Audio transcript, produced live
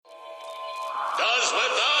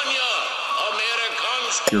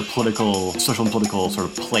Your political, social and political sort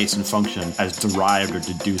of place and function as derived or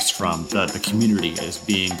deduced from the community as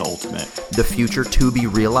being the ultimate. The future to be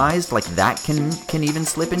realized, like that can even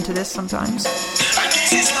slip into this sometimes. I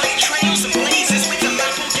guess it's like trails and blazes with the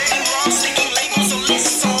map getting lost, sticking labels on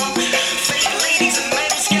lists on. Fake ladies and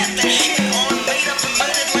males get their shit on, made up and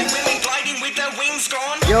murdered like women gliding with their wings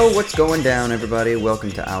gone. Yo, what's going down, everybody?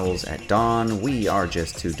 Welcome to Owls at Dawn. We are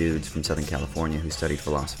just two dudes from Southern California who studied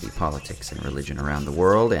philosophy, politics, and religion around the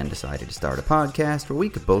world and decided to start a podcast where we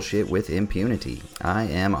could bullshit with impunity. I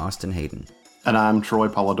am Austin Hayden. And I'm Troy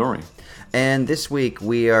Polidori. And this week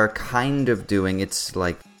we are kind of doing, it's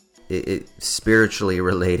like it spiritually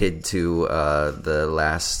related to the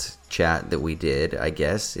last chat that we did, I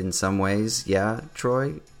guess, in some ways. Yeah,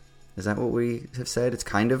 Troy? Is that what we have said? It's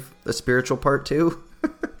kind of a spiritual part too?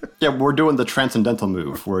 Yeah, we're doing the transcendental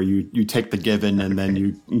move where you take the given and then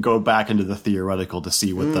you go back into the theoretical to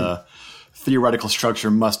see what the theoretical structure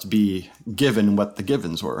must be given what the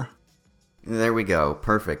givens were. There we go.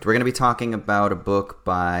 Perfect. We're going to be talking about a book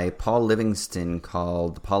by Paul Livingston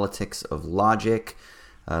called The Politics of Logic.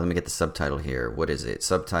 Let me get the subtitle here. What is it?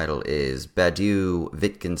 Subtitle is Badiou,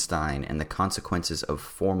 Wittgenstein, and the Consequences of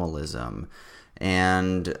Formalism.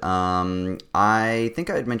 And I think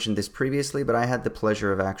I had mentioned this previously, but I had the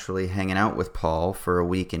pleasure of actually hanging out with Paul for a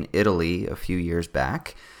week in Italy a few years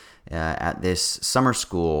back at this summer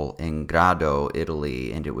school in Grado,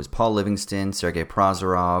 Italy. And it was Paul Livingston, Sergei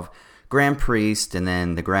Prozorov, Grand Priest, and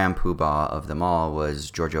then the Grand Poobah of them all was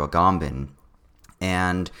Giorgio Agamben.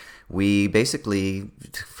 And we basically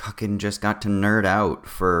fucking just got to nerd out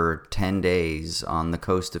for 10 days on the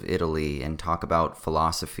coast of Italy and talk about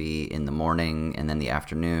philosophy in the morning and then the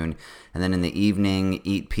afternoon. And then in the evening,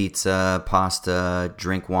 eat pizza, pasta,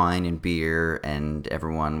 drink wine and beer. And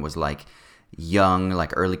everyone was like young,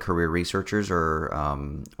 like early career researchers or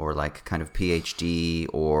like kind of PhD,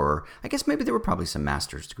 or I guess maybe there were probably some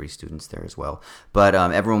master's degree students there as well. But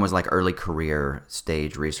everyone was like early career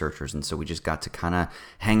stage researchers. And so we just got to kind of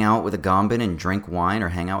hang out with Agamben and drink wine, or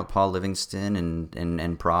hang out with Paul Livingston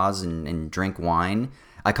and Proz and drink wine.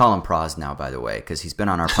 I call him Proz now, by the way, because he's been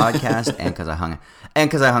on our podcast and because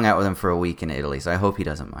I hung out with him for a week in Italy. So I hope he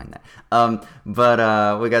doesn't mind that.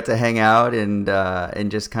 But we got to hang out and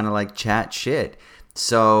just kind of like chat shit.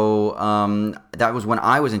 So that was when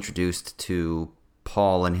I was introduced to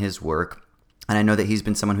Paul and his work, and I know that he's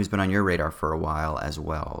been someone who's been on your radar for a while as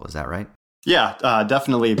well. Is that right? Yeah,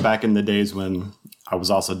 definitely back in the days when I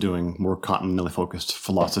was also doing more continentally focused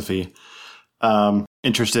philosophy.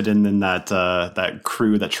 Interested in that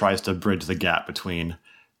crew that tries to bridge the gap between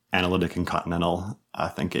analytic and continental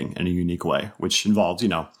thinking in a unique way, which involves,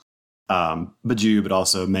 Badiou, but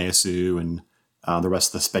also Meillassoux and the rest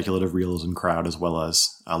of the speculative realism crowd, as well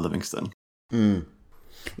as Livingston.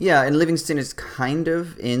 Yeah, and Livingston is kind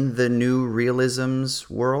of in the new realism's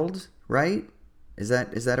world, right? Is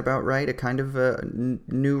that about right? A kind of a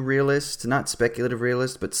new realist, not speculative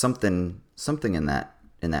realist, but something in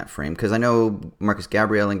that frame, because I know Marcus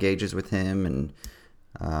Gabriel engages with him, and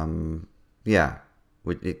can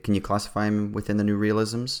you classify him within the new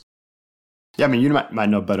realisms? Yeah, I mean, you might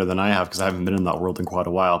know better than I have because I haven't been in that world in quite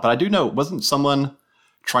a while. But I do know, wasn't someone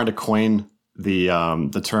trying to coin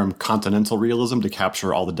the term continental realism to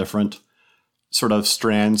capture all the different sort of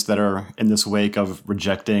strands that are in this wake of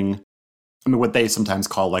rejecting, I mean, what they sometimes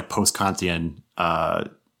call like post-Kantian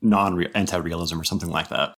anti-realism or something like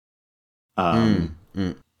that.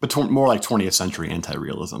 But more like 20th century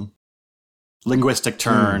anti-realism. Linguistic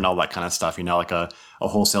turn, all that kind of stuff, like a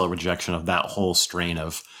wholesale rejection of that whole strain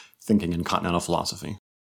of thinking in continental philosophy.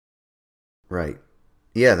 Right.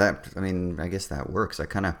 Yeah, I guess that works.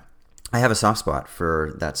 I have a soft spot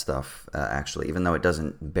for that stuff, actually, even though it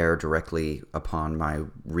doesn't bear directly upon my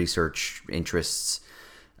research interests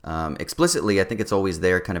explicitly. I think it's always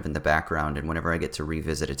there kind of in the background, and whenever I get to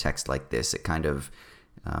revisit a text like this, it kind of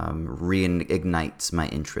reignites my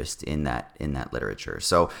interest in that literature.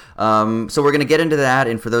 So we're going to get into that.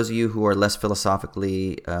 And for those of you who are less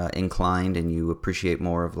philosophically inclined and you appreciate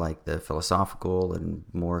more of like the philosophical and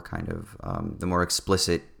more kind of the more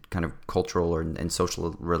explicit kind of cultural and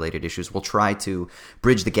social related issues, we'll try to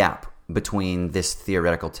bridge the gap between this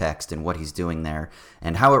theoretical text and what he's doing there,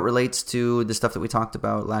 and how it relates to the stuff that we talked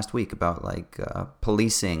about last week about like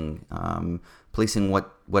policing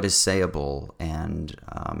what is sayable, and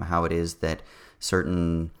how it is that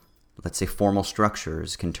certain, let's say, formal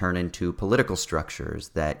structures can turn into political structures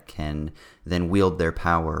that can then wield their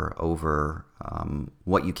power over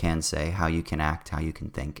what you can say, how you can act, how you can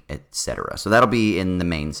think, etc. So that'll be in the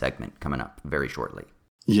main segment coming up very shortly.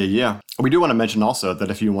 Yeah. We do want to mention also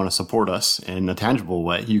that if you want to support us in a tangible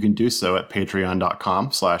way, you can do so at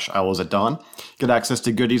patreon.com/owlsatdawn. Get access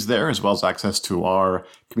to goodies there, as well as access to our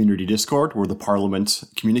community Discord where the Parliament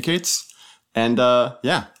communicates. And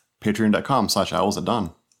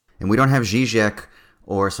patreon.com/owlsatdawn. And we don't have Zizek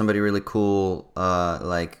or somebody really cool,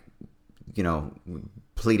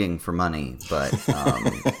 pleading for money, but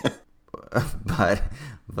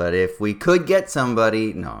but if we could get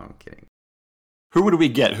somebody, no, I'm kidding. Who would we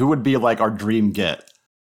get? Who would be like our dream get?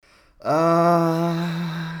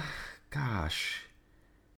 Gosh.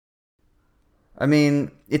 I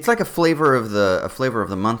mean, it's like a flavor of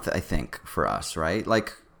the month, I think, for us, right?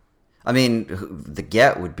 Like, I mean, the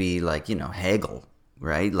get would be like, Hegel,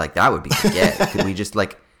 right? Like that would be the get.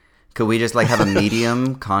 Could we just have a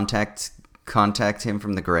medium contact him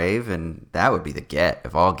from the grave, and that would be the get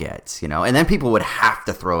of all gets, And then people would have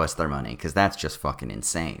to throw us their money because that's just fucking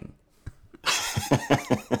insane.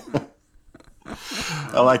 I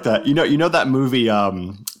like that. You know that movie,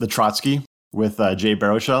 The Trotsky, with Jay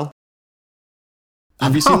Baruchel?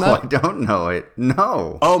 Have you seen that? I don't know it.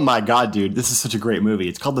 No. Oh my god, dude! This is such a great movie.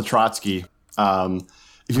 It's called The Trotsky.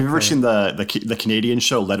 If you've ever seen the Canadian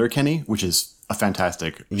show Letterkenny, which is a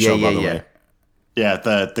fantastic show, by the way. Yeah,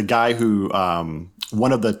 the guy who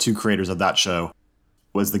one of the two creators of that show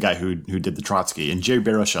was the guy who did The Trotsky, and Jay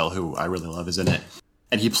Baruchel, who I really love, is in it.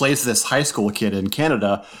 And he plays this high school kid in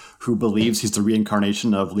Canada who believes he's the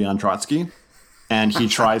reincarnation of Leon Trotsky, and he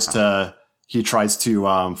tries to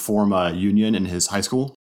form a union in his high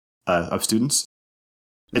school of students.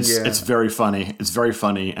 It's very funny. It's very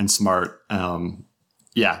funny and smart.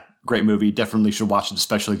 Great movie. Definitely should watch it,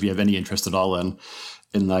 especially if you have any interest at all in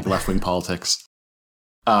like left wing politics.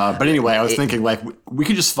 But anyway, I was thinking like we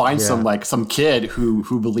could just find some kid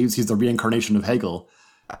who believes he's the reincarnation of Hegel.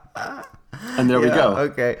 And there we go.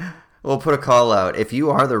 Okay. We'll put a call out. If you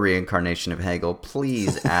are the reincarnation of Hegel,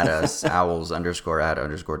 please add us,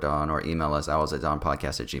 owls_at_dawn, or email us,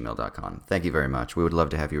 owlsatdawnpodcast@gmail.com. Thank you very much. We would love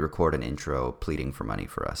to have you record an intro pleading for money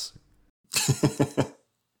for us.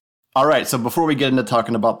 All right. So before we get into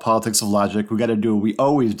talking about politics of logic, we got to do what we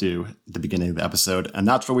always do at the beginning of the episode. And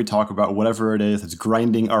that's where we talk about whatever it is that's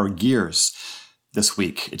grinding our gears this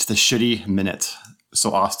week. It's the shitty minute.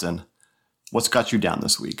 So Austin, what's got you down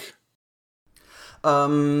this week?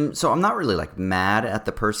 So I'm not really like mad at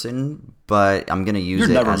the person, but I'm going to use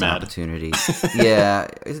it as an opportunity. Yeah.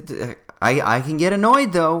 I can get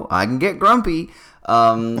annoyed though. I can get grumpy.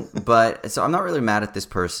 But so I'm not really mad at this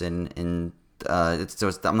person, and I'm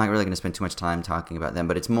not really going to spend too much time talking about them,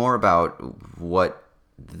 but it's more about what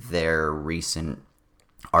their recent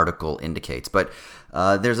article indicates. But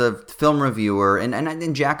there's a film reviewer,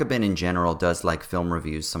 and Jacobin in general does like film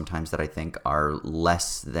reviews sometimes that I think are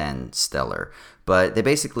less than stellar. But they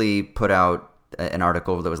basically put out an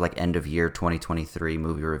article that was like end of year 2023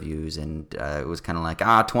 movie reviews, and it was kind of like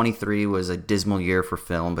 23 was a dismal year for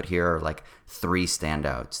film, but here are like 3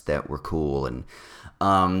 standouts that were cool, and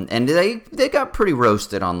they got pretty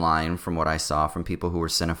roasted online from what I saw from people who were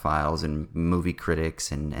cinephiles and movie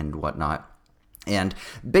critics and whatnot. And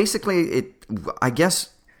basically, I guess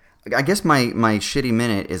my shitty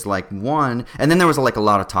minute is like one, and then there was like a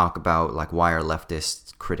lot of talk about like why are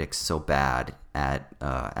leftist critics so bad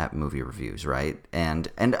at movie reviews, right? And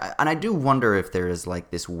I do wonder if there is like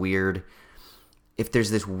this weird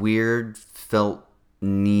felt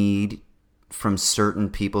need from certain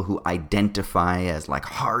people who identify as like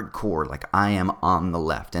hardcore, like I am on the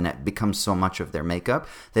left, and it becomes so much of their makeup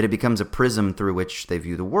that it becomes a prism through which they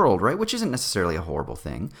view the world, right? Which isn't necessarily a horrible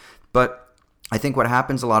thing, but I think what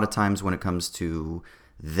happens a lot of times when it comes to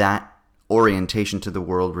that orientation to the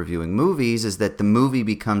world reviewing movies is that the movie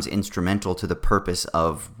becomes instrumental to the purpose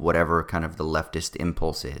of whatever kind of the leftist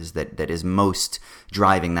impulse is that is most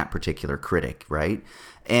driving that particular critic, right?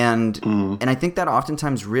 And I think that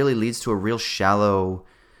oftentimes really leads to a real shallow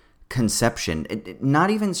conception. Not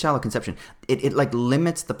even shallow conception. It like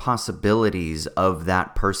limits the possibilities of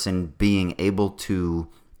that person being able to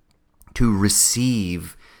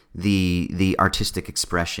receive the artistic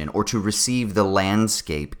expression, or to receive the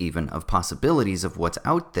landscape even of possibilities of what's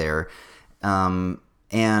out there. And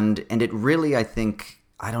it really, I think,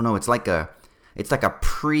 I don't know, it's like a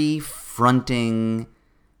pre-fronting,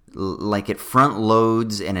 like it front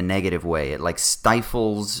loads in a negative way. It like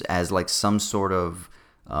stifles as like some sort of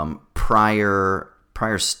prior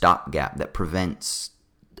stopgap that prevents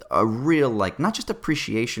a real, like, not just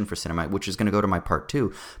appreciation for cinema, which is going to go to my part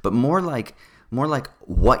 2, but more like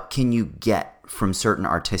what can you get from certain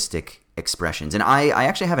artistic expressions. And I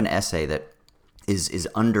actually have an essay that is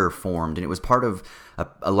underformed, and it was part of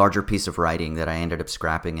a larger piece of writing that I ended up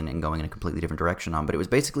scrapping and going in a completely different direction on. But it was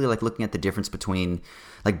basically like looking at the difference between,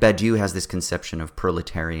 like, Badiou has this conception of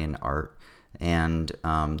proletarian art, and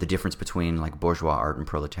the difference between like bourgeois art and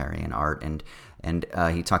proletarian art, and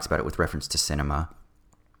he talks about it with reference to cinema.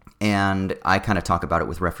 And I kind of talk about it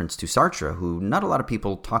with reference to Sartre, who not a lot of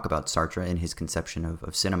people talk about Sartre in his conception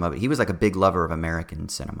of cinema, but he was like a big lover of American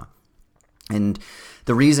cinema. And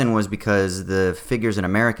the reason was because the figures in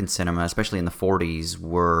American cinema, especially in the 40s,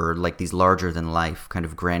 were like these larger-than-life kind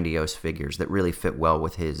of grandiose figures that really fit well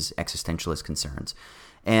with his existentialist concerns.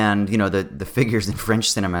 And, you know, the figures in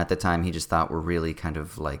French cinema at the time he just thought were really kind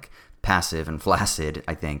of like passive and flaccid,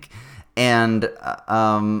 I think. And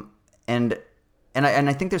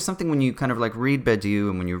I think there's something when you kind of like read Badiou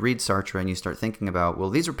and when you read Sartre and you start thinking about,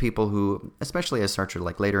 well, these are people who, especially as Sartre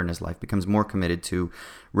like later in his life becomes more committed to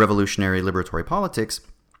revolutionary liberatory politics,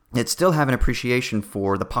 that still have an appreciation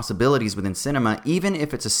for the possibilities within cinema, even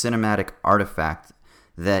if it's a cinematic artifact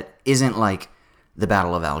that isn't like the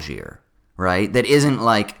Battle of Algiers, right? That isn't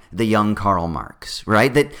like the young Karl Marx,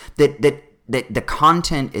 right? That the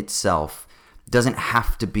content itself doesn't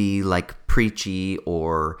have to be like preachy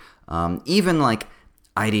or even like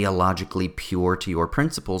ideologically pure to your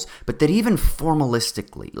principles, but that even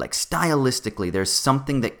formalistically, like stylistically, there's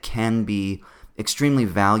something that can be extremely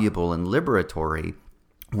valuable and liberatory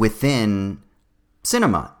within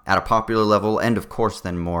cinema at a popular level, and of course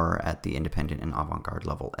then more at the independent and avant-garde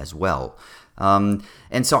level as well. And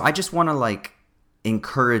so I just want to like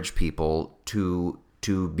encourage people to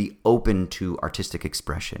be open to artistic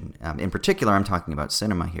expression. In particular, I'm talking about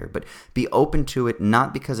cinema here, but be open to it,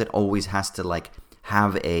 not because it always has to like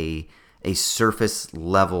have a surface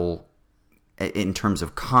level in terms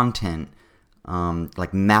of content,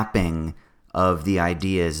 like mapping of the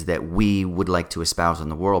ideas that we would like to espouse in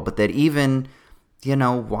the world, but that even, you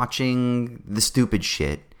know, watching the stupid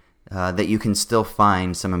shit, that you can still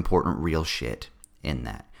find some important real shit in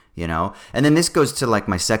that, you know? And then this goes to like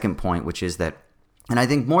my second point, which is that, and I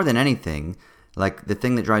think more than anything, like the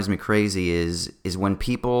thing that drives me crazy is when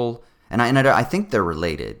people, and I think they're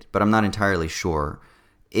related, but I'm not entirely sure.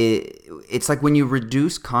 It's like when you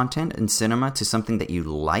reduce content in cinema to something that you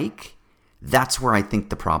like, that's where I think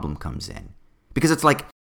the problem comes in. Because it's like,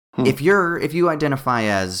 if you identify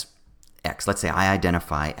as X, let's say I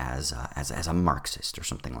identify as a Marxist or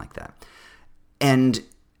something like that, and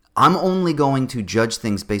I'm only going to judge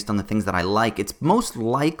things based on the things that I like, it's most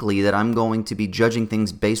likely that I'm going to be judging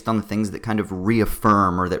things based on the things that kind of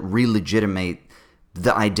reaffirm or that re-legitimate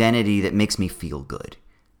the identity that makes me feel good,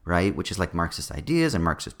 right? Which is like Marxist ideas and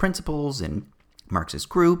Marxist principles and Marxist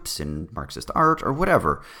groups and Marxist art or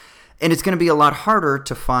whatever. And it's going to be a lot harder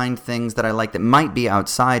to find things that I like that might be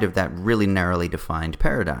outside of that really narrowly defined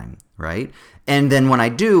paradigm, right? And then when I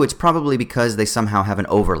do, it's probably because they somehow have an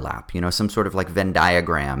overlap, you know, some sort of like Venn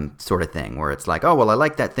diagram sort of thing where it's like, oh, well, I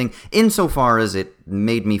like that thing insofar as it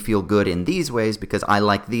made me feel good in these ways because I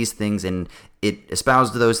like these things and it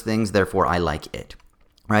espoused those things, therefore I like it,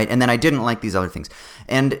 right? And then I didn't like these other things.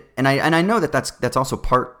 And I know that that's also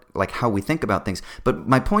part like how we think about things. But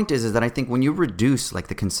my point is that I think when you reduce like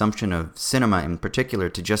the consumption of cinema in particular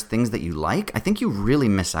to just things that you like, I think you really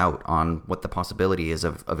miss out on what the possibility is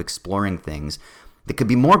of exploring things that could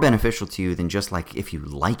be more beneficial to you than just like if you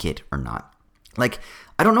like it or not. Like,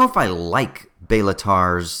 I don't know if I like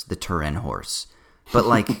Belatar's The Turin Horse, but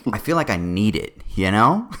like, I feel like I need it, you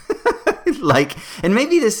know? Like, and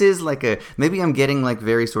maybe this is like maybe I'm getting like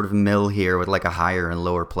very sort of mill here with like a higher and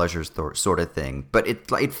lower pleasures sort of thing, but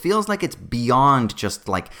it feels like it's beyond just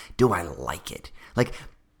like, do I like it? Like,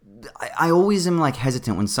 I always am like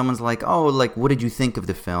hesitant when someone's like, oh, like, what did you think of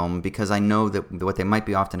the film? Because I know that what they might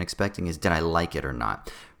be often expecting is, did I like it or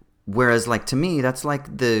not? Whereas like to me, that's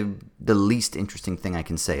like the least interesting thing I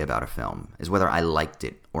can say about a film is whether I liked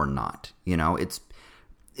it or not. You know,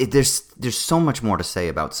 there's so much more to say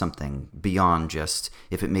about something beyond just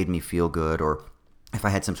if it made me feel good or if I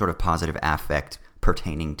had some sort of positive affect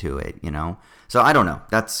pertaining to it, you know? So I don't know.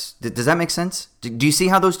 Does that make sense? Do you see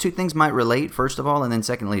how those two things might relate, first of all? And then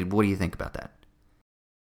secondly, what do you think about that?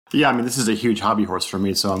 Yeah, I mean, this is a huge hobby horse for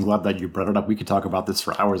me, so I'm glad that you brought it up. We could talk about this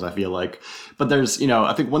for hours, I feel like. But there's, you know,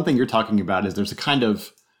 I think one thing you're talking about is there's a kind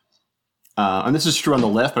of, and this is true on the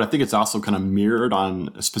left, but I think it's also kind of mirrored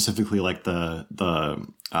on specifically like the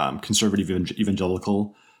conservative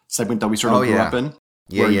evangelical segment that we sort of grew up in,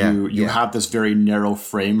 where you have this very narrow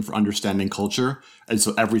frame for understanding culture, and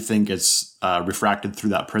so everything gets refracted through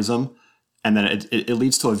that prism, and then it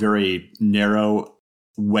leads to a very narrow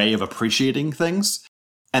way of appreciating things,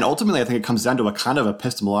 and ultimately I think it comes down to a kind of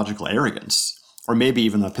epistemological arrogance, or maybe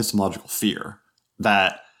even epistemological fear.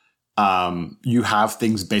 that you have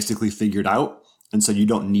things basically figured out, and so you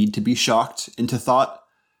don't need to be shocked into thought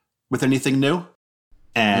with anything new.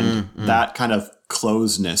 And that kind of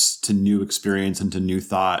closeness to new experience and to new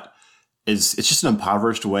thought it's just an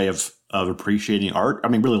impoverished way of appreciating art. I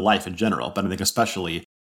mean, really life in general, but I think especially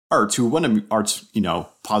art. One of art's,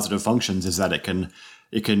 positive functions is that it can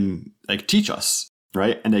like teach us,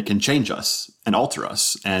 right? And it can change us and alter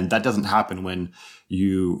us. And that doesn't happen when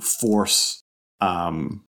you force,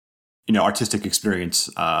 artistic experience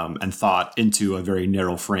and thought into a very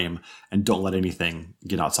narrow frame and don't let anything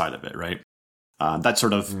get outside of it, right?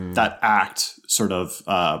 That act sort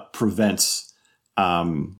of prevents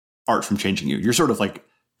art from changing you. You're sort of like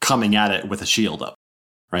coming at it with a shield up,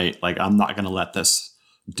 right? Like, I'm not going to let this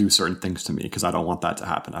do certain things to me because I don't want that to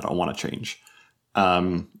happen. I don't want to change.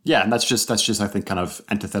 And that's just I think kind of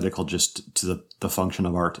antithetical just to the function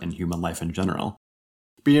of art in human life in general.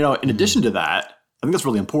 But in addition to that, I think that's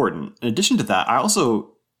really important. In addition to that, I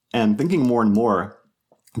also am thinking more and more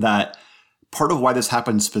that part of why this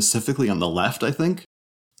happens specifically on the left, I think,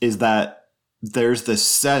 is that there's this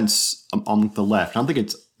sense on the left, I don't think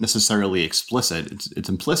it's necessarily explicit, it's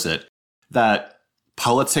implicit, that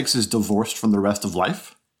politics is divorced from the rest of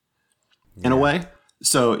life in a way.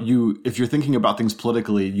 So if you're thinking about things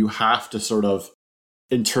politically, you have to sort of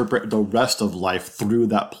interpret the rest of life through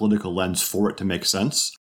that political lens for it to make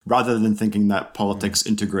sense, rather than thinking that politics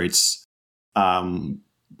integrates, or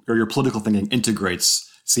your political thinking integrates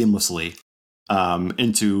seamlessly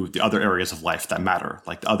into the other areas of life that matter,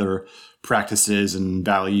 like the other practices and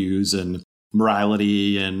values and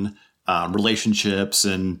morality and relationships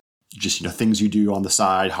and just things you do on the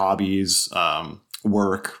side, hobbies,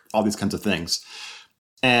 work, all these kinds of things.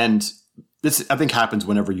 And this, I think, happens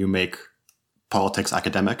whenever you make politics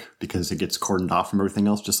academic, because it gets cordoned off from everything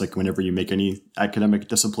else, just like whenever you make any academic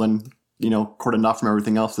discipline, cordoned off from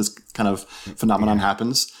everything else, this kind of phenomenon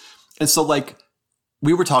happens. And so, like,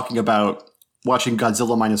 we were talking about watching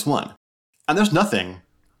Godzilla -1, and there's nothing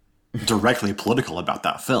directly political about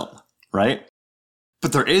that film, right?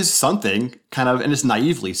 But there is something kind of, and it's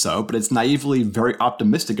naively so, but it's naively very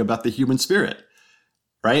optimistic about the human spirit,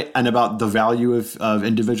 right? And about the value of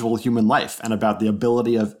individual human life, and about the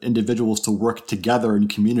ability of individuals to work together in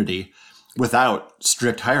community without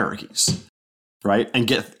strict hierarchies, right? And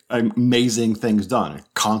get amazing things done,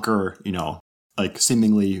 conquer, like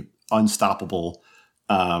seemingly unstoppable,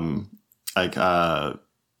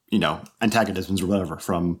 antagonisms or whatever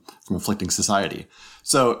from afflicting society.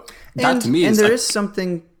 So that to me is, there is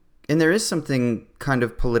something kind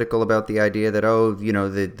of political about the idea that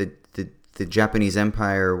the Japanese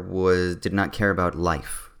Empire did not care about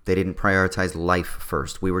life. They didn't prioritize life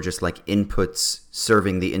first. We were just like inputs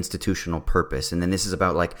serving the institutional purpose. And then this is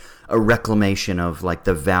about like a reclamation of like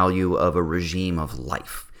the value of a regime of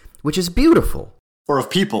life, which is beautiful. Or of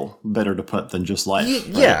people, better to put, than just life. Right?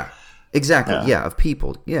 Yeah, exactly. Yeah, of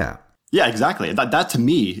people. Yeah. Yeah, exactly. That to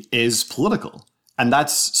me is political. And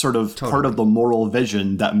that's sort of part of the moral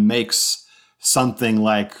vision that makes something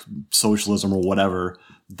like socialism or whatever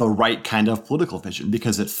the right kind of political vision,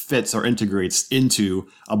 because it fits or integrates into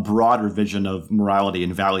a broader vision of morality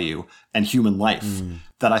and value and human life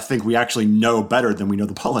that I think we actually know better than we know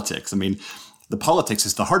the politics. I mean, the politics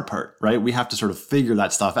is the hard part, right? We have to sort of figure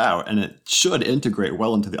that stuff out, and it should integrate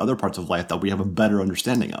well into the other parts of life that we have a better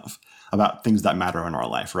understanding of, about things that matter in our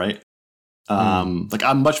life, right? Like,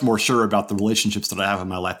 I'm much more sure about the relationships that I have in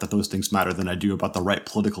my life, that those things matter, than I do about the right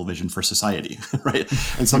political vision for society, right?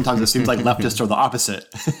 And sometimes it seems like leftists are the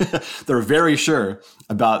opposite. They're very sure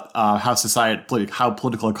about how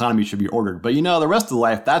political economy should be ordered, but the rest of the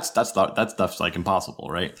life, that stuff's like impossible,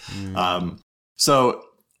 right? I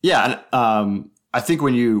think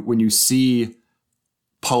when you see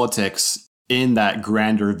politics in that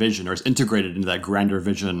grander vision, or is integrated into that grander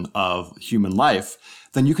vision of human life,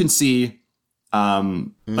 then you can see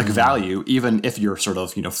like value, even if you're sort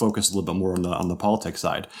of focused a little bit more on the politics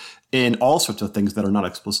side, in all sorts of things that are not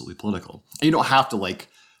explicitly political. And you don't have to like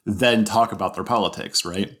then talk about their politics,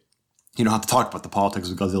 right? You don't have to talk about the politics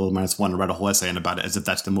of Godzilla -1 and write a whole essay about it as if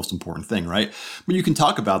that's the most important thing, right? But you can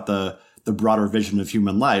talk about the broader vision of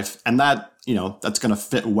human life, and that that's going to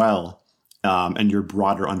fit well in your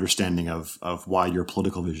broader understanding of why your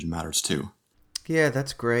political vision matters too. Yeah,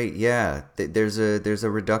 that's great. Yeah, there's a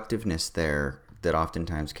reductiveness there that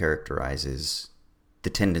oftentimes characterizes the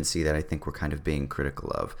tendency that I think we're kind of being critical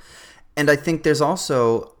of. And I think there's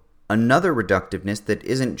also another reductiveness that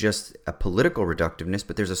isn't just a political reductiveness,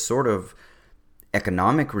 but there's a sort of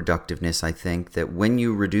economic reductiveness, I think, that when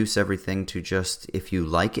you reduce everything to just if you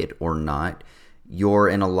like it or not, you're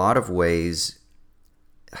in a lot of ways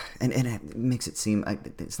and it makes it seem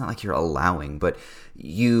it's not like you're allowing, but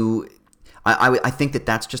I think that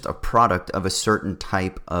that's just a product of a certain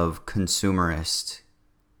type of consumerist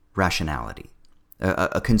rationality,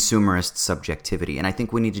 a consumerist subjectivity. And I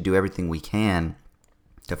think we need to do everything we can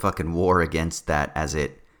to fucking war against that as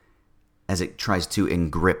it tries to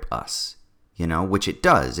engrip us, which it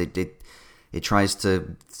does. It tries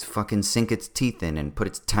to fucking sink its teeth in and put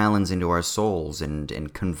its talons into our souls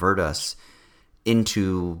and convert us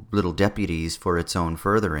into little deputies for its own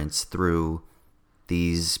furtherance through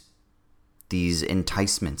these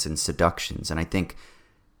enticements and seductions. And I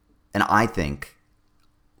think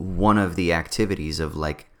one of the activities of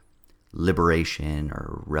like liberation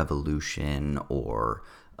or revolution or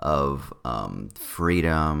of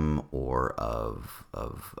freedom or of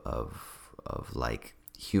like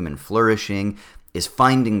human flourishing is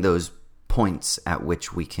finding those points at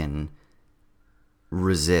which we can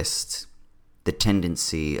resist the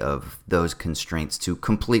tendency of those constraints to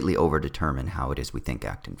completely overdetermine how it is we think,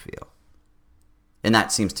 act, and feel. And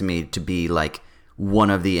that seems to me to be like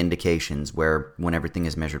one of the indications where when everything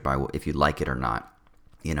is measured by if you like it or not,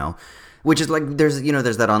 which is like there's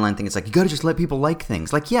that online thing. It's like you got to just let people like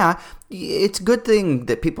things. Like, yeah, it's a good thing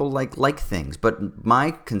that people like things, but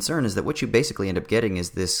my concern is that what you basically end up getting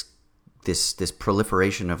is this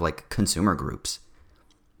proliferation of like consumer groups,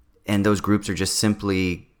 and those groups are just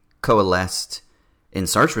simply coalesced in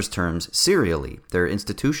Sartre's terms serially. They're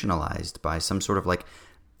institutionalized by some sort of like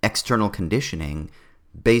external conditioning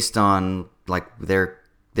based on like their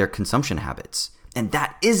consumption habits, and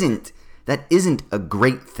that isn't a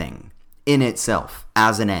great thing in itself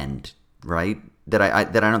as an end, right? That I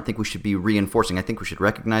don't think we should be reinforcing. I think we should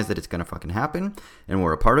recognize that it's going to fucking happen and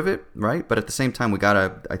we're a part of it, right? But at the same time, we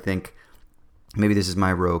gotta, I think, maybe this is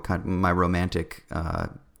my romantic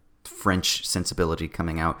French sensibility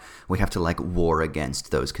coming out. We have to like war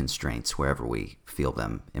against those constraints wherever we feel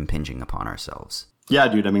them impinging upon ourselves. Yeah,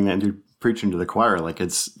 dude. I mean, and dude, preaching to the choir, like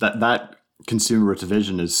it's that consumerist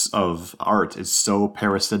vision of art is so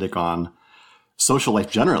parasitic on social life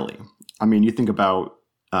generally. I mean, you think about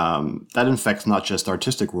that infects not just the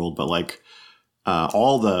artistic world, but like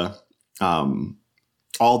all the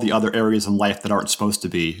other areas in life that aren't supposed to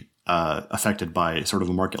be affected by sort of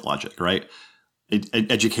a market logic, right?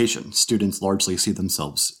 Education, students largely see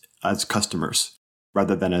themselves as customers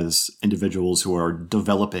rather than as individuals who are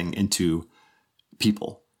developing into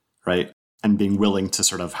people, right? And being willing to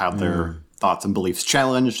sort of have their thoughts and beliefs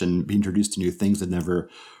challenged and be introduced to new things they've never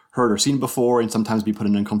heard or seen before, and sometimes be put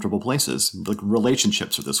in uncomfortable places. Like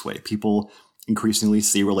relationships are this way. People increasingly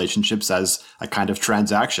see relationships as a kind of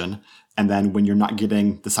transaction. And then when you're not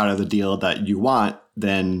getting the side of the deal that you want,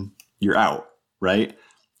 then you're out, right?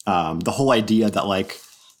 The whole idea that like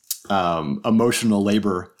emotional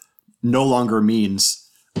labor no longer means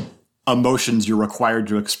emotions you're required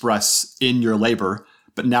to express in your labor,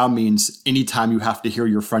 but now means anytime you have to hear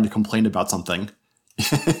your friend complain about something,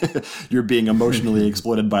 you're being emotionally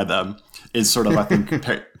exploited by them, is sort of, I think,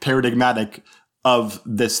 paradigmatic of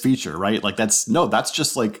this feature, right? Like that's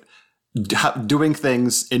just like doing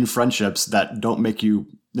things in friendships that don't make you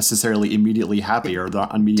necessarily immediately happy or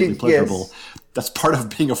not immediately pleasurable. Yes. That's part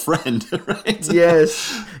of being a friend, right?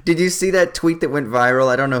 Yes. Did you see that tweet that went viral?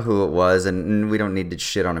 I don't know who it was, and we don't need to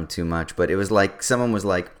shit on him too much, but it was like someone was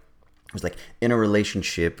like, in a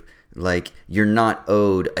relationship, like you're not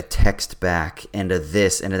owed a text back and a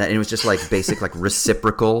this and a that. And it was just like basic like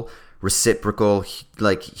reciprocal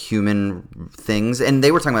like human things. And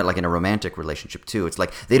they were talking about like in a romantic relationship too. It's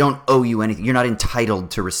like they don't owe you anything. You're not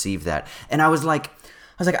entitled to receive that. And I was like,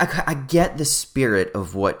 I get the spirit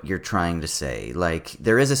of what you're trying to say. Like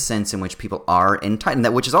there is a sense in which people are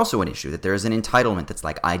entitled, which is also an issue, that there is an entitlement that's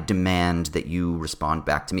like, I demand that you respond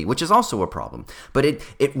back to me, which is also a problem. But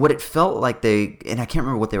what it felt like and I can't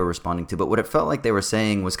remember what they were responding to, but what it felt like they were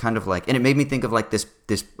saying was kind of like, and it made me think of like this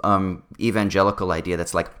evangelical idea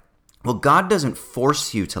that's like, well, God doesn't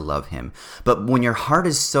force you to love him, but when your heart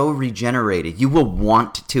is so regenerated, you will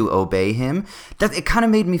want to obey him. It kind of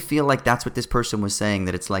made me feel like that's what this person was saying,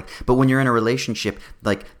 that it's like, but when you're in a relationship,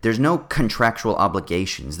 like there's no contractual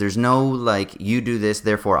obligations. There's no like, you do this,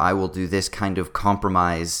 therefore I will do this kind of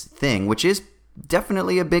compromise thing, which is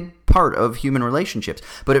definitely a big part of human relationships.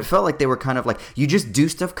 But it felt like they were kind of like, you just do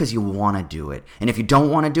stuff because you want to do it. And if you don't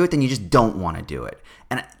want to do it, then you just don't want to do it.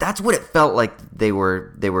 And that's what it felt like they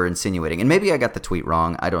were insinuating. And maybe I got the tweet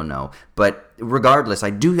wrong. I don't know. But regardless, I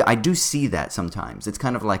do see that sometimes. It's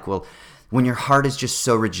kind of like, well, when your heart is just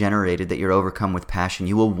so regenerated that you're overcome with passion,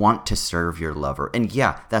 you will want to serve your lover. And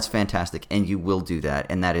yeah, that's fantastic. And you will do that.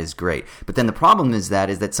 And that is great. But then the problem is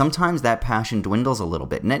that sometimes that passion dwindles a little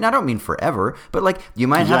bit. And I don't mean forever, but like you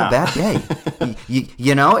might have a bad day,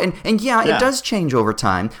 you know, and yeah, it does change over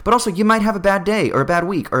time, but also you might have a bad day or a bad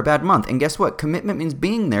week or a bad month. And guess what? Commitment means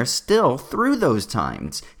being there still through those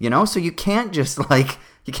times, you know, so you can't just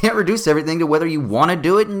you can't reduce everything to whether you want to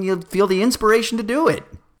do it and you feel the inspiration to do it.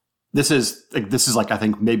 This is I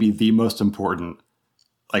think maybe the most important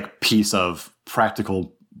like piece of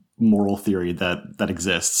practical moral theory that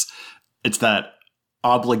exists. It's that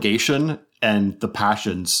obligation and the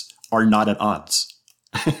passions are not at odds.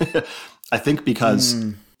 I think because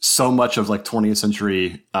so much of like 20th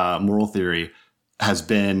century moral theory has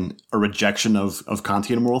been a rejection of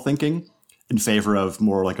Kantian moral thinking in favor of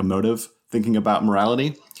more like emotive thinking about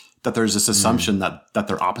morality, that there's this assumption that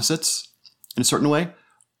they're opposites in a certain way.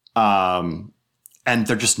 And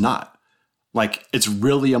they're just not. Like, it's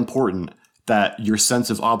really important that your sense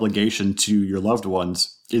of obligation to your loved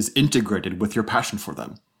ones is integrated with your passion for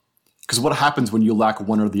them. Because what happens when you lack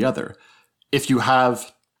one or the other? If you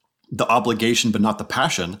have the obligation but not the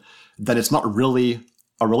passion, then it's not really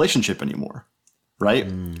a relationship anymore, right?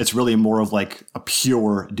 It's really more of like a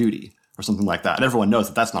pure duty or something like that. And everyone knows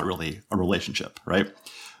that that's not really a relationship, right?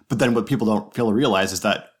 But then what people don't fail to realize is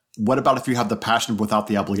that what about if you have the passion without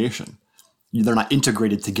the obligation? They're not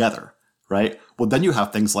integrated together, right? Well, then you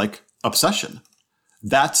have things like obsession.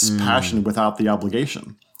 That's passion without the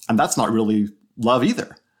obligation. And that's not really love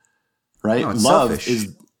either, right? No, it's love selfish.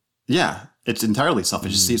 it's entirely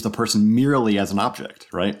selfish. It sees the person merely as an object,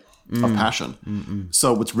 right? Of passion.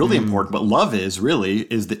 So what's really important, what love is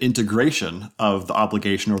the integration of the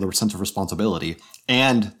obligation or the sense of responsibility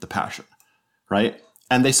and the passion, right?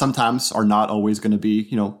 And they sometimes are not always going to be,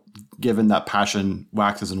 you know, given that passion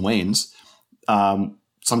waxes and wanes.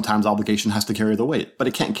 Sometimes obligation has to carry the weight, but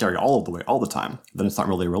it can't carry all of the weight all the time. Then it's not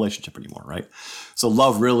really a relationship anymore, right? So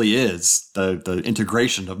love really is the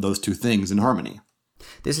integration of those two things in harmony.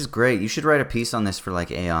 This is great. You should write a piece on this for like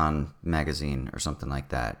Aeon magazine or something like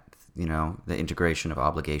that. You know, the integration of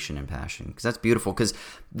obligation and passion, because that's beautiful. Because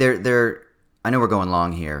they're. I know we're going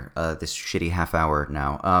long here, this shitty half hour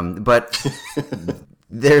now, but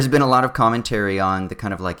there's been a lot of commentary on the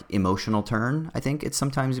kind of like emotional turn, I think it's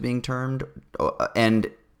sometimes being termed, and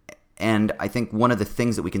I think one of the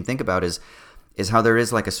things that we can think about is how there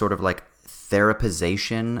is like a sort of like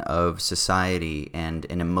therapization of society and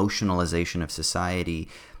an emotionalization of society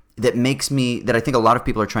that I think a lot of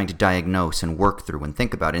people are trying to diagnose and work through and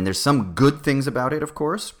think about. And there's some good things about it, of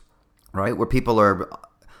course, right? Where people are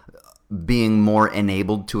being more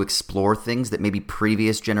enabled to explore things that maybe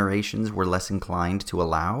previous generations were less inclined to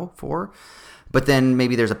allow for. But then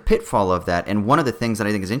maybe there's a pitfall of that. And one of the things that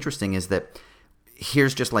I think is interesting is that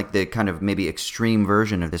here's just like the kind of maybe extreme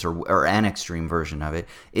version of this, or an extreme version of it,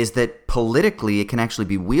 is that politically it can actually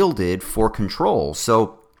be wielded for control.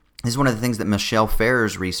 So this is one of the things that Michelle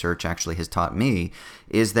Farrer's research actually has taught me,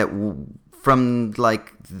 is that from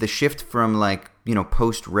like the shift from like, you know,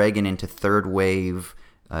 post-Reagan into third wave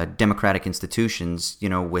democratic institutions, you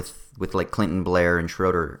know, with like Clinton, Blair, and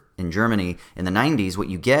Schroeder in Germany in the 90s, what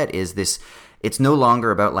you get is this, it's no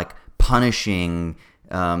longer about like punishing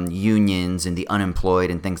unions and the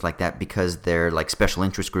unemployed and things like that because they're like special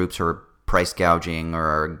interest groups who are price gouging or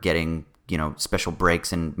are getting, you know, special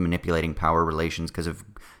breaks and manipulating power relations because of,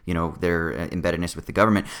 you know, their embeddedness with the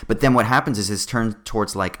government. But then what happens is it's turned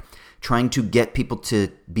towards like trying to get people to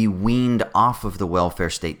be weaned off of the welfare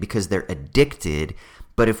state because they're addicted.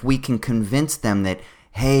 But if we can convince them that,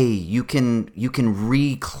 hey, you can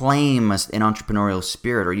reclaim an entrepreneurial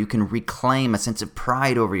spirit, or you can reclaim a sense of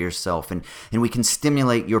pride over yourself, and we can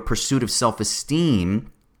stimulate your pursuit of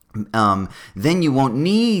self-esteem, then you won't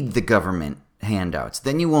need the government handouts.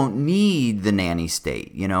 Then you won't need the nanny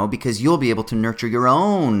state, you know, because you'll be able to nurture your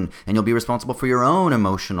own, and you'll be responsible for your own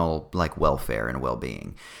emotional like welfare and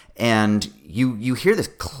well-being. And you hear this,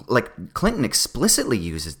 like Clinton explicitly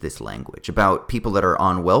uses this language about people that are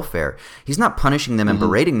on welfare. He's not punishing them and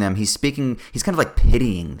berating them. He's kind of like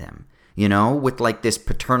pitying them, you know, with like this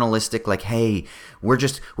paternalistic, like, hey, we're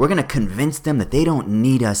going to convince them that they don't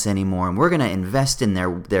need us anymore. And we're going to invest in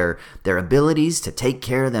their abilities to take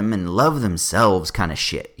care of them and love themselves kind of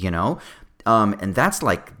shit, you know? And that's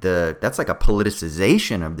like a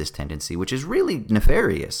politicization of this tendency, which is really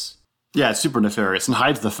nefarious. Yeah, it's super nefarious and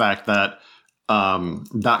hides the fact that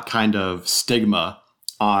that kind of stigma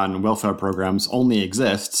on welfare programs only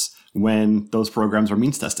exists when those programs are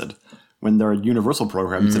means tested. When they're universal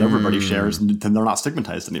programs that everybody shares, then they're not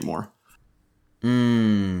stigmatized anymore.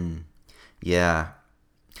 Yeah.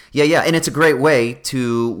 Yeah, and it's a great way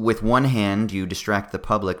to, with one hand, you distract the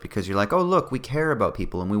public because you're like, oh, look, we care about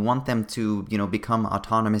people and we want them to, become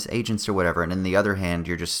autonomous agents or whatever. And in the other hand,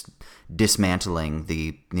 you're just dismantling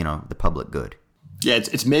the public good. Yeah,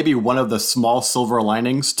 it's maybe one of the small silver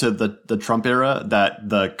linings to the Trump era that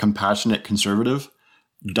the compassionate conservative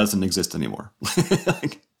doesn't exist anymore.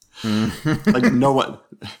 like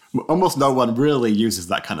almost no one really uses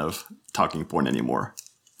that kind of talking point anymore.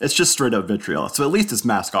 It's just straight up vitriol. So at least it's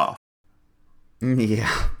mask off. Yeah.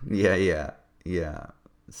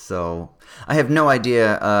 So I have no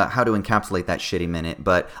idea how to encapsulate that shitty minute,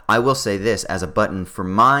 but I will say this as a button for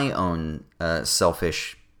my own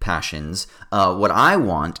selfish passions. What I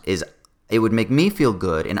want is it would make me feel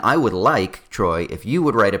good, and I would like, Troy, if you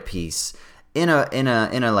would write a piece in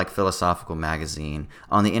a like philosophical magazine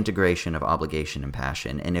on the integration of obligation and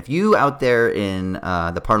passion. And if you out there in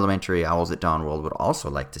the parliamentary owls at dawn world would also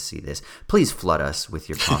like to see this, please flood us with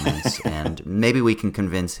your comments and maybe we can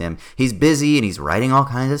convince him. He's busy and he's writing all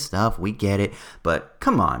kinds of stuff. We get it, but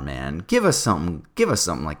come on, man, give us something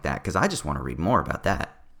like that, because I just want to read more about that.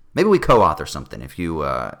 Maybe we co-author something if you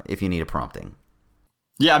need a prompting.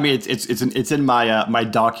 Yeah, I mean, it's in my my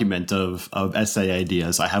document of essay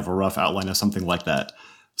ideas. I have a rough outline of something like that.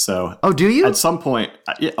 So, oh, do you? At some point,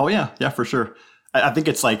 yeah, for sure. I think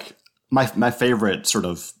it's like my favorite sort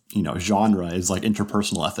of genre is like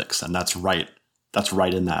interpersonal ethics, and that's right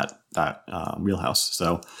in that wheelhouse.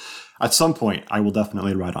 So, at some point, I will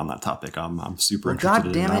definitely write on that topic. I'm super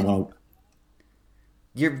interested. God damn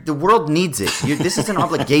it! The world needs it. This is an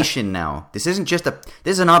obligation now. This isn't just this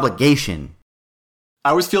is an obligation. I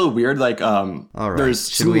always feel weird, like, right. There's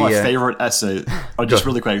some of my favorite essays, just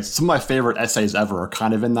really quick, some of my favorite essays ever are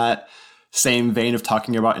kind of in that same vein of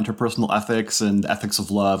talking about interpersonal ethics and ethics of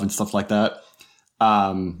love and stuff like that.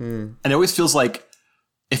 And it always feels like,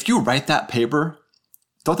 if you write that paper,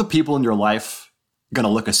 don't the people in your life gonna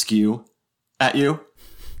look askew at you?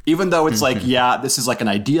 Even though it's like, yeah, this is like an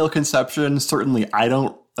ideal conception, certainly I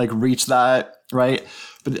don't like reach that, right?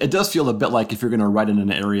 But it does feel a bit like if you're gonna write in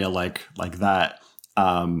an area like that,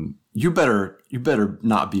 you better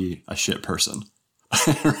not be a shit person.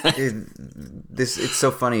 Right? It's so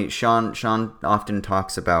funny. Sean often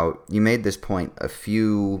talks about, you made this point a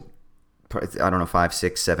few, I don't know, 5,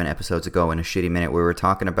 6, 7 episodes ago in a shitty minute, where we were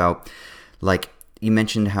talking about, like, you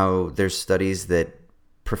mentioned how there's studies that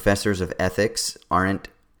professors of ethics aren't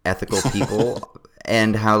ethical people.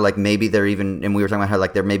 And how, like, maybe they're even, and we were talking about how,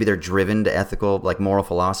 like, they're driven to ethical, like, moral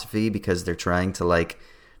philosophy because they're trying to like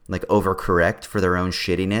overcorrect for their own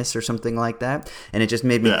shittiness or something like that. And it just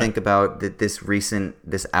made me think about this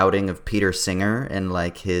outing of Peter Singer and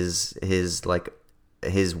like his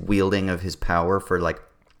wielding of his power for like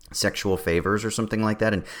sexual favors or something like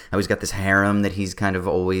that. And how he's got this harem that he's kind of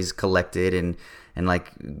always collected and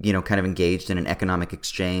like, kind of engaged in an economic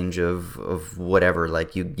exchange of whatever,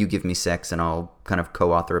 like you give me sex and I'll kind of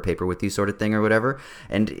co-author a paper with you sort of thing or whatever.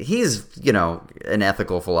 And he's, an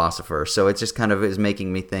ethical philosopher. So it just kind of is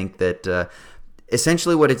making me think that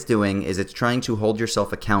essentially what it's doing is it's trying to hold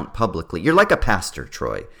yourself account publicly. You're like a pastor,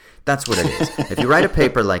 Troy. That's what it is. If you write a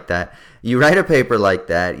paper like that,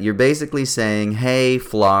 you're basically saying, hey,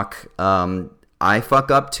 flock, I fuck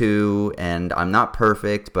up too, and I'm not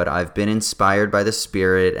perfect, but I've been inspired by the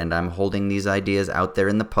Spirit, and I'm holding these ideas out there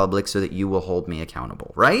in the public so that you will hold me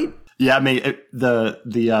accountable, right? Yeah, I mean, the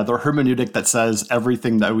hermeneutic that says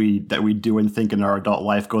everything that we do and think in our adult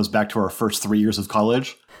life goes back to our first 3 years of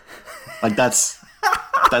college. Like that's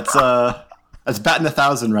batting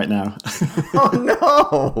 1,000 right now. Oh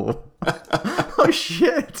no! Oh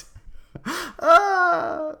shit!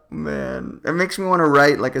 Ah, man, it makes me want to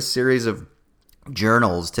write like a series of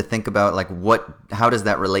journals to think about like how does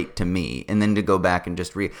that relate to me, and then to go back and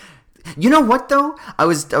just read. You know what though? I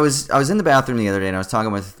was in the bathroom the other day and I was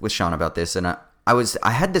talking with Sean about this, and I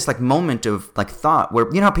had this like moment of like thought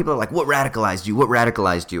where, how people are like, what radicalized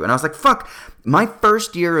you? And I was like, fuck, my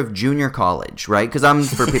first year of junior college, right? Because I'm,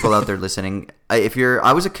 for people out there listening, I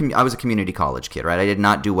was a community college kid, right? I did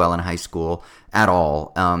not do well in high school at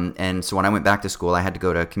all. And so when I went back to school, I had to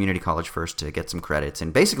go to community college first to get some credits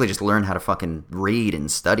and basically just learn how to fucking read and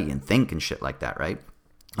study and think and shit like that, right?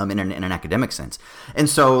 In an academic sense. And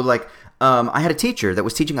so like, I had a teacher that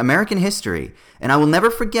was teaching American history, and I will never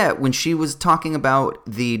forget when she was talking about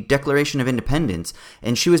the Declaration of Independence,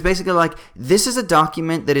 and she was basically like, this is a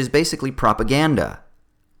document that is basically propaganda.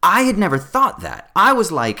 I had never thought that. I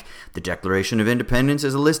was like, the Declaration of Independence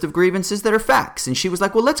is a list of grievances that are facts. And she was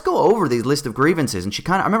like, well, let's go over these list of grievances. And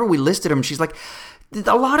I remember we listed them, and she's like,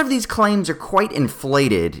 a lot of these claims are quite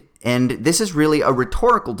inflated, and this is really a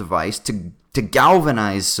rhetorical device to to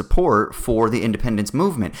galvanize support for the independence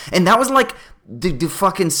movement. And that was like, the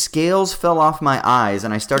fucking scales fell off my eyes,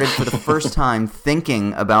 and I started for the first time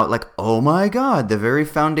thinking about, like, oh my God, the very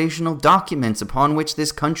foundational documents upon which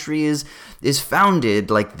this country is founded,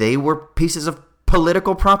 like, they were pieces of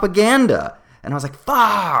political propaganda. And I was like,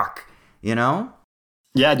 fuck, you know?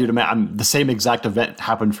 Yeah, dude, the same exact event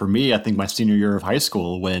happened for me, I think, my senior year of high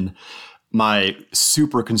school, when my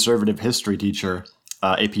super conservative history teacher,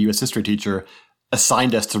 AP US history teacher,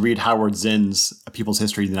 assigned us to read Howard Zinn's People's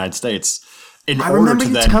History of the United States in order to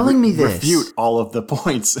then refute all of the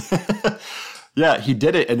points. Yeah, he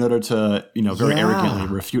did it in order to, very arrogantly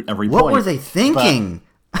refute every point. What were they thinking?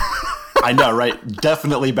 I know, right?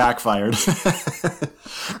 Definitely backfired.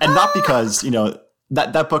 And not because,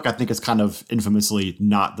 that book, I think, is kind of infamously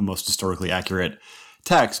not the most historically accurate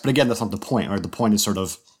text. But again, that's not the point, right? The point is sort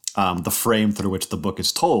of the frame through which the book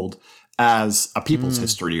is told as a people's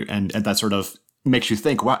history. And that sort of makes you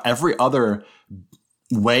think, wow, every other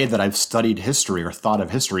way that I've studied history or thought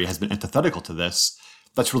of history has been antithetical to this.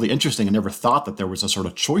 That's really interesting. I never thought that there was a sort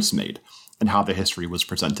of choice made in how the history was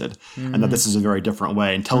presented, and that this is a very different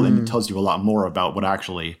way, and tells you a lot more about what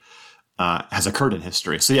actually has occurred in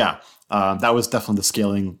history. So yeah, that was definitely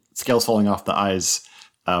the scales falling off the eyes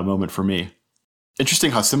moment for me.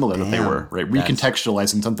 Interesting how similar that they were, right?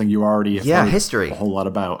 Recontextualizing something you already have heard history a whole lot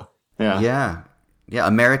about. Yeah,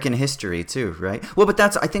 American history too, right? Well, but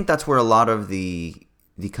I think that's where a lot of the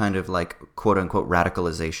kind of like quote unquote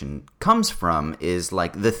radicalization comes from, is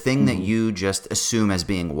like the thing that you just assume as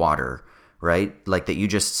being water, right? Like that you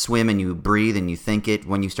just swim and you breathe and you think it,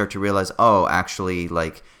 when you start to realize, oh, actually,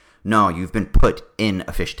 like, no, you've been put in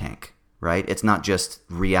a fish tank, right? It's not just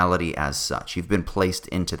reality as such. You've been placed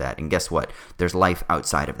into that. And guess what? There's life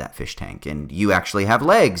outside of that fish tank. And you actually have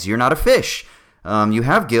legs. You're not a fish. You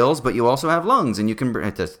have gills, but you also have lungs. And you can...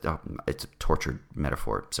 It's a tortured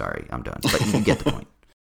metaphor. Sorry, I'm done. But you get the point.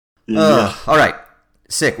 All right.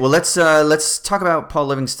 Sick. Well, let's talk about Paul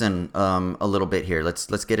Livingston a little bit here.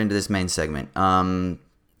 Let's get into this main segment.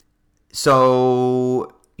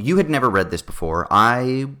 So... You had never read this before.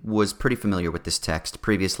 I was pretty familiar with this text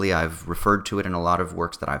previously. I've referred to it in a lot of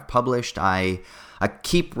works that I've published. I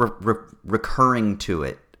keep recurring to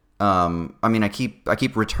it. I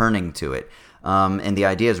keep returning to it. And the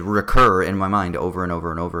ideas recur in my mind over and over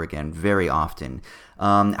and over again very often.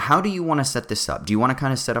 How do you want to set this up? Do you want to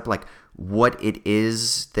kind of set up like what it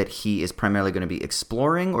is that he is primarily going to be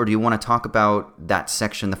exploring, or do you want to talk about that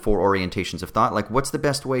section, the 4 orientations of thought? Like, what's the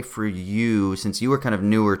best way for you, since you were kind of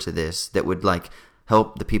newer to this, that would like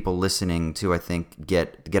help the people listening to, I think,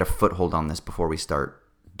 get a foothold on this before we start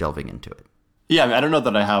delving into it? Yeah, I don't know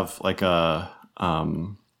that I have like a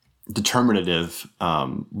determinative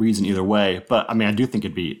reason either way, but I do think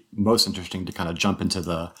it'd be most interesting to kind of jump into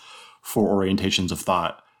the 4 orientations of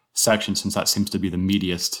thought section, since that seems to be the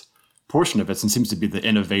meatiest portion of it, and seems to be the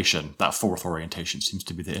innovation. That 4th orientation seems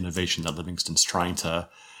to be the innovation that Livingston's trying to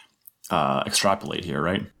extrapolate here,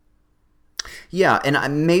 right? Yeah,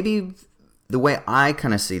 and maybe the way I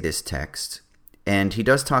kind of see this text, and he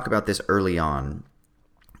does talk about this early on,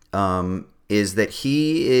 is that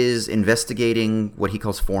he is investigating what he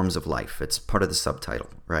calls forms of life. It's part of the subtitle,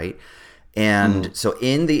 right? And so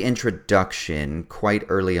in the introduction, quite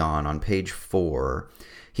early on page 4,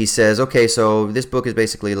 he says, okay, so this book is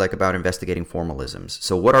basically like about investigating formalisms.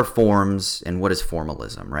 So what are forms and what is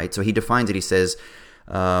formalism, right? So he defines it. He says,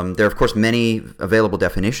 there are, of course, many available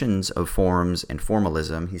definitions of forms and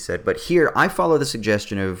formalism, he said, but here I follow the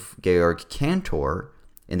suggestion of Georg Cantor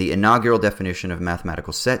in the inaugural definition of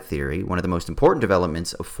mathematical set theory, one of the most important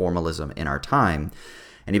developments of formalism in our time.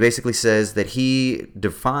 And he basically says that he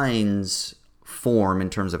defines form in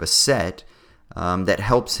terms of a set that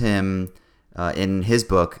helps him, in his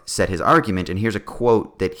book, set his argument. And here's a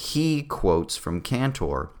quote that he quotes from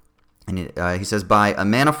Cantor. And he says, by a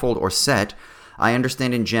manifold or set, I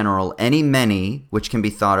understand in general any many which can be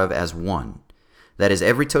thought of as one. That is,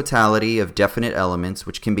 every totality of definite elements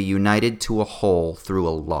which can be united to a whole through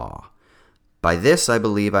a law. By this, I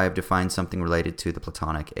believe I have defined something related to the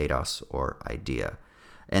Platonic eidos, or idea.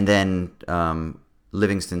 And then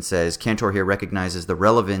Livingston says, Cantor here recognizes the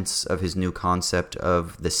relevance of his new concept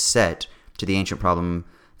of the set to the ancient problem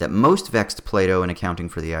that most vexed Plato in accounting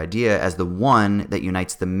for the idea as the one that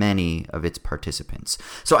unites the many of its participants.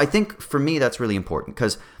 So I think for me that's really important,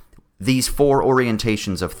 because these 4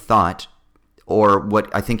 orientations of thought, or what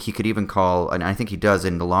I think he could even call, and I think he does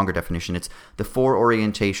in the longer definition, it's the 4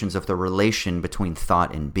 orientations of the relation between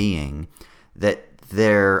thought and being, that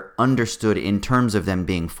they're understood in terms of them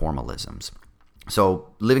being formalisms.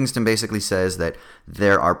 So Livingston basically says that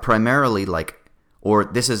there are primarily or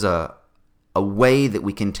this is a a way that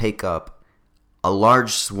we can take up a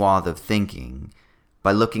large swath of thinking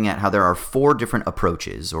by looking at how there are 4 different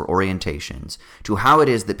approaches or orientations to how it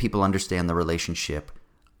is that people understand the relationship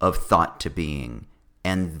of thought to being.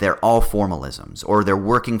 And they're all formalisms, or they're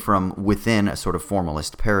working from within a sort of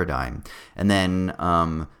formalist paradigm. And then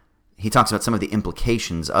he talks about some of the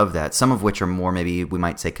implications of that, some of which are more, maybe we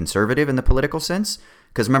might say, conservative in the political sense.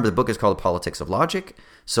 Because remember, the book is called Politics of Logic.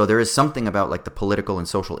 So there is something about like the political and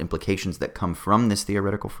social implications that come from this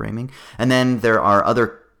theoretical framing. And then there are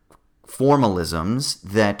other formalisms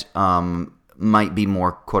that might be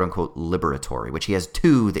more quote unquote liberatory, which he has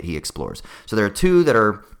 2 that he explores. So there are 2 that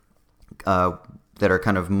are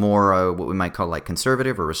kind of more what we might call like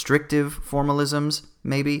conservative or restrictive formalisms,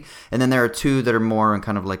 maybe. And then there are 2 that are more in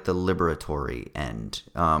kind of like the liberatory end.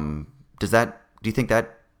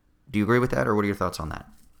 Do you agree with that, or what are your thoughts on that?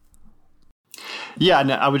 Yeah, and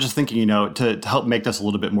I was just thinking, to help make this a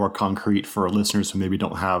little bit more concrete for listeners who maybe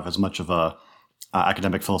don't have as much of a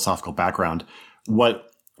academic philosophical background,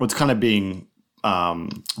 what's kind of being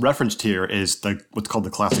referenced here is what's called the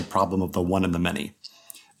classic problem of the one and the many.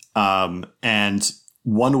 And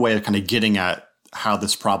one way of kind of getting at how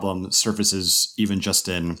this problem surfaces even just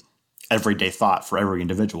in everyday thought for every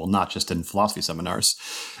individual, not just in philosophy seminars,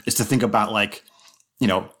 is to think about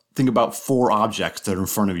think about 4 objects that are in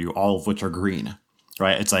front of you, all of which are green,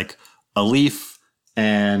 right? It's like a leaf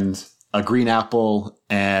and a green apple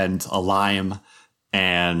and a lime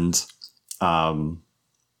and, a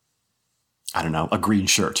green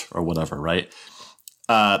shirt or whatever, right?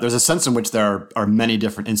 There's a sense in which there are many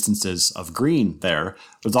different instances of green there.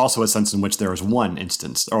 There's also a sense in which there is one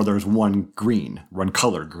instance, or there's one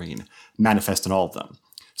color green, manifest in all of them.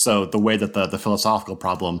 So the way that the philosophical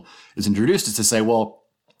problem is introduced is to say, well,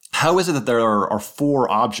 how is it that there are 4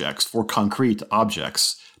 concrete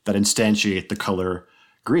objects that instantiate the color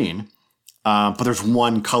green, but there's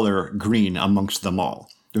one color green amongst them all?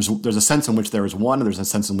 There's a sense in which there is one, and there's a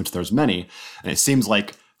sense in which there's many. And it seems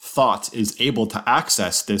like thought is able to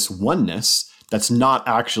access this oneness that's not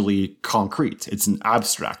actually concrete. It's an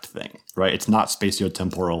abstract thing, right? It's not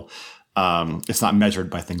spatiotemporal. It's not measured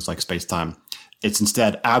by things like space-time. It's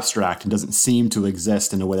instead abstract and doesn't seem to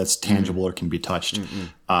exist in a way that's tangible or can be touched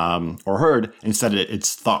or heard. Instead,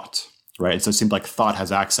 it's thought, right? And so it seems like thought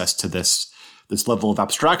has access to this level of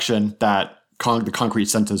abstraction that the concrete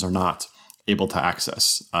senses are not able to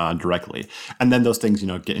access directly. And then those things,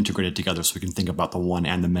 get integrated together so we can think about the one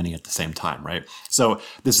and the many at the same time, right? So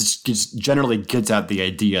this generally gets at the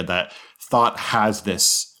idea that thought has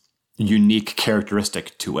this unique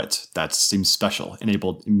characteristic to it that seems special in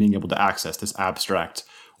being able to access this abstract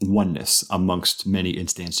oneness amongst many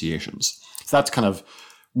instantiations. So that's kind of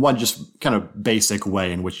one just kind of basic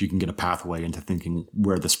way in which you can get a pathway into thinking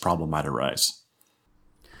where this problem might arise.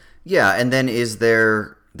 Yeah, and then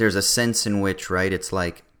there's a sense in which, right, it's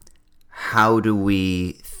like, how do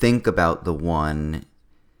we think about the one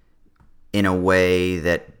in a way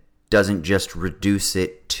that doesn't just reduce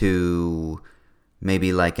it to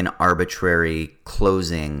maybe like an arbitrary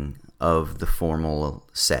closing of the formal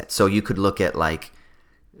set? So you could look at like,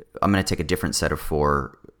 I'm going to take a different set of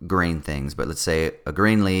 4 green things, but let's say a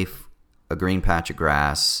green leaf, a green patch of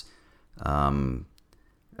grass, maybe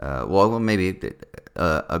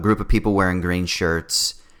a group of people wearing green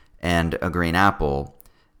shirts and a green apple.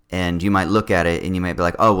 And you might look at it and you might be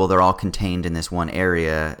like, oh, well, they're all contained in this one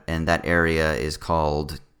area, and that area is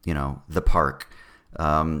called, the park.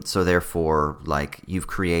 So therefore, like, you've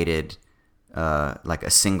created like a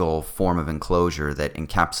single form of enclosure that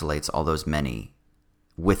encapsulates all those many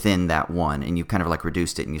within that one, and you kind of like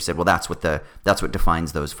reduced it, and you said, well, that's what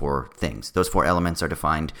defines those 4 things. Those 4 elements are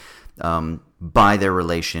defined by their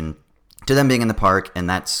relation to them being in the park, and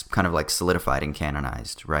that's kind of like solidified and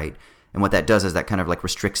canonized, right? And what that does is that kind of like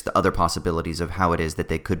restricts the other possibilities of how it is that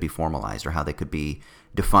they could be formalized, or how they could be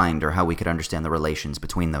defined, or how we could understand the relations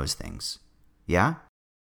between those things. Yeah?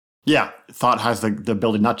 Yeah, thought has the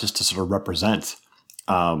ability not just to sort of represent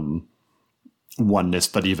oneness,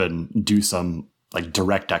 but even do some like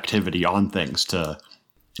direct activity on things to,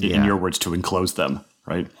 in your words, to enclose them,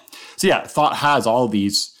 right? So yeah, thought has all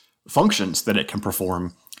these functions that it can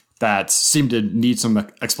perform that seem to need some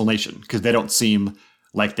explanation, because they don't seem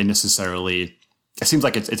like they necessarily, it seems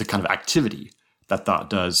like it's a kind of activity that thought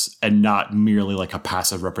does, and not merely like a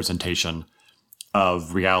passive representation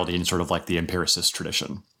of reality in sort of like the empiricist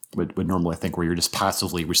tradition would normally think, where you're just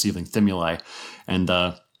passively receiving stimuli, and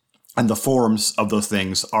the forms of those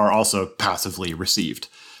things are also passively received,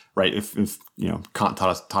 right? If Kant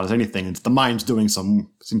taught us anything, it's the mind's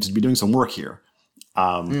seems to be doing some work here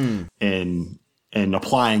in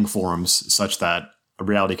applying forms such that a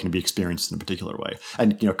reality can be experienced in a particular way.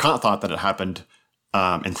 And Kant thought that it happened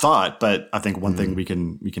in thought, but I think one thing we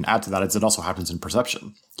can add to that is it also happens in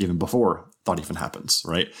perception, even before thought even happens,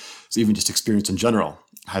 right? So even just experience in general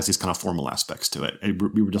has these kind of formal aspects to it. And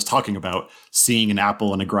we were just talking about seeing an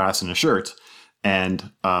apple and a grass and a shirt,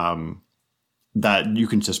 and that you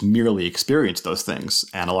can just merely experience those things,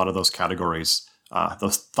 and a lot of those categories,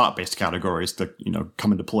 those thought-based categories, that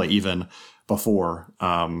come into play even before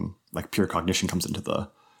like pure cognition comes into the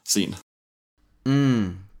scene.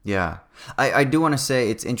 Yeah, I do want to say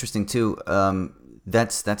it's interesting too.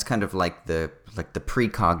 That's kind of like the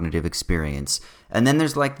precognitive experience, and then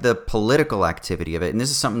there's like the political activity of it. And this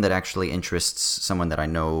is something that actually interests someone that I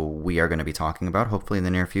know we are going to be talking about, hopefully in the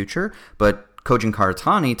near future. But Kojin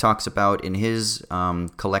Karatani talks about in his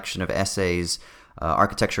collection of essays,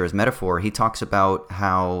 Architecture as Metaphor. He talks about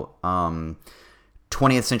how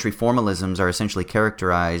 20th century formalisms are essentially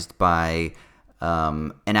characterized by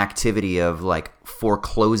an activity of like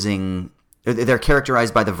foreclosing. They're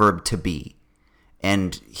characterized by the verb to be.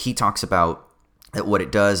 And he talks about that what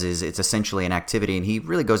it does is it's essentially an activity, and he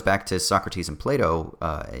really goes back to Socrates and Plato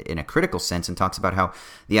in a critical sense, and talks about how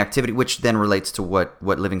the activity, which then relates to what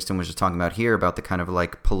Livingston was just talking about here, about the kind of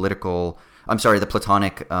like the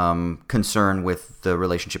Platonic concern with the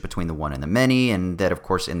relationship between the one and the many, and that, of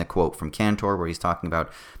course, in the quote from Cantor, where he's talking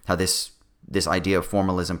about how this idea of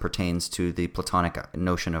formalism pertains to the Platonic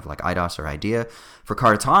notion of like eidos or idea. For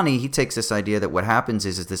Karatani, he takes this idea that what happens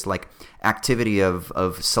is this like activity of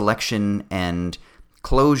selection and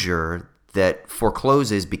closure that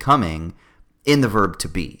forecloses becoming in the verb to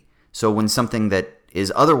be. So when something that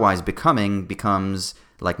is otherwise becoming becomes,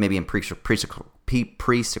 like maybe in pre-Socratic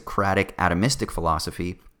atomistic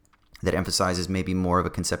philosophy, that emphasizes maybe more of a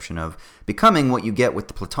conception of becoming, what you get with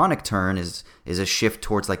the Platonic turn is a shift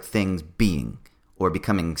towards like things being or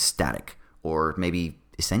becoming static or maybe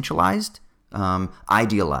essentialized,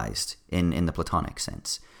 idealized in the Platonic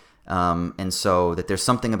sense. And so that there's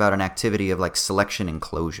something about an activity of like selection and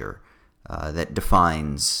closure that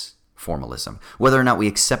defines formalism. Whether or not we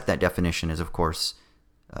accept that definition is, of course,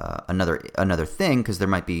 another thing, because there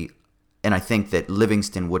might be. And I think that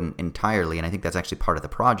Livingston wouldn't entirely, and I think that's actually part of the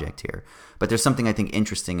project here. But there's something I think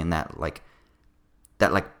interesting in that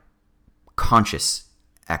conscious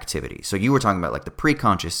activity. So you were talking about like the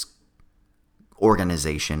pre-conscious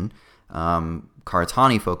organization.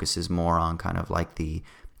 Karatani focuses more on kind of like the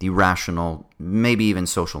rational, maybe even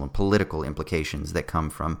social and political implications that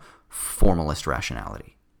come from formalist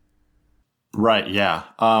rationality. Right. Yeah.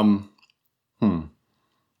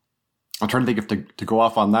 I'm trying to think if to go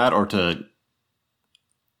off on that or to.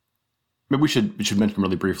 Maybe we should mention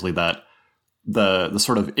really briefly that the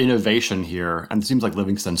sort of innovation here, and it seems like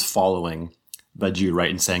Livingston's following Badiou,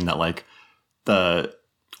 right, in saying that like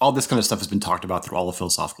all this kind of stuff has been talked about through all of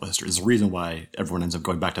philosophical history. There's a reason why everyone ends up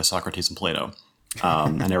going back to Socrates and Plato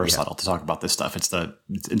and Aristotle to talk about this stuff. It's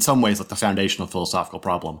in some ways like the foundational philosophical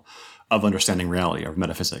problem of understanding reality, or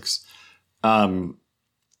metaphysics.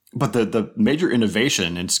 But the major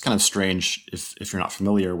innovation, and it's kind of strange if you're not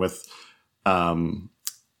familiar with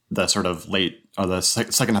the sort of the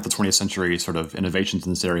second half of the 20th century sort of innovations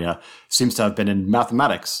in this area, seems to have been in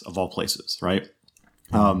mathematics of all places, right?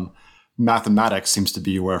 Mathematics seems to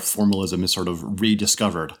be where formalism is sort of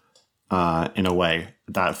rediscovered in a way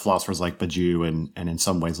that philosophers like Badiou and in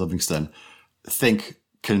some ways Livingston think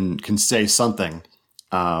can say something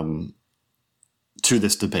to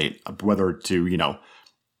this debate, whether to,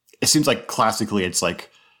 it seems like classically it's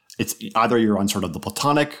either you're on sort of the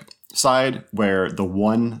Platonic side where the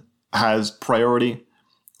one has priority,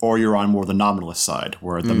 or you're on more the nominalist side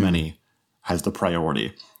where the many has the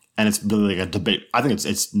priority. And it's really like a debate. I think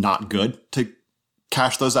it's not good to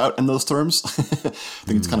cash those out in those terms. I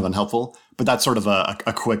think it's kind of unhelpful, but that's sort of a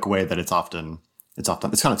quick way that it's kind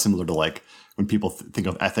of similar to like when people think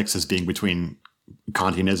of ethics as being between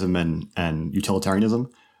Kantianism and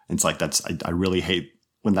utilitarianism. It's like I really hate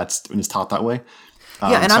when it's taught that way.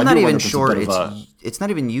 Yeah, and I'm not even sure it's not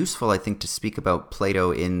even useful, I think, to speak about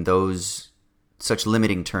Plato in those such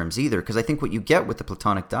limiting terms either, because I think what you get with the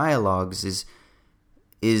Platonic dialogues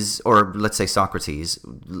is, or let's say Socrates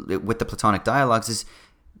with the Platonic dialogues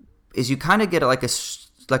is you kind of get like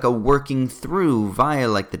a working through via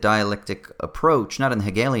like the dialectic approach, not in the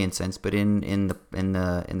Hegelian sense, but in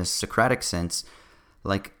the Socratic sense,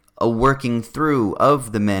 like a working through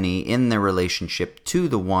of the many in their relationship to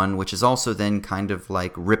the one, which is also then kind of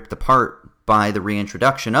like ripped apart by the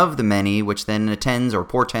reintroduction of the many, which then attends or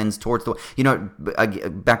portends towards the,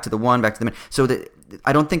 back to the one, back to the many. So that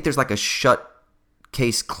I don't think there's like a shut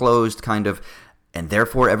case closed kind of, and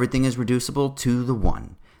therefore everything is reducible to the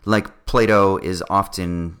one. Like Plato is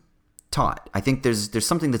often taught. I think there's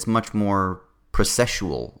something that's much more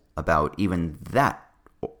processual about even that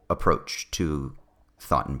approach to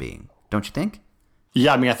thought and being. Don't you think?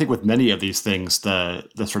 Yeah, I mean, I think with many of these things, the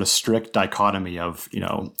sort of strict dichotomy of,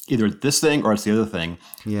 either this thing or it's the other thing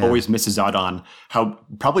always misses out on how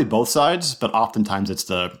probably both sides, but oftentimes it's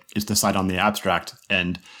the side on the abstract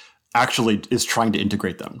and actually is trying to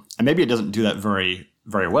integrate them. And maybe it doesn't do that very,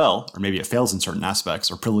 very well, or maybe it fails in certain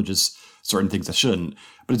aspects or privileges certain things that shouldn't,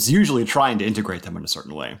 but it's usually trying to integrate them in a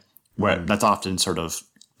certain way, where that's often sort of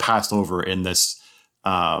passed over in this,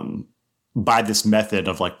 by this method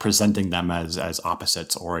of like presenting them as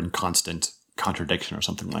opposites or in constant contradiction or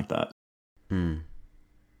something like that.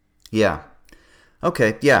 Yeah.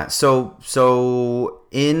 Okay. Yeah. So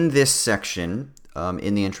in this section,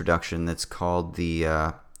 in the introduction, that's called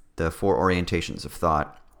the Four Orientations of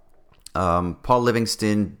Thought, Paul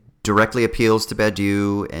Livingston directly appeals to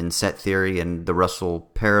Badiou and set theory and the Russell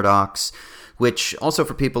paradox, which also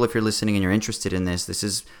for people, if you're listening and you're interested in this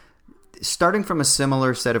is starting from a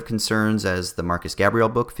similar set of concerns as the Marcus Gabriel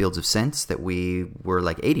book, Fields of Sense, that we were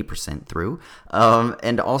like 80% through,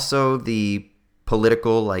 and also the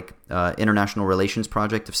political, international relations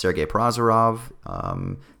project of Sergei Prozorov,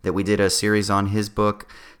 that we did a series on his book.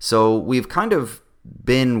 So we've kind of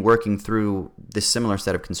been working through this similar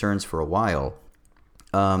set of concerns for a while.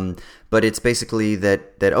 But it's basically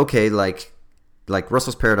that okay, like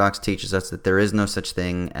Russell's paradox teaches us that there is no such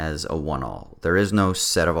thing as a one-all. There is no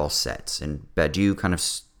set of all sets. And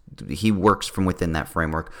Badiou he works from within that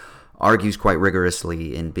framework, argues quite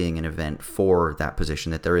rigorously in Being an Event for that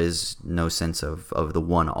position, that there is no sense of the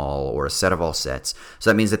one-all or a set of all sets. So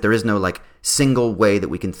that means that there is no like single way that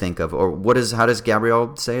we can think of, or how does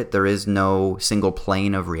Gabriel say it? There is no single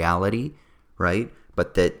plane of reality, right?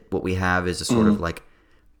 But that what we have is a sort of like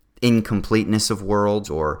incompleteness of worlds,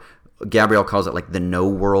 or Gabriel calls it like the no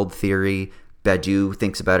world theory. Badiou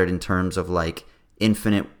thinks about it in terms of like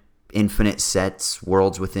infinite sets,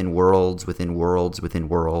 worlds within worlds, within worlds, within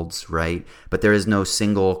worlds, right? But there is no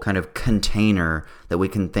single kind of container that we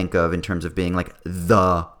can think of in terms of being like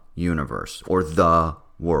the universe or the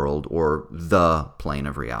world or the plane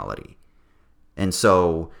of reality. And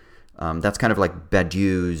so that's kind of like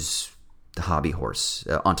Badiou's hobby horse,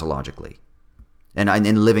 ontologically.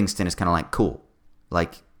 And Livingston is kind of like, cool.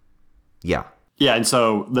 Like, yeah. Yeah, and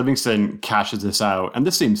so Livingston cashes this out. And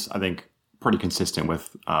this seems, I think, pretty consistent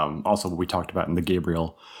with also what we talked about in the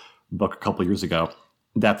Gabriel book a couple of years ago,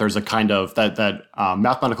 that there's a kind of, that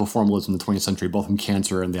mathematical formalism in the 20th century, both in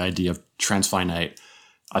Cantor and the idea of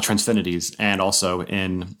transfinities, and also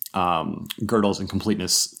in Gödel's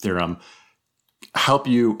incompleteness theorem, help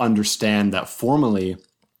you understand that formally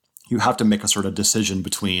you have to make a sort of decision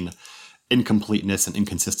between incompleteness and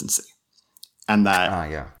inconsistency. And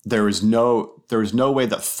that there is no way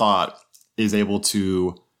that thought is able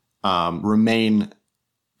to remain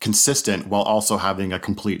consistent while also having a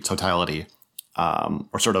complete totality,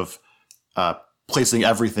 or sort of placing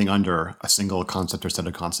everything under a single concept or set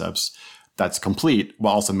of concepts that's complete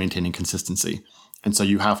while also maintaining consistency. And so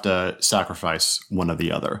you have to sacrifice one or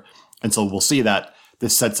the other. And so we'll see that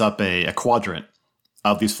this sets up a quadrant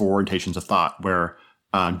of these four orientations of thought where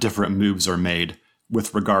different moves are made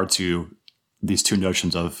with regard to these two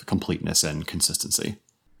notions of completeness and consistency.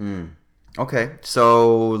 Okay,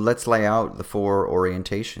 so let's lay out the four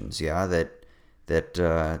orientations. Yeah,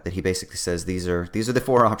 that he basically says these are the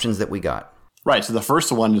four options that we got. Right. So the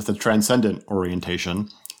first one is the transcendent orientation,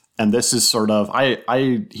 and this is sort of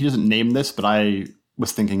he doesn't name this, but I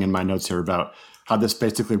was thinking in my notes here about how this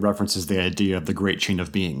basically references the idea of the great chain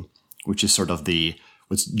of being, which is sort of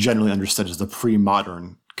what's generally understood as the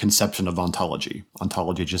pre-modern conception of ontology.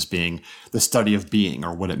 Ontology just being the study of being,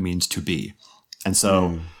 or what it means to be. And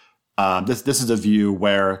so this is a view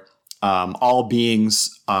where all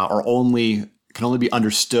beings can only be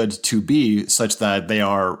understood to be such that they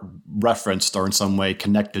are referenced or in some way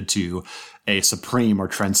connected to a supreme or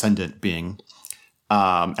transcendent being.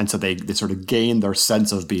 And so they sort of gain their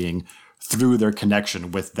sense of being through their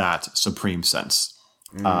connection with that supreme sense.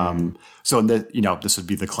 So this would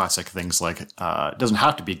be the classic things like it doesn't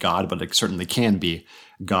have to be God, but it certainly can be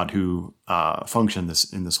God who function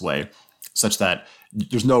in this way, such that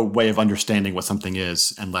there's no way of understanding what something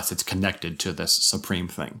is unless it's connected to this supreme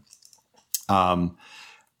thing. And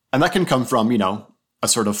that can come from, a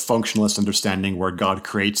sort of functionalist understanding where God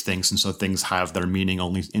creates things, and so things have their meaning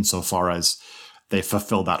only insofar as they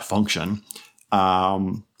fulfill that function.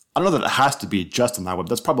 I don't know that it has to be just in that way, but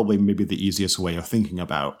that's probably maybe the easiest way of thinking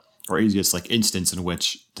about, or easiest like instance in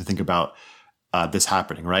which to think about this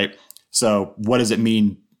happening, right? So what does it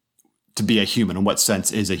mean to be a human. In what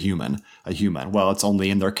sense is a human a human? Well, it's only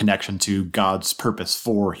in their connection to God's purpose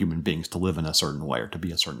for human beings to live in a certain way or to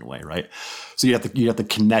be a certain way, right? So you have to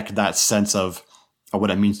connect that sense of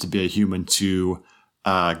what it means to be a human to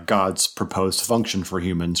God's proposed function for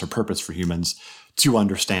humans or purpose for humans to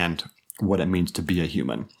understand what it means to be a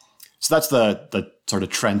human. So that's the sort of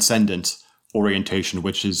transcendent orientation,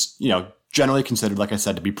 which is, generally considered, like I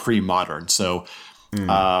said, to be pre-modern. So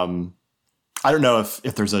I don't know if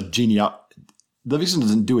there's a Livingston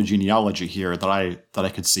doesn't do a genealogy here that I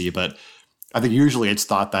could see, but I think usually it's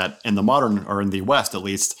thought that in the modern, or in the West at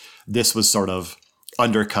least, this was sort of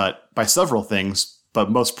undercut by several things, but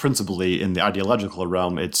most principally in the ideological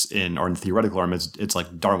realm, or in the theoretical realm, it's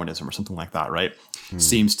like Darwinism or something like that, right?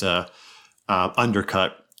 Seems to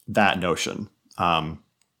undercut that notion.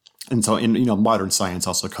 And so modern science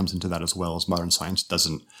also comes into that as well, as modern science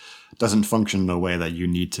doesn't function in a way that you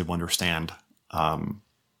need to understand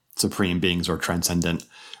supreme beings or transcendent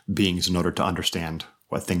beings in order to understand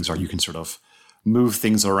what things are. You can sort of move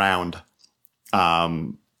things around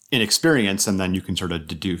in experience, and then you can sort of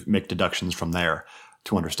make deductions from there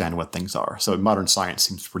to understand what things are. So modern science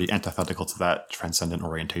seems pretty antithetical to that transcendent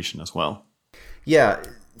orientation as well. Yeah,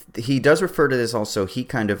 he does refer to this also. He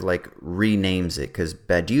kind of like renames it, because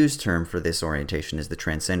Badiou's term for this orientation is the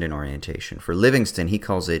transcendent orientation. For Livingston, he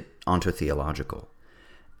calls it ontotheological.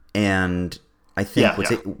 And I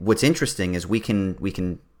think what's interesting is we can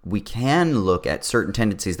look at certain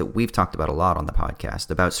tendencies that we've talked about a lot on the podcast,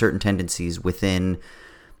 about certain tendencies within,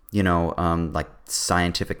 like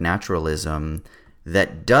scientific naturalism,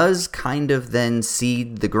 that does kind of then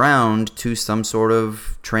seed the ground to some sort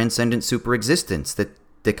of transcendent superexistence that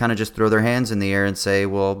they kind of just throw their hands in the air and say,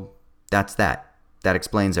 well, that's that. That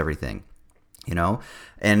explains everything,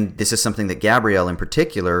 And this is something that Gabriel in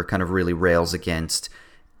particular kind of really rails against.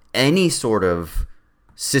 Any sort of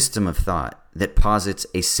system of thought that posits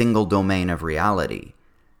a single domain of reality.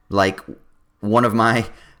 Like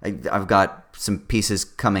I've got some pieces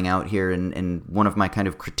coming out here, and one of my kind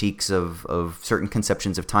of critiques of certain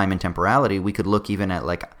conceptions of time and temporality, we could look even at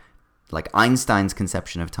like Einstein's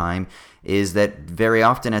conception of time, is that very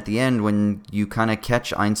often at the end, when you kind of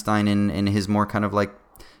catch Einstein in his more kind of like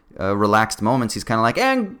relaxed moments, he's kind of like,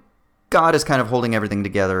 and God is kind of holding everything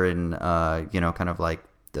together in, kind of like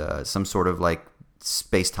some sort of like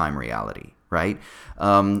space-time reality, right?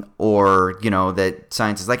 Or, that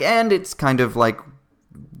science is like, and it's kind of like,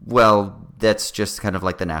 well, that's just kind of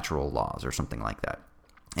like the natural laws or something like that.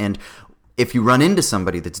 And if you run into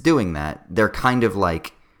somebody that's doing that, they're kind of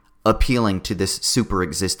like appealing to this super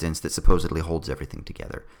existence that supposedly holds everything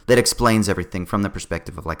together, that explains everything from the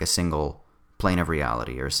perspective of like a single plane of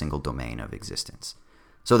reality or a single domain of existence.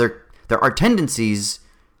 So there are tendencies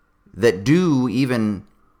that do, even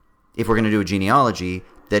if we're going to do a genealogy,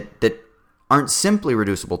 that aren't simply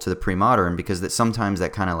reducible to the pre-modern, because that sometimes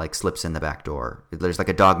that kind of like slips in the back door. There's like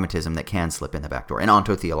a dogmatism that can slip in the back door, an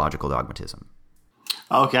ontotheological dogmatism.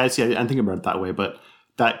 Okay, I see. I'm thinking about it that way, but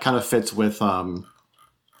that kind of fits with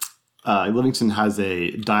Livingston has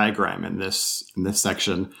a diagram in this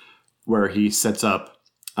section where he sets up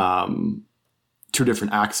two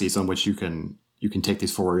different axes on which you can take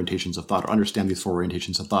these four orientations of thought, or understand these four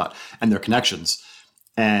orientations of thought and their connections.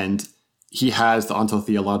 And he has the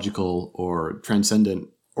ontotheological or transcendent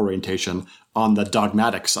orientation on the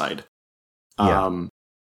dogmatic side, in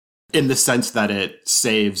the sense that it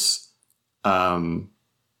saves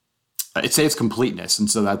completeness, and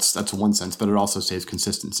so that's one sense, but it also saves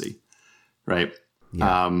consistency, right?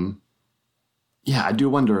 Yeah. I do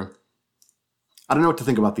wonder. I don't know what to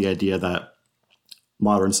think about the idea that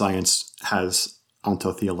modern science has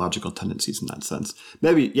ontotheological tendencies in that sense.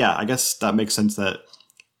 Maybe, I guess that makes sense that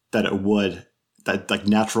it would, that like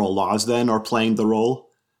natural laws then are playing the role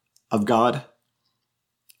of God.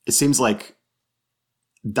 It seems like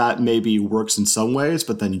that maybe works in some ways,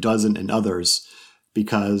 but then doesn't in others,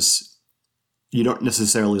 because you don't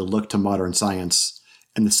necessarily look to modern science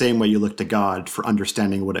in the same way you look to God for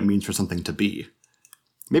understanding what it means for something to be.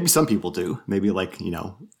 Maybe some people do. Maybe like,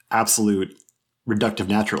 absolute reductive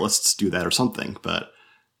naturalists do that or something, but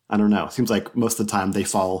I don't know. It seems like most of the time they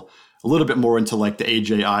fall a little bit more into like the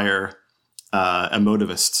A.J. Iyer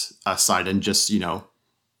emotivist side, and just, the,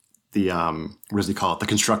 what does he call it? The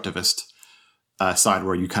constructivist side,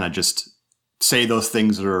 where you kind of just say those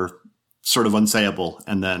things that are sort of unsayable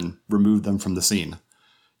and then remove them from the scene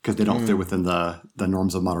because they don't fit within the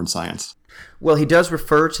norms of modern science. Well, he does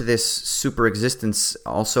refer to this super existence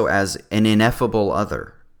also as an ineffable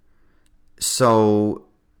other. So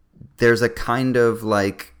there's a kind of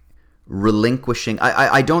like relinquishing.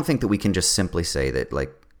 I don't think that we can just simply say that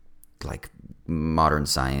like modern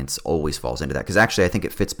science always falls into that. Because actually, I think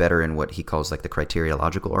it fits better in what he calls like the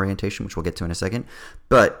criteriological orientation, which we'll get to in a second.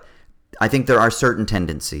 But I think there are certain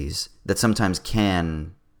tendencies that sometimes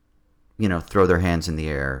can, throw their hands in the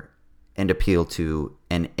air and appeal to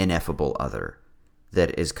an ineffable other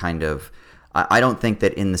that is kind of... I don't think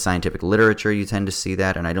that in the scientific literature you tend to see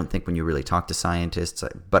that, and I don't think when you really talk to scientists,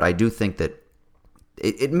 but I do think that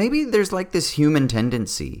it maybe there's like this human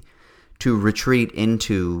tendency to retreat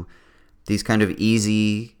into these kind of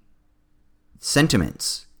easy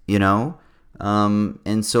sentiments,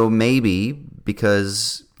 and so maybe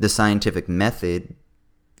because the scientific method,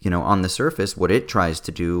 on the surface, what it tries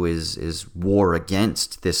to do is war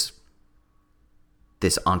against this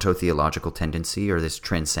ontotheological tendency or this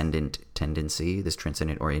transcendent tendency, this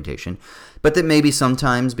transcendent orientation, but that maybe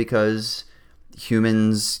sometimes because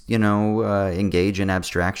humans, engage in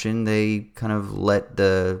abstraction, they kind of let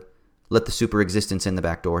the super existence in the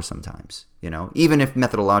back door sometimes, even if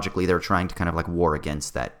methodologically they're trying to kind of like war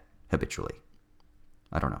against that habitually.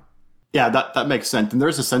 I don't know. Yeah, that makes sense. And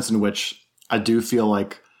there's a sense in which I do feel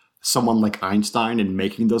like someone like Einstein in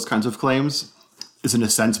making those kinds of claims is in a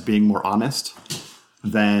sense being more honest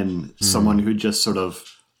than someone who just sort of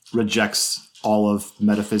rejects all of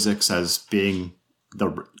metaphysics as being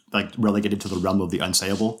relegated to the realm of the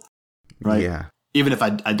unsayable, right? Yeah. Even if I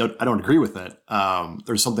don't agree with it,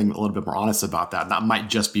 there's something a little bit more honest about that. And that might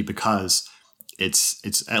just be because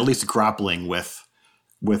it's at least grappling with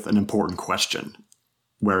an important question.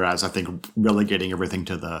 Whereas I think relegating everything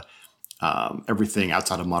to the everything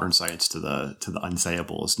outside of modern science to the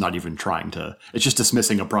unsayable is not even trying to. It's just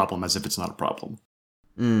dismissing a problem as if it's not a problem.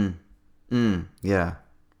 Yeah.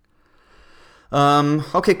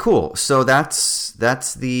 Okay, cool. So that's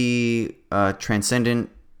the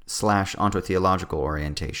transcendent / ontotheological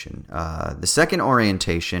orientation. The second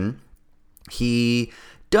orientation, he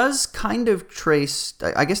does kind of trace,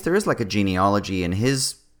 I guess there is like a genealogy in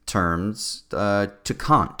his terms to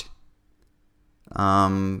Kant.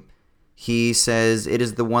 He says it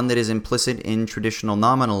is the one that is implicit in traditional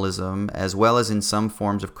nominalism as well as in some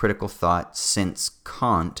forms of critical thought since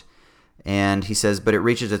Kant. And he says, but it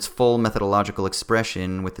reaches its full methodological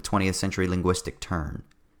expression with the 20th century linguistic turn.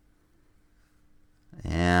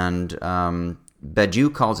 And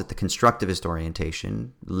Badiou calls it the constructivist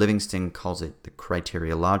orientation. Livingston calls it the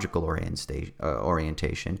criteriological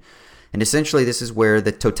orientation. And essentially this is where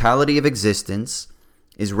the totality of existence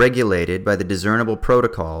is regulated by the discernible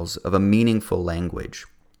protocols of a meaningful language,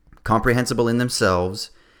 comprehensible in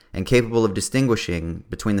themselves and capable of distinguishing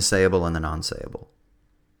between the sayable and the non-sayable.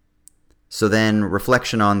 So then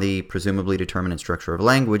reflection on the presumably determinate structure of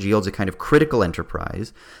language yields a kind of critical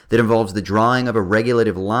enterprise that involves the drawing of a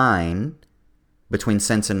regulative line between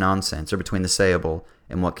sense and nonsense, or between the sayable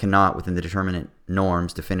and what cannot, within the determinate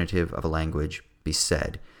norms definitive of a language, be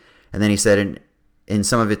said. And then he said, in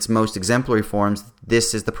some of its most exemplary forms,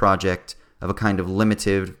 this is the project of a kind of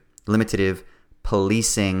limitative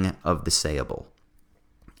policing of the sayable.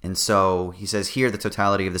 And so he says here the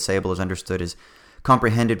totality of the sayable is understood as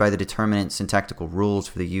comprehended by the determinate syntactical rules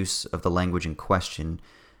for the use of the language in question,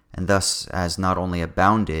 and thus as not only a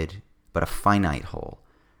bounded, but a finite whole,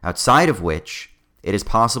 outside of which it is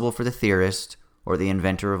possible for the theorist or the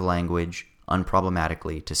inventor of language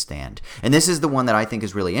unproblematically to stand. And this is the one that I think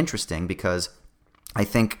is really interesting, because I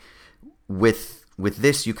think with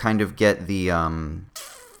this you kind of get the kind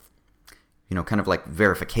of like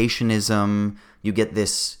verificationism. You get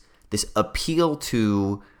this appeal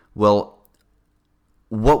to, well,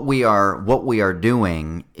 what we are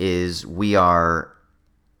doing is we are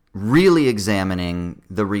really examining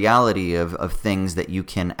the reality of things that you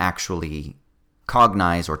can actually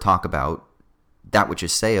cognize or talk about, that which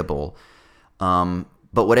is sayable.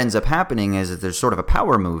 But what ends up happening is that there's sort of a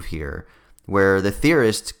power move here, where the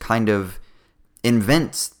theorist kind of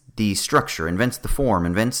invents the structure, invents the form,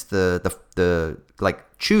 invents the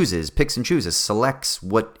picks and chooses, selects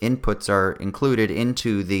what inputs are included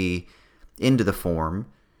into the form,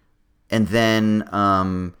 and then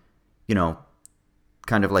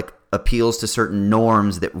kind of like appeals to certain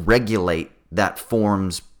norms that regulate that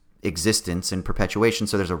form's existence and perpetuation.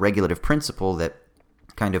 So there's a regulative principle that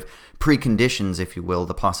kind of preconditions, if you will,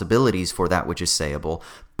 the possibilities for that which is sayable.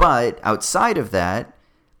 But outside of that,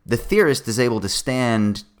 the theorist is able to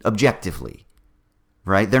stand objectively,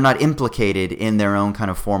 right? They're not implicated in their own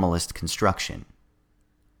kind of formalist construction.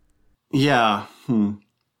 Yeah. I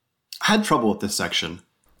had trouble with this section.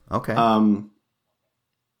 Okay.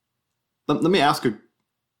 Let me ask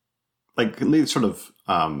let me sort of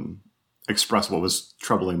express what was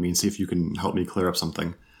troubling me and see if you can help me clear up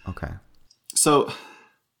something. Okay. So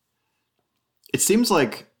it seems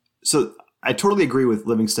like, I totally agree with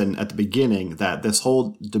Livingston at the beginning that this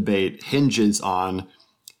whole debate hinges on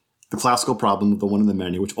the classical problem of the one and the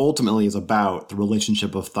many, which ultimately is about the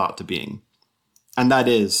relationship of thought to being. And that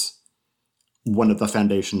is one of the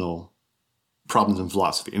foundational problems in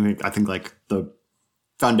philosophy. I mean, I think like the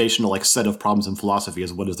foundational like set of problems in philosophy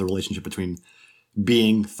is what is the relationship between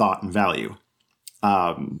being, thought, and value.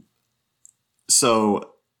 And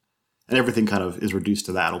everything kind of is reduced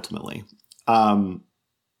to that ultimately.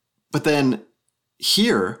 But then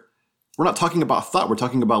here, we're not talking about thought, we're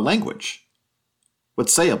talking about language.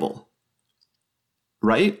 What's sayable,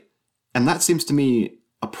 right? And that seems to me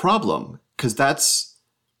a problem, because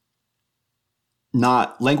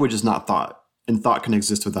language is not thought, and thought can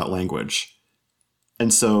exist without language.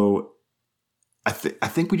 And so I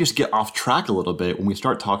think we just get off track a little bit when we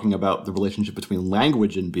start talking about the relationship between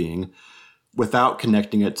language and being without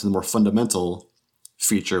connecting it to the more fundamental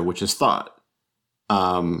feature, which is thought.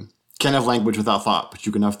 Can't have language without thought, but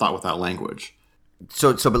you can have thought without language.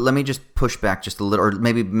 But let me just push back just a little, or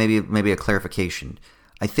maybe a clarification.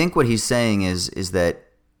 I think what he's saying is that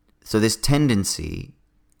this tendency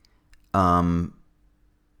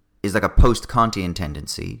is like a post-Kantian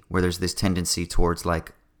tendency, where there's this tendency towards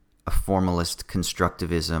like a formalist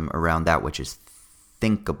constructivism around that which is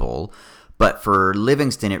thinkable. But for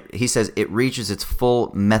Livingston, he says it reaches its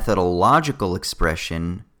full methodological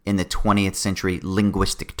expression in the 20th century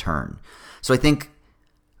linguistic turn. So I think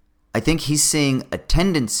he's seeing a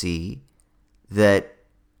tendency that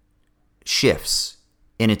shifts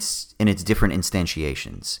in its different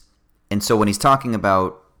instantiations. And so when he's talking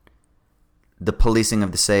about the policing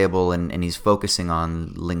of the sayable and he's focusing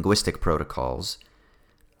on linguistic protocols,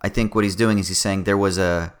 I think what he's doing is he's saying there was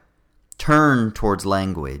a turn towards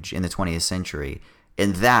language in the 20th century,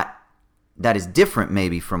 and that is different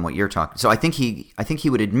maybe from what you're talking. So I think he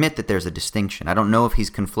would admit that there's a distinction. I don't know if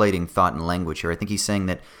he's conflating thought and language here. I think he's saying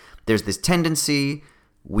that there's this tendency,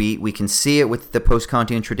 we can see it with the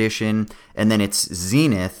post-Kantian tradition, and then its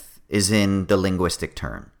zenith is in the linguistic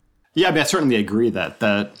turn. Yeah, I mean, I certainly agree that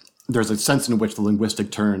there's a sense in which the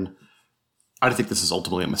linguistic turn, I think this is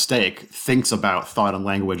ultimately a mistake, thinks about thought and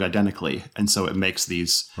language identically, and so it makes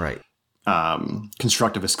these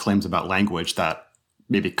constructivist claims about language that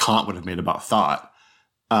maybe Kant would have made about thought,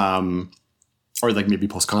 or like maybe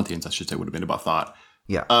post-Kantians, I should say, would have made about thought.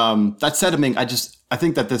 Yeah. That said, I mean, I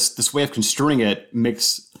think that this way of construing it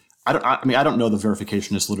makes. I don't know the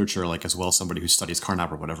verificationist literature like as well as somebody who studies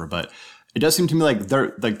Carnap or whatever, but it does seem to me like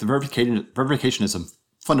the verificationism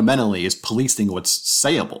fundamentally is policing what's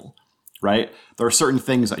sayable, right? There are certain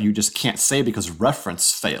things that you just can't say because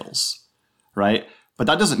reference fails, right? But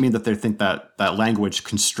that doesn't mean that they think that language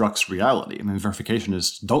constructs reality. I mean,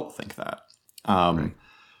 verificationists don't think that. Right.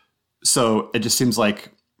 So it just seems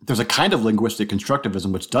like there's a kind of linguistic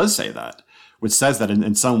constructivism which does say that, which says that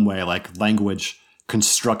in some way, like language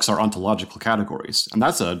constructs our ontological categories. And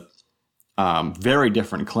that's a very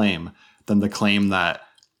different claim than the claim that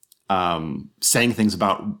saying things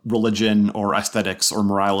about religion or aesthetics or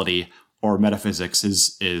morality or metaphysics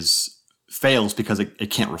is fails because it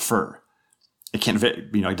can't refer. It can't,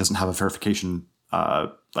 it doesn't have a verification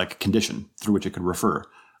like condition through which it could refer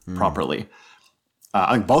properly.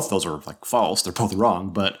 I think both those are like false. They're both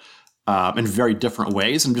wrong, but in very different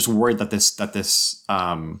ways. I'm just worried that this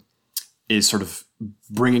is sort of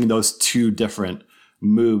bringing those two different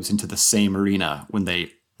moves into the same arena when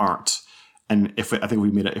they aren't. And if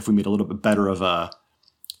we made a little bit better of a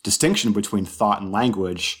distinction between thought and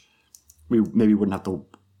language, we maybe wouldn't have to.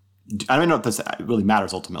 I don't know if this really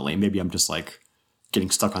matters ultimately. Maybe I'm just like getting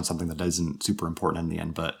stuck on something that isn't super important in the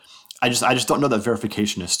end. But I just don't know that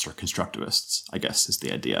verificationists are constructivists, I guess is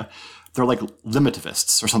the idea. They're like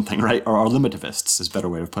limitivists or something, right? Or limitivists is a better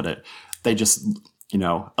way to put it. They just,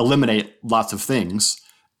 eliminate lots of things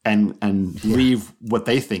and leave what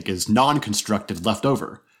they think is non-constructed left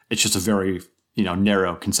over. It's just a very,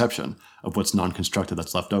 narrow conception of what's non-constructed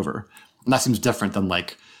that's left over. And that seems different than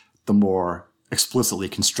like the more explicitly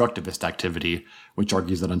constructivist activity, which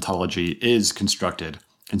argues that ontology is constructed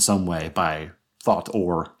in some way by thought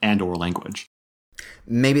or language.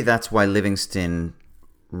 Maybe that's why Livingston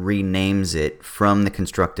renames it from the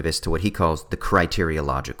constructivist to what he calls the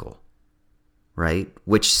criteriological, right?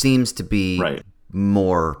 Which seems to be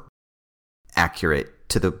more accurate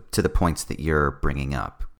to the points that you're bringing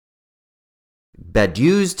up.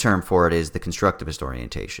 Badiou's term for it is the constructivist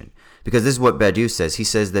orientation, because this is what Badiou says. He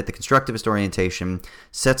says that the constructivist orientation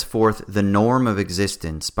sets forth the norm of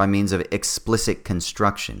existence by means of explicit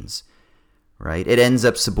constructions, right? It ends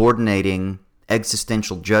up subordinating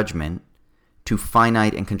existential judgment to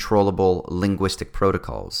finite and controllable linguistic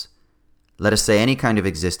protocols. let us say any kind of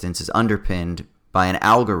existence is underpinned by an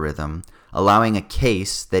algorithm allowing a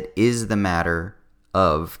case that is the matter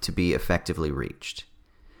of to be effectively reached.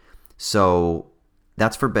 So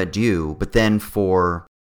that's for Badiou. But then for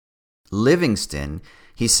Livingston,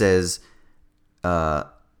 he says,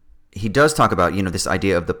 he does talk about, this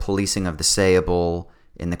idea of the policing of the sayable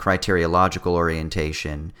in the criteriological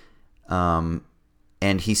orientation. And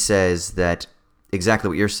he says that exactly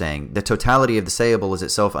what you're saying. The totality of the sayable is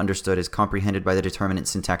itself understood as comprehended by the determinate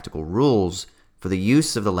syntactical rules for the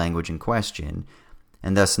use of the language in question,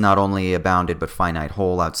 and thus not only a bounded but finite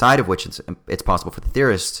whole outside of which it's possible for the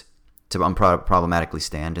theorist to unproblematically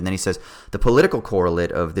stand. And then he says, the political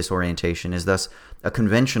correlate of this orientation is thus a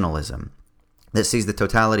conventionalism that sees the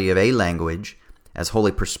totality of a language as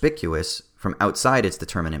wholly perspicuous from outside its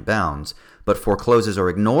determinate bounds, but forecloses or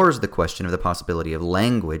ignores the question of the possibility of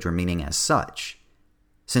language or meaning as such.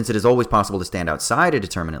 Since it is always possible to stand outside a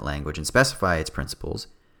determinate language and specify its principles,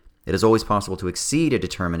 it is always possible to exceed a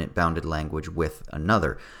determinate bounded language with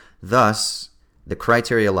another. Thus, the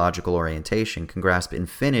criteriological orientation can grasp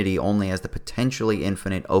infinity only as the potentially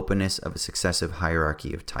infinite openness of a successive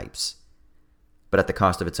hierarchy of types, but at the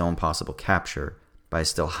cost of its own possible capture by a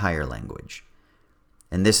still higher language.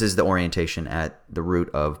 And this is the orientation at the root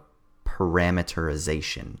of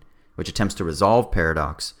parameterization, which attempts to resolve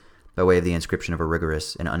paradox by way of the inscription of a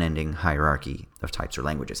rigorous and unending hierarchy of types or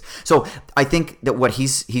languages. So I think that what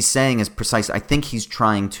he's saying is precise. I think he's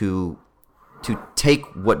trying to take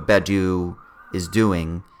what Badiou is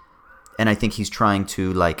doing, and I think he's trying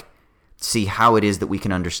to see how it is that we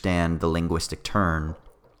can understand the linguistic turn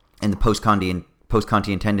and the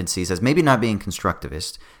post-Kantian tendencies as maybe not being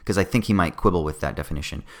constructivist, because I think he might quibble with that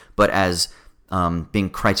definition, but as being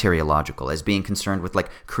criteriological, as being concerned with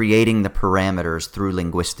creating the parameters through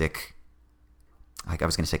linguistic, I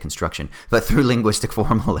was going to say construction, but through linguistic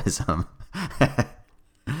formalism,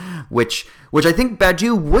 which I think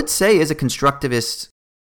Badiou would say is a constructivist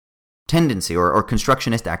tendency or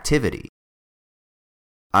constructionist activity.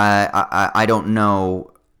 I don't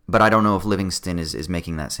know, but I don't know if Livingston is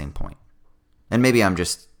making that same point. And maybe I'm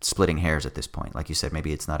just splitting hairs at this point. Like you said,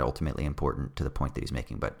 maybe it's not ultimately important to the point that he's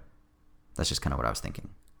making, but that's just kind of what I was thinking.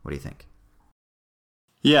 What do you think?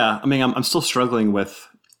 Yeah, I mean, I'm still struggling with,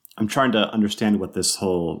 I'm trying to understand what this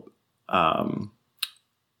whole, what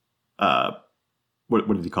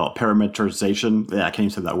did he call it? Parameterization? Yeah, I can't even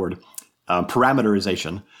say that word.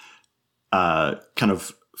 Parameterization kind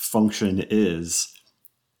of function is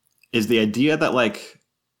the idea that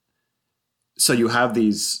so you have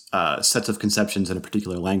these sets of conceptions in a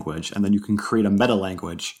particular language, and then you can create a meta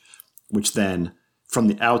language, which then from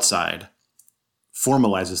the outside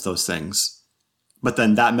formalizes those things. But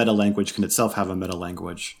then that meta language can itself have a meta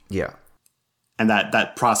language. Yeah. And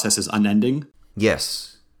that process is unending.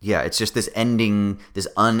 Yes. Yeah. It's just this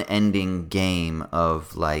unending game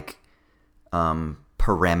of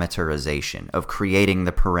parameterization, of creating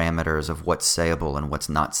the parameters of what's sayable and what's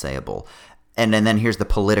not sayable. And then here's the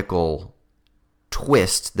political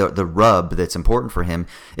twist, the rub that's important for him,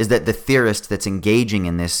 is that the theorist that's engaging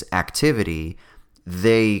in this activity,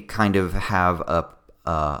 they kind of have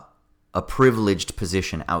a privileged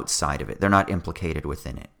position outside of it. They're not implicated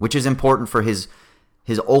within it, which is important for his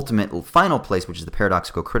ultimate final place, which is the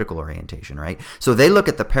paradoxical critical orientation, right? So they look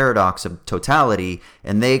at the paradox of totality,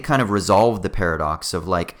 and they kind of resolve the paradox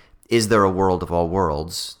of is there a world of all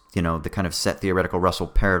worlds? The kind of set theoretical Russell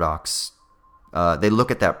paradox. They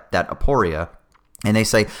look at that aporia, and they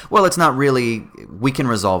say, well, it's not really, we can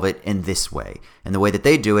resolve it in this way, and the way that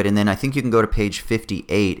they do it. And then I think you can go to page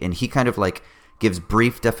 58, and he kind of gives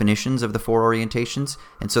brief definitions of the four orientations.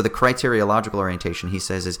 And so the criteriological orientation, he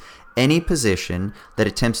says, is any position that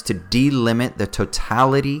attempts to delimit the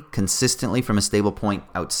totality consistently from a stable point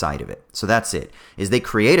outside of it. So that's it, is they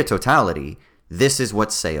create a totality. This is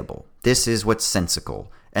what's sayable. This is what's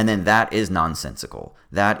sensical. And then that is nonsensical.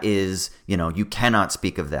 That is, you cannot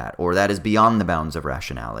speak of that, or that is beyond the bounds of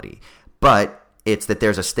rationality. But it's that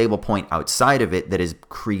there's a stable point outside of it that is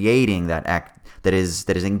creating that act, that is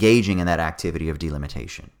engaging in that activity of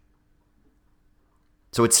delimitation.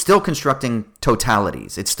 So it's still constructing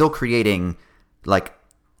totalities. It's still creating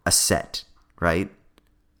a set, right?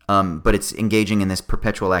 But it's engaging in this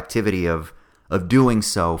perpetual activity of doing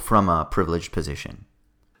so from a privileged position.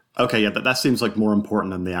 Okay, yeah, that seems more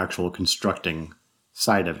important than the actual constructing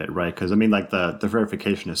side of it, right? Because I mean, the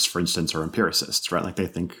verificationists, for instance, are empiricists, right? They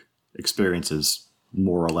think experience is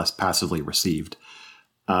more or less passively received.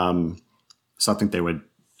 So I think they would,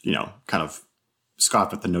 kind of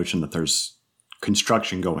scoff at the notion that there's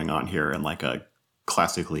construction going on here in a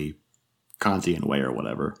classically Kantian way or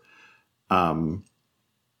whatever.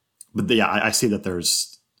 yeah, I see that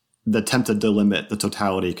there's the attempt to delimit the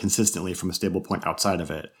totality consistently from a stable point outside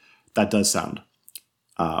of it. That does sound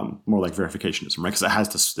more like verificationism, right? Because it has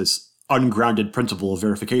this ungrounded principle of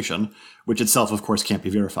verification, which itself, of course, can't be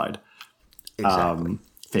verified. Exactly.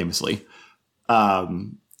 Famously.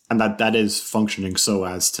 And that is functioning so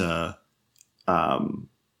as to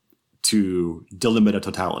delimit a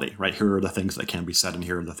totality, right? Here are the things that can be said, and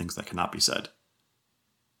here are the things that cannot be said.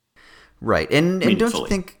 Right. And don't you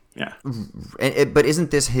think... Yeah. But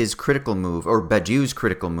isn't this his critical move, or Badiou's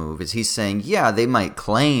critical move? Is he's saying, yeah, they might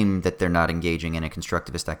claim that they're not engaging in a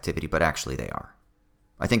constructivist activity, but actually they are.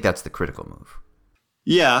 I think that's the critical move.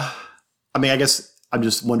 Yeah. I mean, I guess I'm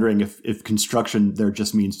just wondering if construction there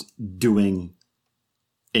just means doing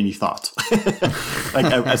any thought. Like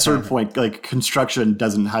at a certain point, like construction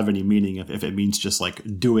doesn't have any meaning if it means just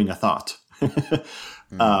like doing a thought.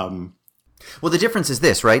 Well, the difference is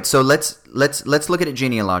this, right? So let's look at it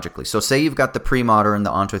genealogically. So say you've got the pre-modern, the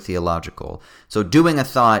ontotheological. So doing a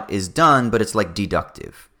thought is done, but it's like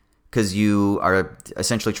deductive, because you are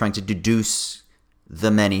essentially trying to deduce the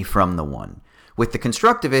many from the one. With the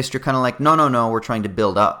constructivist, you're kind of like, no, we're trying to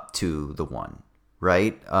build up to the one,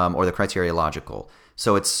 right? Or the criteriological.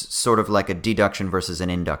 So it's sort of like a deduction versus an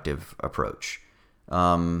inductive approach.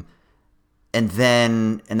 And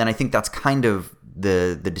then I think that's kind of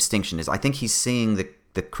the distinction is I think he's seeing the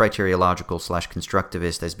criteriological /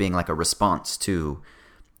 constructivist as being like a response to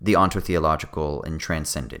the ontotheological and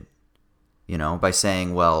transcendent, by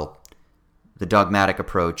saying, well, the dogmatic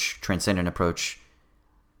approach, transcendent approach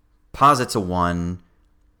posits a one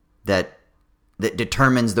that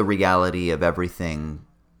determines the reality of everything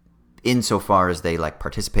insofar as they like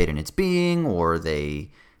participate in its being, or they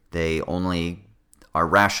only are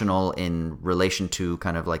rational in relation to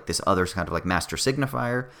kind of like this other kind of like master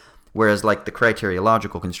signifier, whereas like the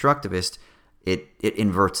criteriological constructivist, it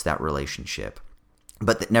inverts that relationship,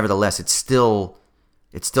 but that nevertheless it still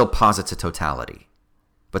posits a totality.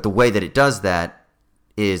 But the way that it does that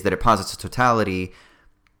is that it posits a totality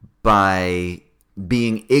by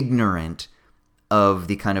being ignorant of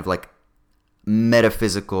the kind of like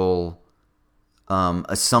metaphysical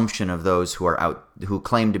assumption of those who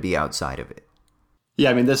claim to be outside of it. Yeah,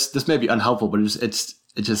 I mean, this may be unhelpful, but it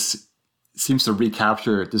just seems to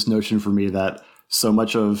recapture this notion for me that so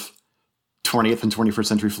much of 20th and 21st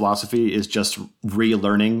century philosophy is just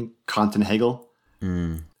relearning Kant and Hegel.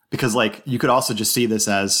 Because like you could also just see this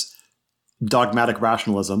as dogmatic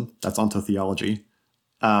rationalism, that's ontotheology,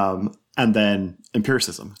 and then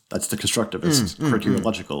empiricism, that's the constructivist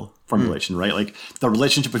criteriological formulation, right? Like the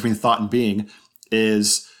relationship between thought and being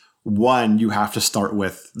is one, you have to start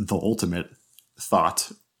with the ultimate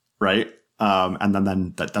thought, right? And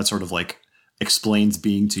then that sort of like explains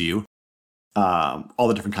being to you, all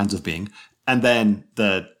the different kinds of being. And then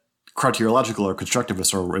the criteriological or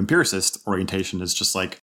constructivist or empiricist orientation is just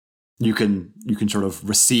like you can sort of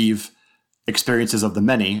receive experiences of the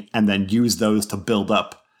many and then use those to build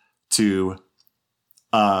up to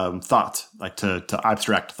thought, like to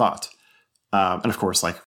abstract thought. And of course,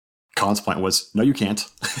 like Kant's point was, no, you can't,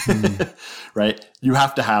 right? You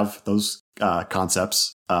have to have those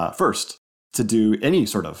concepts first to do any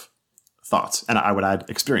sort of thoughts, and I would add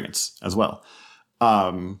experience as well.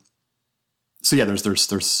 So yeah,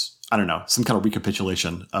 there's I don't know, some kind of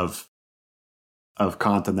recapitulation of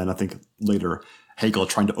Kant, and then I think later Hegel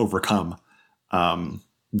trying to overcome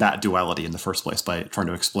that duality in the first place by trying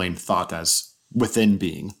to explain thought as within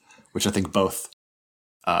being, which I think both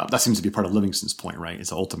that seems to be part of Livingston's point, right?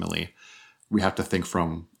 Is ultimately we have to think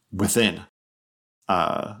from within.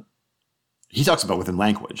 He talks about within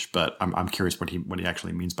language, but I'm curious what he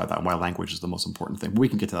actually means by that. Why language is the most important thing. We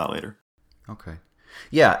can get to that later. Okay.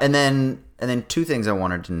 Yeah, and then two things I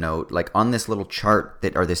wanted to note, like on this little chart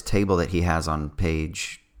or this table that he has on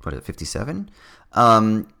page 57.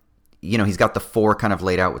 He's got the four kind of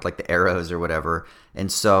laid out with like the arrows or whatever,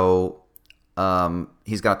 and so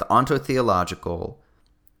he's got the ontotheological,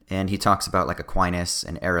 and he talks about like Aquinas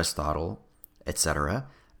and Aristotle, etc.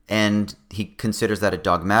 And he considers that a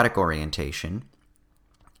dogmatic orientation.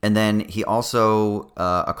 And then he also,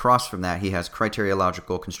 across from that, he has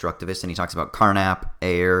criteriological constructivists, and he talks about Carnap,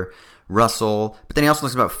 Ayer, Russell. But then he also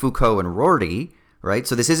talks about Foucault and Rorty, right?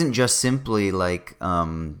 So this isn't just simply like,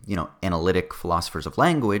 analytic philosophers of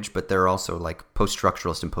language, but there are also like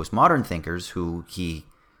post-structuralist and postmodern thinkers who he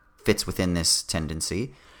fits within this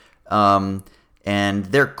tendency. And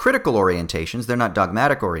they're critical orientations. They're not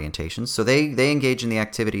dogmatic orientations. So they engage in the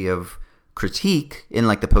activity of critique in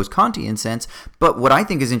like the post-Kantian sense. But what I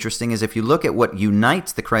think is interesting is if you look at what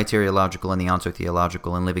unites the criteriological and the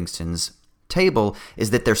ontotheological in Livingston's table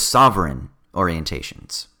is that they're sovereign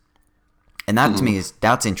orientations. And that to me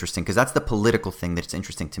that's interesting, because that's the political thing that's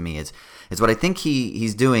interesting to me is what I think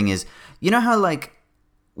he's doing is, you know how like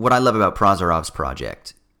what I love about Prozorov's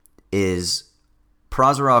project is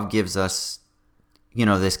Prozorov gives us, you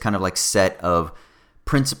know, this kind of like set of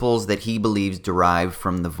principles that he believes derive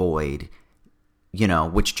from the void, you know,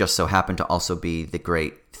 which just so happen to also be the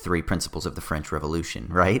great 3 principles of the French Revolution,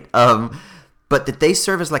 right? But that they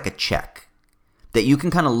serve as like a check, that you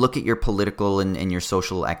can kind of look at your political and your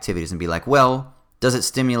social activities and be like, well, does it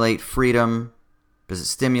stimulate freedom? Does it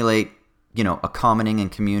stimulate, you know, a commoning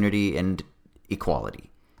and community and equality?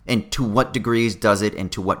 And to what degrees does it,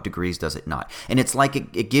 and to what degrees does it not? And it's like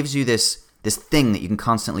it gives you this thing that you can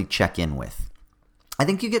constantly check in with. I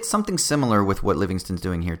think you get something similar with what Livingston's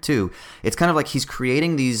doing here too. It's kind of like he's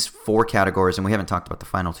creating these 4 categories, and we haven't talked about the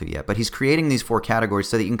final 2 yet, but he's creating these 4 categories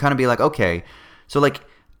so that you can kind of be like, okay, so like,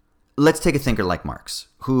 let's take a thinker like Marx,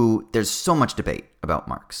 who there's so much debate about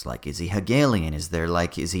Marx. Like, is he Hegelian? Is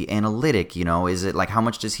he analytic? You know, is it like, how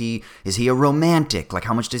much is he a romantic? Like,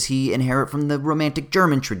 how much does he inherit from the romantic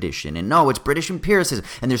German tradition? And no, it's British empiricism.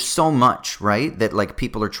 And there's so much, right, that like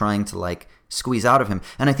people are trying to like squeeze out of him.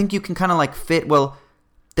 And I think you can kind of like fit, well,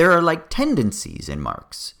 there are like tendencies in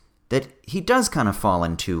Marx that he does kind of fall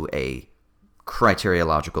into a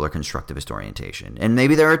criteriological or constructivist orientation. And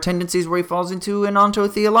maybe there are tendencies where he falls into an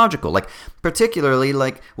ontotheological, like particularly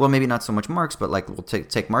like, well, maybe not so much Marx, but like we'll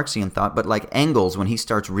take Marxian thought, but like Engels, when he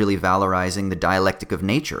starts really valorizing the dialectic of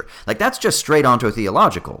nature, like that's just straight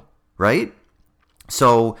ontotheological, right?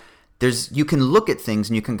 So you can look at things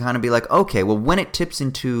and you can kind of be like, okay, well, when it tips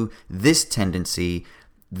into this tendency,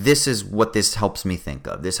 this is what this helps me think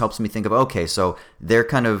of. This helps me think of, okay, so they're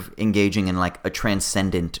kind of engaging in like a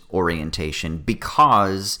transcendent orientation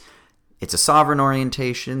because it's a sovereign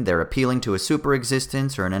orientation. They're appealing to a super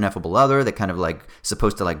existence or an ineffable other that kind of like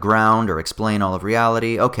supposed to like ground or explain all of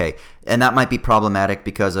reality. Okay, and that might be problematic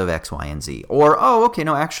because of X, Y, and Z. Or, oh, okay,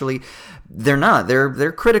 no, actually, they're not.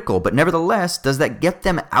 They're critical. But nevertheless, does that get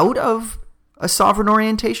them out of a sovereign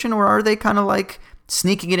orientation, or are they kind of like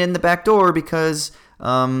sneaking it in the back door because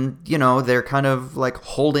you know, they're kind of like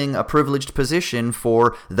holding a privileged position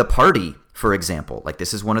for the party, for example? Like,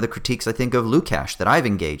 this is one of the critiques, I think, of Lukács that I've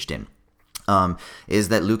engaged in, is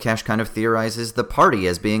that Lukács kind of theorizes the party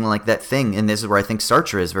as being like that thing, and this is where I think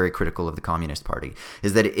Sartre is very critical of the Communist Party,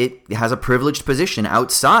 is that it has a privileged position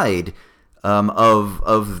outside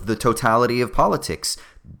of the totality of politics,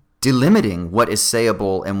 delimiting what is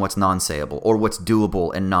sayable and what's non-sayable, or what's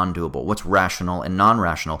doable and non-doable, what's rational and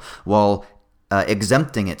non-rational, while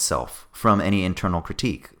exempting itself from any internal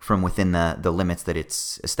critique from within the limits that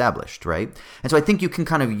it's established, right? And so I think you can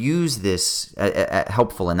kind of use this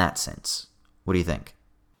helpful in that sense. What do you think?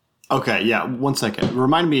 Okay, yeah, 1 second.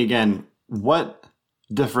 Remind me again, what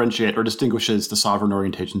differentiate or distinguishes the sovereign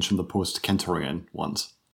orientations from the post-Kantorian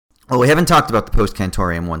ones? Well, we haven't talked about the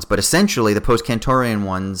post-Kantorian ones, but essentially the post-Kantorian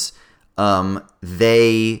ones,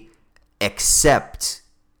 they accept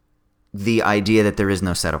the idea that there is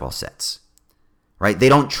no set of all sets. Right? They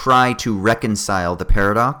don't try to reconcile the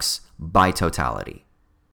paradox by totality.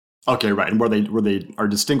 Okay, right. And where they are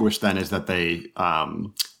distinguished then is that they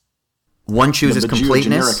one chooses completeness.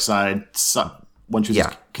 Generic side, one chooses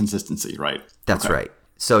consistency, right? That's right.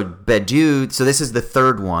 So Badiou, so this is the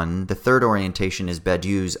third one. The third orientation is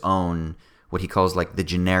Badiou's own, what he calls like the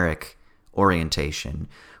generic orientation,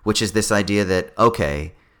 which is this idea that,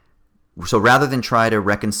 okay, so rather than try to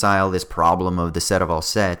reconcile this problem of the set of all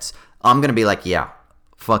sets, I'm going to be like, yeah,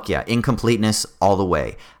 fuck yeah, incompleteness all the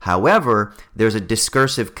way. However, there's a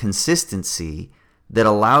discursive consistency that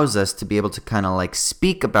allows us to be able to kind of like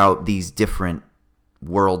speak about these different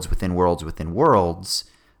worlds within worlds within worlds,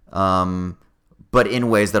 but in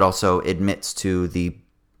ways that also admits to the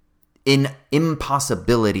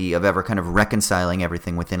impossibility of ever kind of reconciling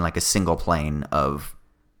everything within like a single plane of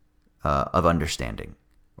understanding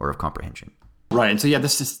or of comprehension. Right. And so, yeah,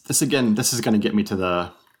 this is going to get me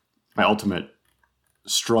to my ultimate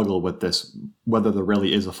struggle with this, whether there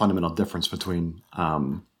really is a fundamental difference between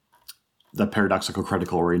the paradoxical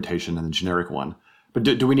critical orientation and the generic one. But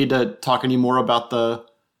do we need to talk any more about the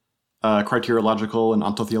criteriological and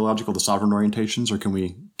ontotheological, the sovereign orientations, or can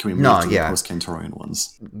we move to the post-Kantorian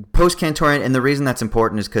ones? Post-Kantorian, and the reason that's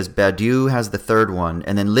important is because Badiou has the third one,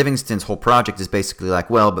 and then Livingston's whole project is basically like,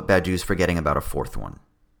 well, but Badiou's forgetting about a fourth one.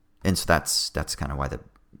 And so that's kind of why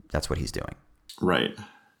that's what he's doing. Right.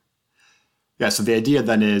 Yeah, so the idea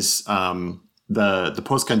then is the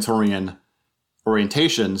post-Kantorian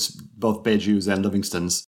orientations, both Badiou's and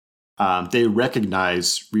Livingston's, they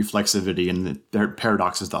recognize reflexivity and their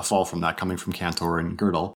paradoxes that fall from that, coming from Cantor and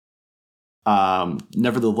Gödel.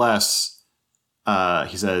 Nevertheless,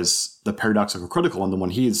 he says the paradoxical critical one, the one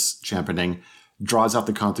he's championing, draws out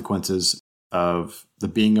the consequences of the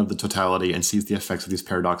being of the totality and sees the effects of these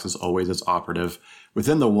paradoxes always as operative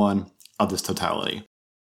within the one of this totality.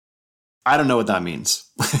 I don't know what that means.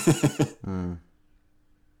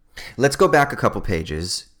 Let's go back a couple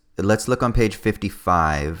pages. Let's look on page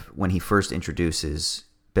 55 when he first introduces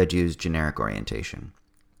Badiou's generic orientation.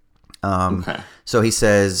 Okay. So he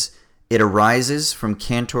says, it arises from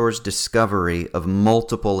Cantor's discovery of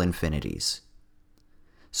multiple infinities.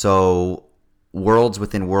 So worlds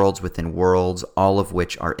within worlds within worlds, all of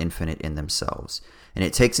which are infinite in themselves. And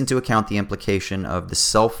it takes into account the implication of the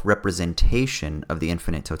self-representation of the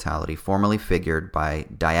infinite totality, formally figured by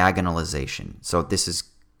diagonalization. So this is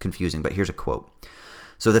confusing, but here's a quote.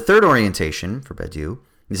 So the third orientation for Badiou,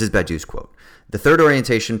 this is Badiou's quote, the third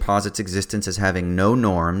orientation posits existence as having no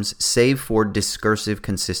norms save for discursive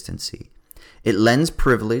consistency. It lends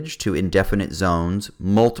privilege to indefinite zones,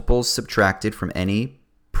 multiples subtracted from any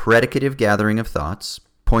predicative gathering of thoughts,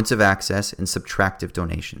 points of access, and subtractive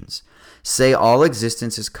donations. Say all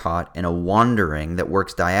existence is caught in a wandering that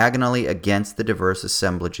works diagonally against the diverse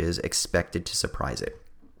assemblages expected to surprise it.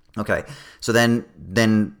 Okay, so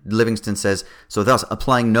then Livingston says, so thus,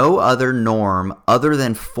 applying no other norm other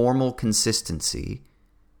than formal consistency,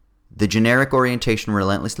 the generic orientation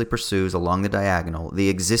relentlessly pursues along the diagonal the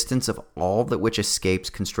existence of all that which escapes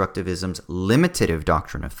constructivism's limitative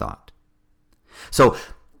doctrine of thought. So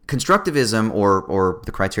constructivism, or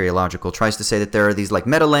the criteriological, tries to say that there are these like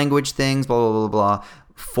meta-language things, blah, blah, blah, blah.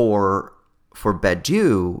 For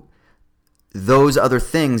Badiou, those other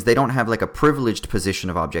things, they don't have like a privileged position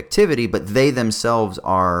of objectivity, but they themselves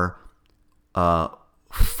are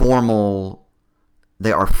formal.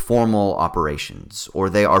 They are formal operations, or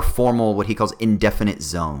they are formal, what he calls indefinite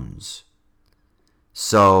zones.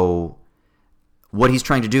 So what he's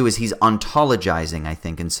trying to do is he's ontologizing, I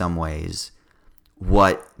think, in some ways,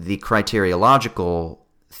 what the criteriological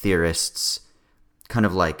theorists kind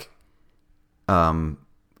of like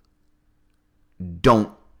don't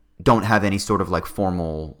have any sort of like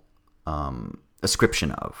formal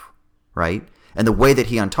ascription of, right? And the way that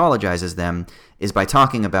he ontologizes them is by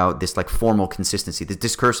talking about this like formal consistency, this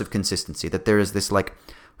discursive consistency, that there is this like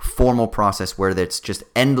formal process where it's just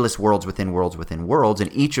endless worlds within worlds within worlds,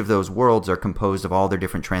 and each of those worlds are composed of all their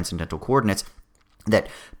different transcendental coordinates that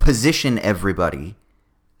position everybody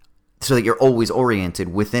so that you're always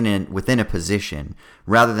oriented within a position,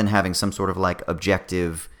 rather than having some sort of like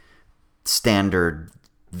objective standard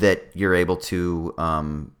that you're able to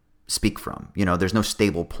speak from. You know, there's no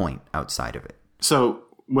stable point outside of it. So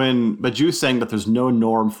when Badiou's saying that there's no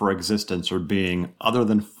norm for existence or being other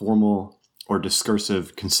than formal or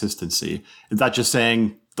discursive consistency, is that just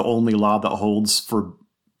saying the only law that holds for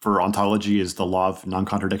ontology is the law of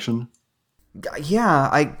non-contradiction? Yeah,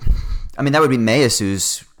 I mean, that would be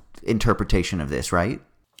Meillassoux' interpretation of this, right?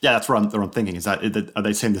 Yeah, that's what I'm thinking. Are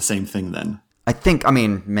they saying the same thing then? I think, I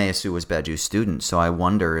mean, Meillassoux was Badiou's student, so I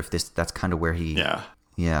wonder if that's kind of where he...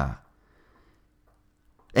 Yeah.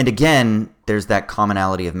 And again, there's that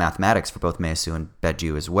commonality of mathematics for both Meillassoux and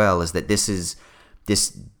Badiou as well, is that this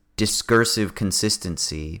discursive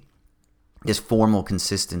consistency, this formal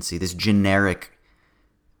consistency, this generic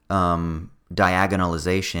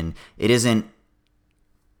diagonalization, it isn't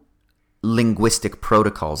linguistic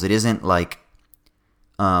protocols. It isn't like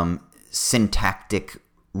syntactic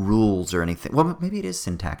rules or anything. Well, maybe it is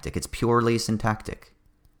syntactic. It's purely syntactic.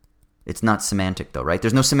 It's not semantic though, right?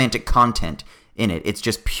 There's no semantic content in it. It's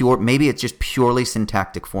just purely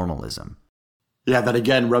syntactic formalism. Yeah, that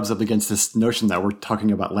again rubs up against this notion that we're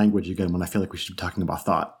talking about language again when I feel like we should be talking about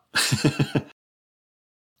thought.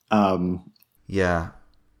 Yeah.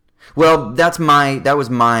 Well, that was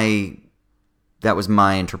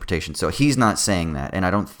my interpretation. So he's not saying that, and I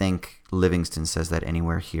don't think Livingston says that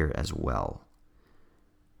anywhere here as well.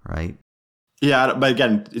 Right? Yeah, but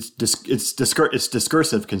again, it's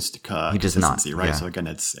discursive consistency, he does not, right? Yeah. So again,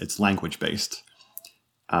 it's language based.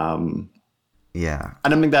 Yeah,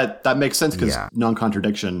 and I mean that makes sense because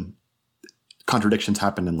contradictions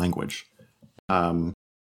happen in language. I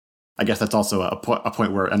guess that's also a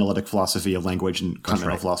point where analytic philosophy of language and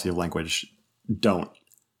continental philosophy of language don't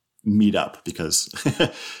meet up, because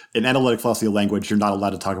in analytic philosophy of language, you're not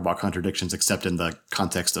allowed to talk about contradictions except in the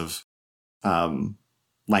context of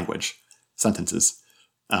language, sentences.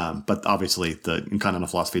 But obviously, in continental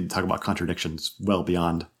philosophy, you talk about contradictions well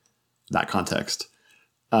beyond that context.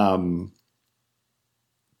 But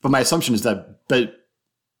my assumption is that,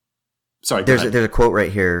 sorry, there's a quote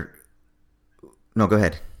right here. No, go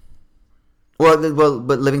ahead. Well,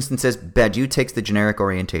 but Livingston says Badiou takes the generic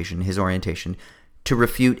orientation, his orientation, to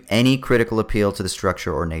refute any critical appeal to the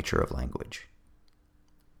structure or nature of language.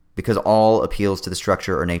 Because all appeals to the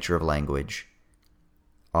structure or nature of language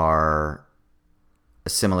are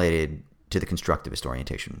assimilated to the constructivist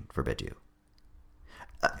orientation for Badiou.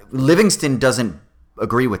 Livingston doesn't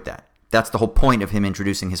agree with that. That's the whole point of him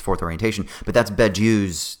introducing his fourth orientation. But that's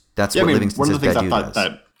Badiou's. That's what Livingston says Badiou does. One of the things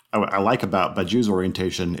that I like about Badiou's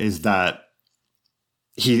orientation is that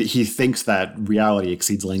he thinks that reality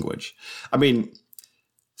exceeds language. I mean,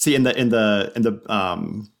 see in the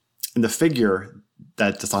figure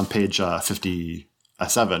that's on page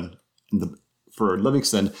 57 for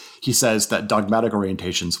Livingston, he says that dogmatic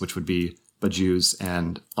orientations, which would be Badiou's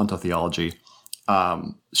and Ontotheology,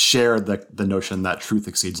 share the notion that truth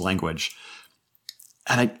exceeds language.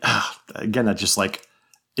 And I just like,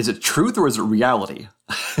 is it truth or is it reality?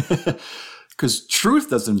 Because truth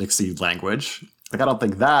doesn't exceed language. Like, I don't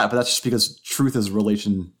think that, but that's just because truth is a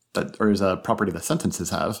relation or is a property that sentences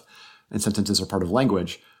have, and sentences are part of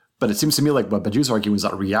language. But it seems to me like what Badiou's arguing is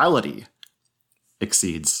that reality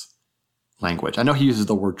exceeds language. I know he uses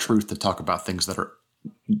the word truth to talk about things that are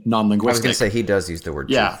non-linguistic. I was going to say he does use the word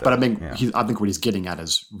truth. Yeah, but I mean, I think what he's getting at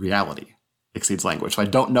is reality exceeds language. So I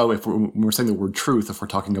don't know if when we're saying the word truth, if we're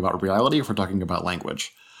talking about reality, or if we're talking about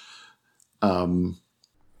language.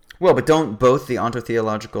 Well, but don't both the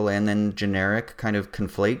ontotheological and then generic kind of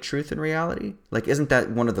conflate truth and reality? Like, isn't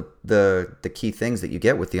that one of the key things that you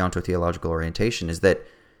get with the ontotheological orientation is that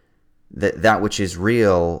which is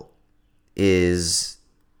real is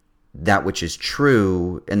that which is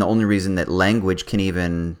true, and the only reason that language can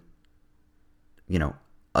even,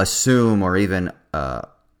 assume or even,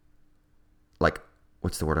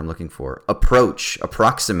 what's the word I'm looking for?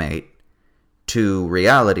 Approximate to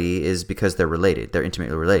reality is because they're related. They're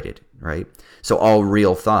intimately related, right? So all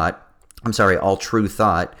true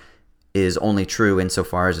thought is only true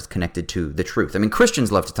insofar as it's connected to the truth. I mean, Christians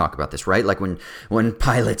love to talk about this, right? Like when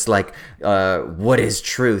Pilate's like, what is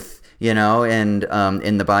truth, and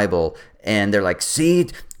in the Bible, and they're like, see,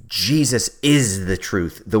 Jesus is the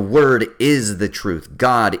truth. The Word is the truth.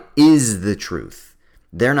 God is the truth.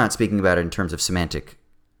 They're not speaking about it in terms of semantic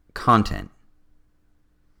content.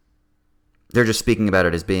 They're just speaking about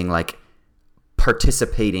it as being like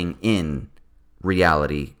participating in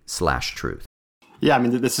reality/truth. Yeah, I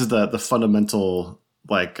mean, this is the fundamental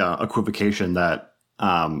equivocation that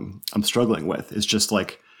I'm struggling with. It's just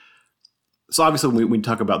like, so obviously when we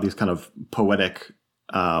talk about these kind of poetic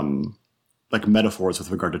metaphors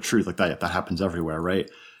with regard to truth, like that happens everywhere,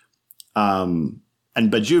 right? And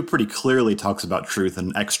Badiou pretty clearly talks about truth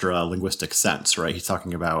in extra linguistic sense, right? He's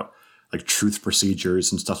talking about like truth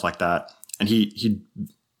procedures and stuff like that. And he,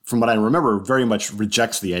 from what I remember, very much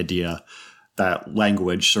rejects the idea that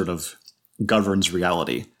language sort of governs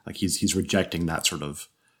reality. Like he's rejecting that sort of,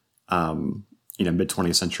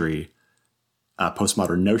 mid-20th century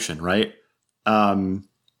postmodern notion, right? And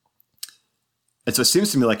so it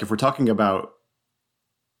seems to me like if we're talking about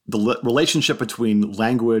the relationship between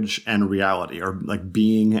language and reality, or like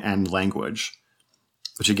being and language,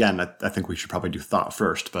 which again, I think we should probably do thought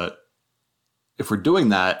first, but if we're doing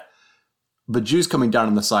that, Badiou's coming down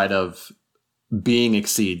on the side of being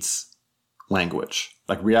exceeds language,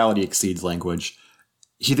 like reality exceeds language.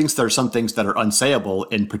 He thinks there are some things that are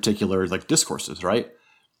unsayable in particular like discourses, right?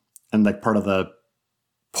 And like part of the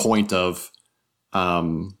point of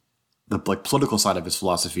the like political side of his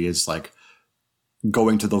philosophy is like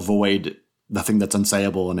going to the void, the thing that's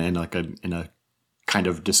unsayable in a kind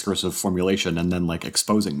of discursive formulation, and then like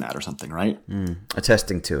exposing that or something, right?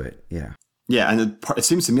 Attesting to it, yeah. Yeah, and it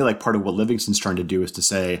seems to me like part of what Livingston's trying to do is to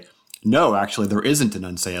say, no, actually, there isn't an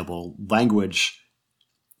unsayable. Language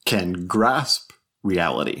can grasp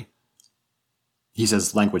reality. He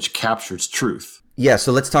says language captures truth. Yeah,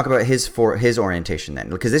 so let's talk about his orientation then,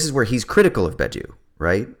 because this is where he's critical of Badiou,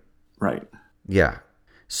 right? Right. Yeah.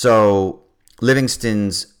 So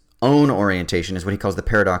Livingston's own orientation is what he calls the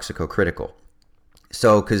paradoxico-critical.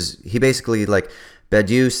 So, because he basically,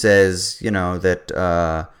 Badiou says,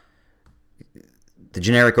 that the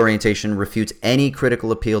generic orientation refutes any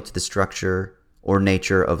critical appeal to the structure or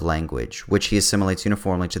nature of language, which he assimilates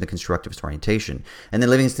uniformly to the constructivist orientation. And then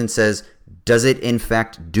Livingston says, does it in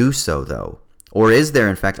fact do so, though? Or is there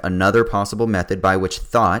in fact another possible method by which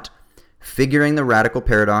thought, figuring the radical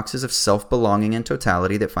paradoxes of self-belonging and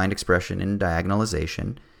totality that find expression in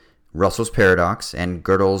diagonalization, Russell's paradox, and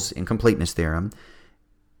Gödel's incompleteness theorem,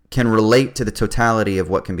 can relate to the totality of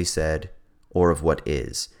what can be said or of what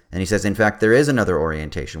is? And he says, in fact, there is another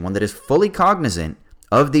orientation, one that is fully cognizant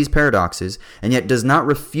of these paradoxes, and yet does not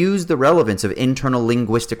refuse the relevance of internal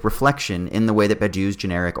linguistic reflection in the way that Badiou's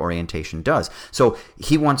generic orientation does. So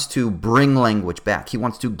he wants to bring language back. He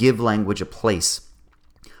wants to give language a place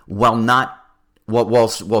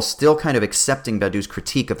while still kind of accepting Badiou's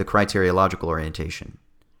critique of the criteriological orientation.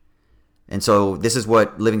 And so this is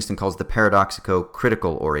what Livingston calls the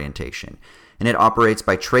paradoxico-critical orientation. And it operates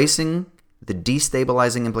by tracing the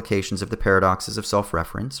destabilizing implications of the paradoxes of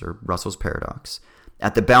self-reference, or Russell's paradox,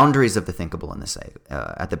 at the boundaries of the thinkable and the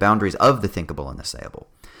sayable.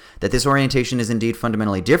 That this orientation is indeed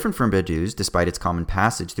fundamentally different from Badiou's, despite its common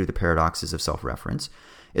passage through the paradoxes of self-reference,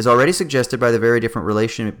 is already suggested by the very different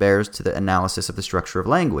relation it bears to the analysis of the structure of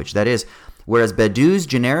language. That is, whereas Badiou's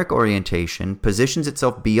generic orientation positions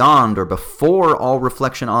itself beyond or before all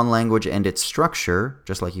reflection on language and its structure,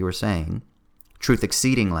 just like you were saying, truth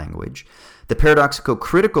exceeding language, the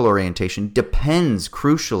paradoxico-critical orientation depends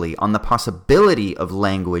crucially on the possibility of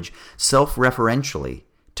language self-referentially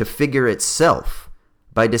to figure itself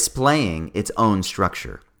by displaying its own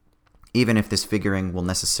structure, even if this figuring will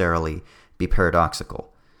necessarily be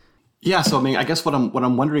paradoxical. Yeah, so I mean, I guess what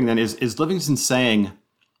I'm wondering then is Livingston saying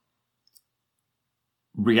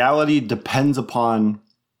reality depends upon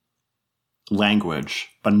language,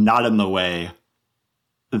 but not in the way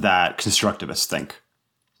that constructivists think.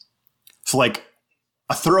 So like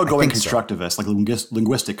a thoroughgoing constructivist, like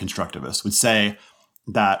linguistic constructivists, would say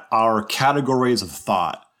that our categories of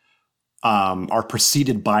thought are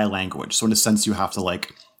preceded by language. So in a sense, you have to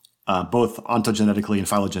like both ontogenetically and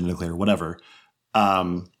phylogenetically or whatever,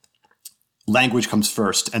 language comes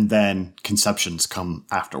first and then conceptions come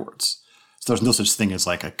afterwards. So there's no such thing as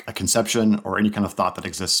like a conception or any kind of thought that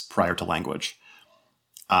exists prior to language.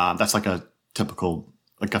 That's like a typical,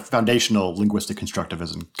 like a foundational linguistic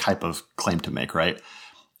constructivism type of claim to make, right?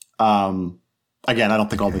 Again, I don't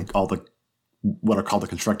think all the what are called the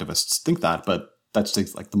constructivists think that, but that's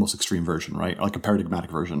like the most extreme version, right? Or like a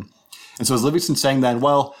paradigmatic version. And so is Livingston saying then,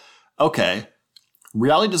 well, okay,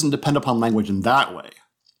 reality doesn't depend upon language in that way,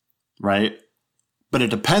 right? But it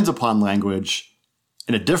depends upon language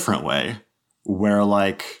in a different way, where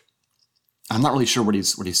like I'm not really sure what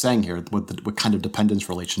he's saying here, what kind of dependence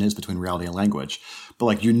relation is between reality and language, but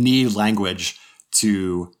like you need language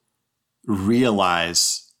to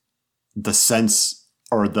realize the sense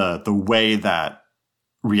or the way that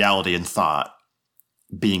reality and thought,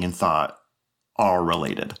 being and thought, are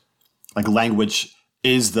related. Like language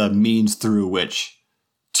is the means through which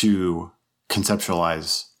to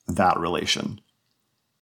conceptualize that relation.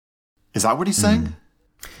 Is that what he's saying?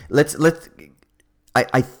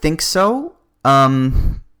 I think so.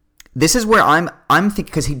 This is where I'm thinking,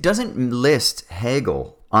 because he doesn't list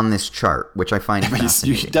Hegel on this chart, which I find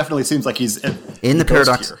fascinating. He definitely seems like he's in the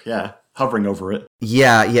paradox here. Yeah, hovering over it.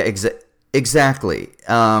 Yeah, exactly.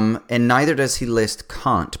 And neither does he list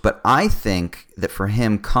Kant, but I think that for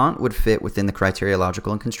him, Kant would fit within the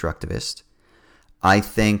criteriological and constructivist. I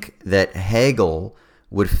think that Hegel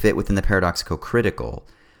would fit within the paradoxico-critical.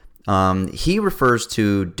 He refers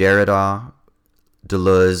to Derrida,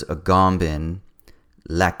 Deleuze, Agamben,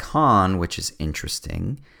 Lacan, which is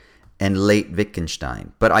interesting, and late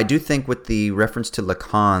Wittgenstein. But I do think with the reference to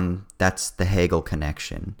Lacan, that's the Hegel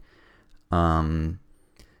connection. It's an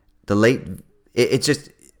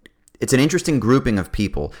interesting grouping of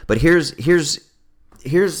people. But here's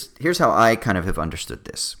how I kind of have understood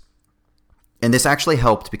this. And this actually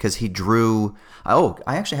helped because he drew... Oh,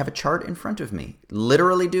 I actually have a chart in front of me.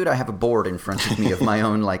 Literally, dude, I have a board in front of me of my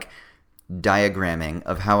own, like, diagramming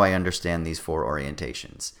of how I understand these four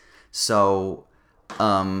orientations. So,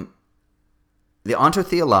 the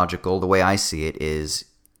ontotheological, the way I see it, is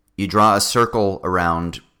you draw a circle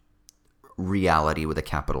around reality with a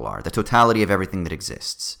capital R, the totality of everything that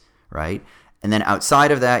exists, right? And then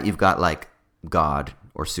outside of that, you've got, like, God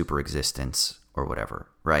or superexistence or whatever,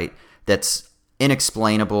 right? That's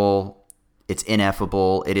inexplainable, it's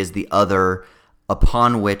ineffable, it is the other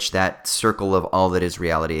upon which that circle of all that is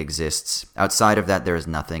reality exists. Outside of that, there is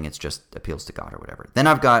nothing, it just appeals to God or whatever. Then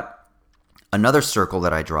I've got another circle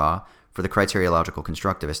that I draw for the criteriological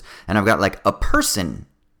constructivist, and I've got like a person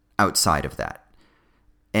outside of that.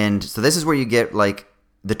 And so this is where you get like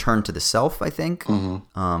the turn to the self, I think.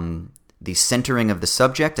 Mm-hmm. The centering of the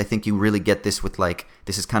subject. I think you really get this with like,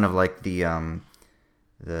 this is kind of like the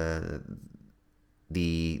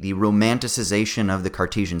romanticization of the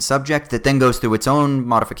Cartesian subject that then goes through its own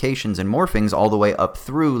modifications and morphings all the way up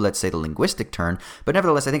through, let's say, the linguistic turn. But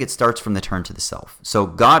nevertheless, I think it starts from the turn to the self. So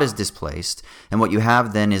God is displaced, and what you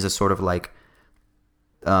have then is a sort of like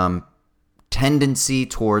tendency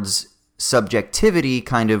towards subjectivity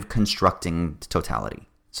kind of constructing totality.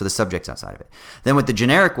 So the subject's outside of it. Then with the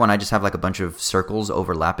generic one, I just have like a bunch of circles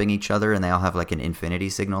overlapping each other, and they all have like an infinity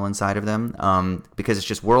signal inside of them, because it's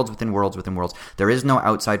just worlds within worlds within worlds. There is no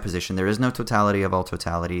outside position. There is no totality of all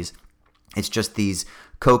totalities. It's just these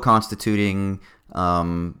co-constituting,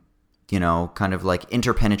 kind of like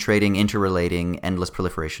interpenetrating, interrelating, endless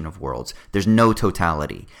proliferation of worlds. There's no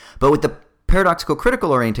totality. But with the paradoxical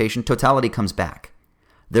critical orientation, totality comes back.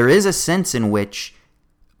 There is a sense in which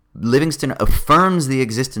Livingston affirms the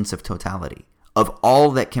existence of totality, of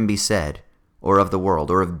all that can be said, or of the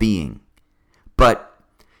world, or of being. But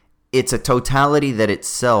it's a totality that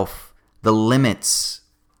itself, the limits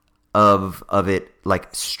of it,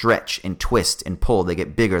 like stretch and twist and pull. They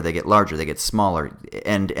get bigger, they get larger, they get smaller,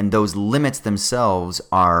 and those limits themselves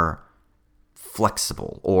are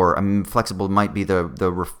flexible, or flexible might be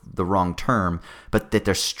the wrong term, but that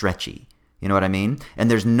they're stretchy. You know what I mean?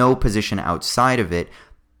 And there's no position outside of it,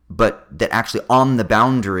 but that actually on the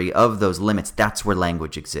boundary of those limits, that's where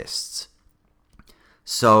language exists.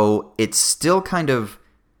 So it still kind of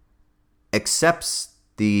accepts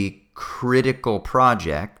the critical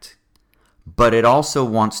project, but it also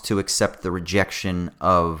wants to accept the rejection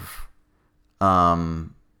of, but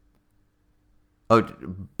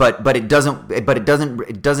it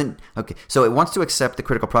doesn't. Okay, so it wants to accept the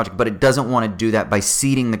critical project, but it doesn't want to do that by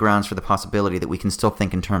ceding the grounds for the possibility that we can still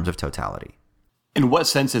think in terms of totality. In what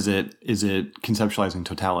sense is it conceptualizing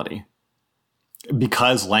totality?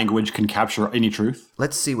 Because language can capture any truth?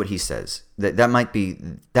 Let's see what he says. That might be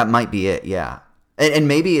it, yeah. And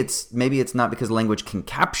maybe it's not because language can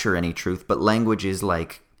capture any truth, but language is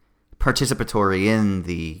like participatory in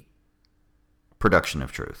the production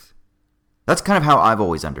of truth. That's kind of how I've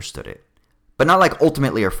always understood it. But not like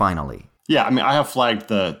ultimately or finally. Yeah, I mean, I have flagged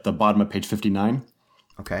the bottom of page 59.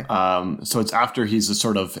 Okay. So it's after he's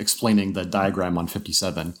sort of explaining the diagram on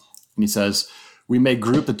 57. And he says, we may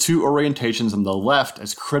group the two orientations on the left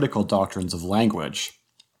as critical doctrines of language.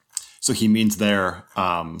 So he means there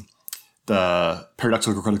the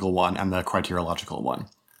paradoxical critical one and the criteriological one,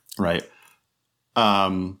 right?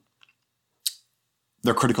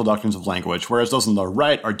 They're critical doctrines of language, whereas those on the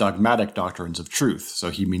right are dogmatic doctrines of truth.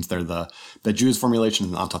 So he means they're the Jews' formulation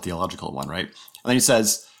and the ontotheological one, right? And then he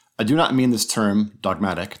says, I do not mean this term,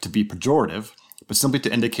 dogmatic, to be pejorative, but simply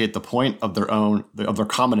to indicate the point of their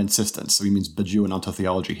common insistence. So he means Badiou and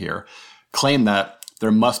ontotheology here, claim that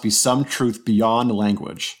there must be some truth beyond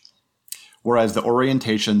language. Whereas the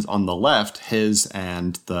orientations on the left, his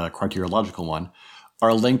and the criteriological one,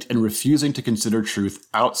 are linked in refusing to consider truth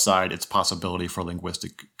outside its possibility for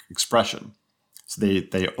linguistic expression. So they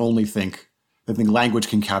think language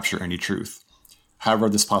can capture any truth. However,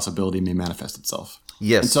 this possibility may manifest itself.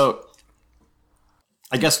 Yes. And so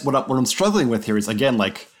I guess what I'm struggling with here is, again,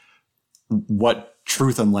 like what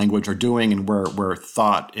truth and language are doing and where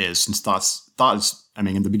thought is, since thought is, I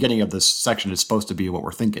mean, in the beginning of this section, it's supposed to be what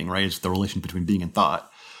we're thinking, right? It's the relation between being and thought.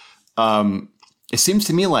 It seems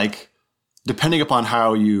to me like, depending upon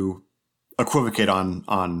how you equivocate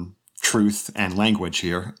on truth and language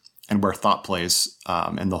here and where thought plays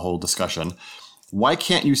in the whole discussion, why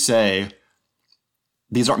can't you say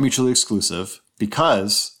these aren't mutually exclusive?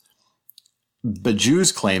 Because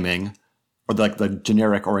Badiou's claiming, or like the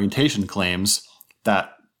generic orientation claims,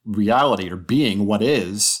 that reality or being, what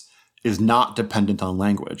is not dependent on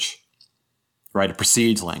language, right? It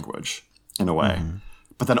precedes language in a way. Mm-hmm.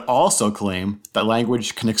 But then also claim that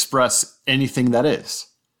language can express anything that is,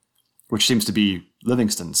 which seems to be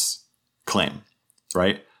Livingston's claim,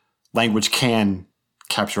 right? Language can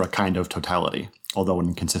capture a kind of totality, although an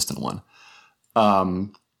inconsistent one.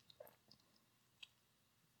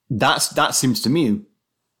 That seems to me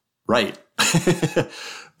right.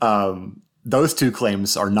 Those two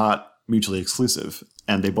claims are not mutually exclusive,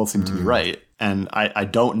 and they both seem to be right. And I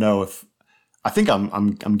don't know if I think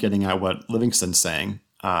I'm getting at what Livingston's saying,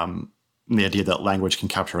 the idea that language can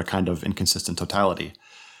capture a kind of inconsistent totality.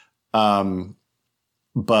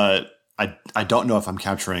 But I don't know if I'm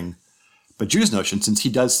capturing Badiou's notion, since he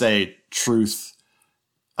does say truth,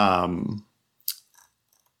 maybe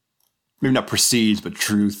not precedes, but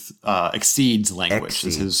truth exceeds language.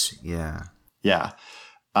 Yeah.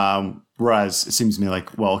 Whereas it seems to me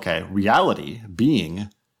like, well, okay, reality, being,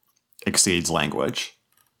 exceeds language.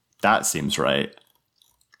 That seems right.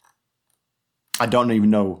 I don't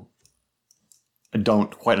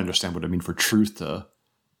quite understand what I mean for truth to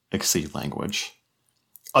exceed language,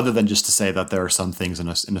 other than just to say that there are some things in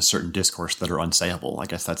a certain discourse that are unsayable. I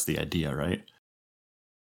guess that's the idea, right?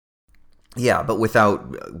 Yeah, but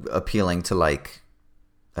without appealing to, like,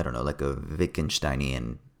 I don't know, like a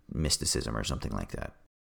Wittgensteinian mysticism or something like that.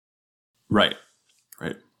 Right.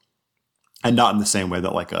 And not in the same way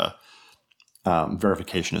that like a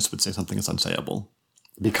verificationist would say something is unsayable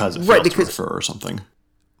because it fails to refer or something.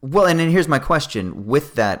 Well, and then here's my question.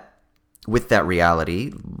 With that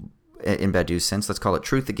reality, in Badiou's sense, let's call it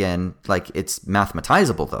truth again, like it's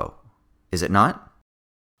mathematizable though, is it not?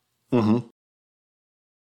 Mm-hmm.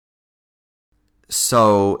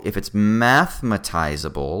 So if it's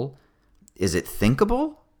mathematizable, is it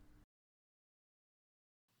thinkable?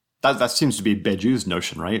 That seems to be Badiou's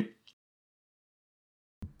notion, right?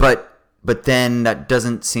 But then that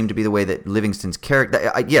doesn't seem to be the way that Livingston's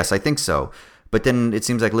character... Yes, I think so. But then it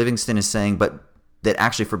seems like Livingston is saying, but that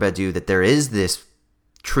actually for Badiou, that there is this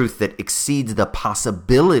truth that exceeds the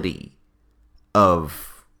possibility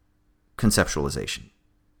of conceptualization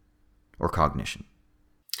or cognition.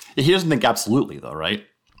 He doesn't think absolutely, though, right?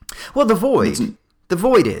 Well, the void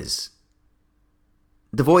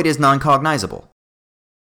is non-cognizable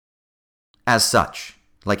as such,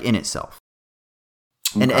 like in itself.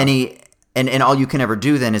 Okay. And all you can ever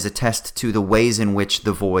do then is attest to the ways in which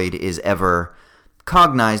the void is ever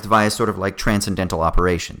cognized via sort of like transcendental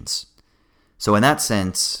operations. So in that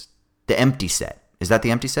sense, the empty set, is that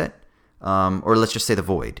the empty set? Or let's just say the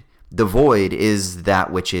void. The void is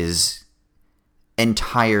that which is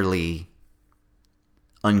entirely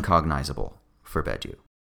uncognizable for Badiou.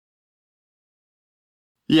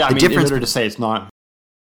 Yeah, I mean, in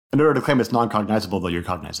order to claim it's non-cognizable, though, you're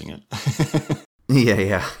cognizing it.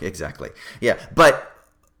 Yeah, exactly. Yeah, but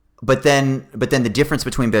then the difference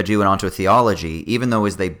between Badiou and ontotheology, even though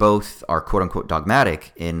as they both are quote unquote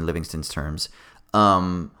dogmatic in Livingston's terms,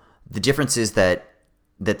 the difference is that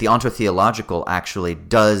the ontotheological actually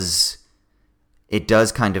does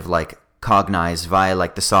kind of like cognize via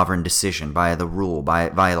like the sovereign decision, via the rule,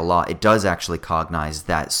 via the law. It does actually cognize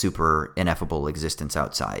that super ineffable existence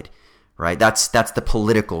outside. Right, that's the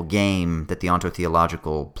political game that the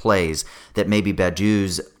ontotheological plays. That maybe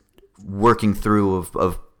Badiou's working through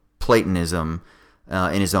of Platonism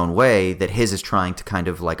in his own way. That his is trying to kind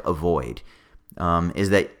of like avoid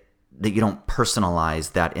is that you don't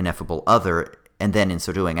personalize that ineffable other, and then in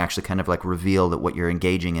so doing actually kind of like reveal that what you're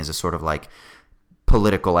engaging is a sort of like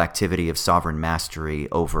political activity of sovereign mastery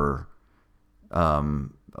over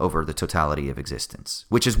the totality of existence,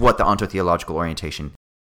 which is what the ontotheological orientation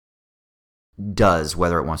does,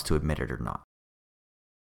 whether it wants to admit it or not.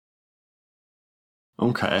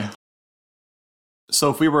 Okay.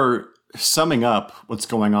 So if we were summing up what's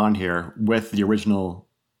going on here with the original,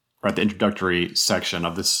 right, the introductory section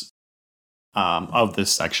of this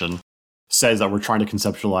section says that we're trying to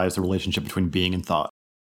conceptualize the relationship between being and thought,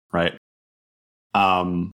 right?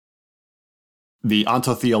 The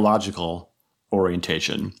ontotheological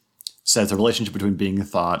orientation says the relationship between being and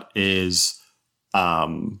thought is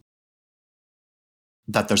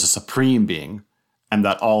that there's a supreme being and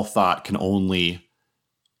that all thought can only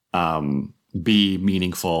be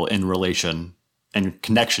meaningful in relation and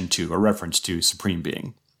connection to or reference to supreme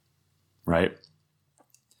being, right?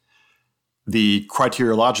 The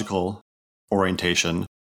criteriological orientation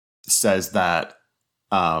says that,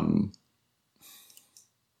 I'm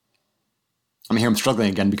struggling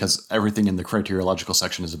again because everything in the criteriological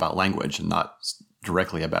section is about language and not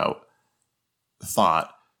directly about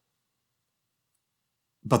thought.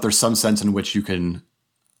 But there's some sense in which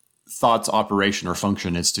thought's operation or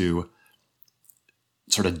function is to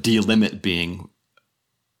sort of delimit being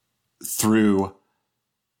through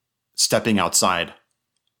stepping outside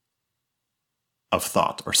of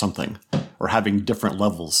thought or something, or having different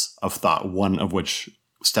levels of thought, one of which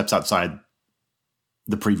steps outside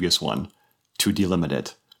the previous one to delimit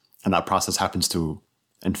it. And that process happens to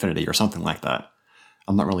infinity or something like that.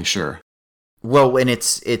 I'm not really sure. Well, and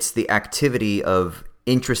it's the activity of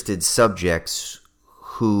interested subjects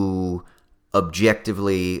who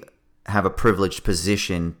objectively have a privileged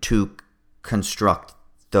position to construct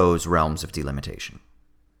those realms of delimitation.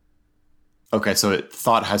 Okay, so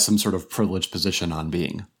thought has some sort of privileged position on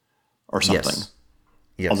being or something.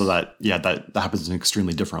 Yes. Although that happens in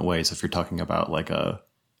extremely different ways if you're talking about like a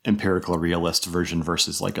empirical realist version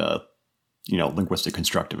versus like a, linguistic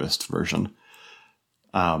constructivist version.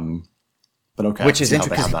 But okay. Which is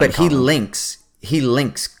interesting, but he links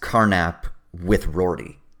Carnap with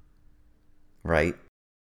Rorty, right?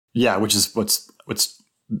 Yeah, which is what's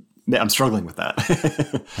I'm struggling with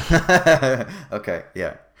that. Okay,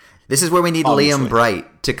 yeah. This is where we need Liam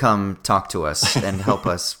Bright to come talk to us and help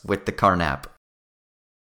us with the Carnap.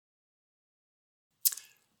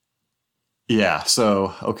 Yeah,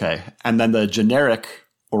 so, okay. And then the generic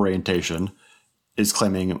orientation is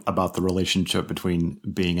claiming about the relationship between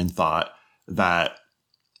being and thought that,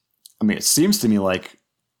 it seems to me like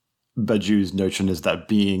Badiou's notion is that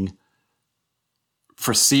being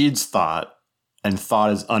precedes thought, and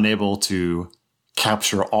thought is unable to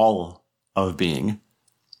capture all of being,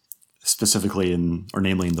 specifically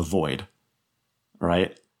namely in the void,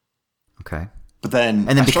 right? Okay. But then,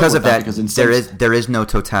 and then because of that, because there is no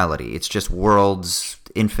totality. It's just worlds,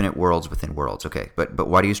 infinite worlds within worlds. Okay, but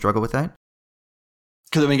why do you struggle with that?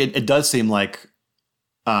 Because I mean, it does seem like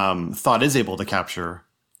thought is able to capture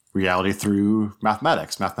reality through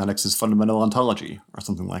mathematics. Mathematics is fundamental ontology, or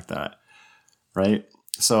something like that, right?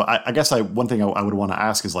 So I guess one thing I would want to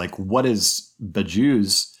ask is like, what is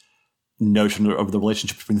Badiou's notion of the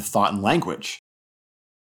relationship between thought and language?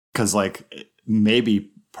 Because like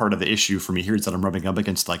maybe part of the issue for me here is that I'm rubbing up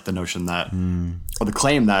against like the notion that, or the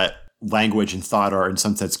claim that language and thought are in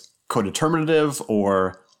some sense codeterminative,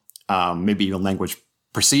 or maybe even language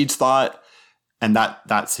precedes thought, and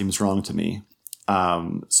that seems wrong to me.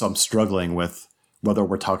 So I'm struggling with whether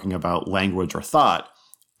we're talking about language or thought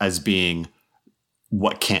as being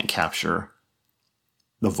what can't capture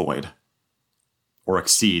the void or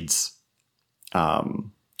exceeds,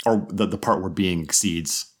 or the part where being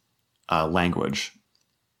exceeds language.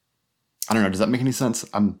 I don't know. Does that make any sense?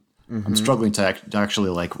 I'm struggling to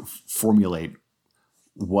actually like formulate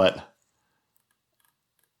what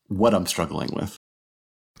I'm struggling with.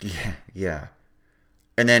 Yeah.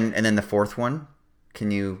 And then the fourth one, can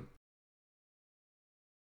you?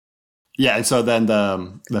 Yeah, and so then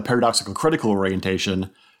the paradoxical critical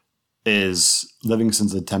orientation is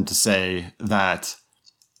Livingston's attempt to say that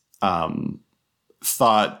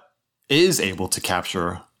thought is able to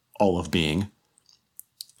capture all of being.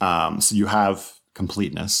 So you have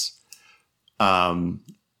completeness,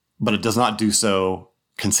 but it does not do so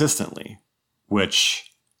consistently,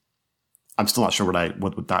 which I'm still not sure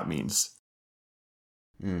what that means.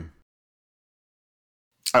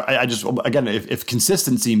 I just, again, if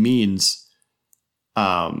consistency means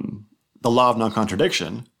the law of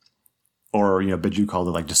non-contradiction, or Badiou called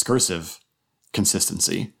it like discursive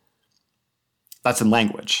consistency, that's in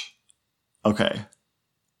language. Okay,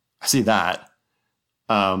 I see that.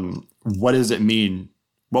 What does it mean?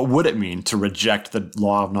 What would it mean to reject the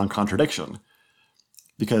law of non-contradiction?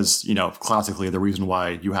 Because, classically, the reason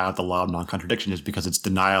why you have the law of non-contradiction is because its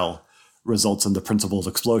denial results in the principle of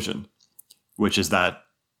explosion, which is that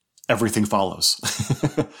everything follows.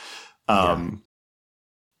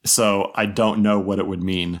 So I don't know what it would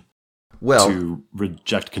mean to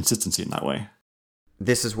reject consistency in that way.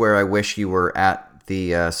 This is where I wish you were at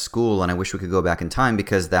the school, and I wish we could go back in time,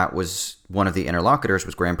 because that was one of the interlocutors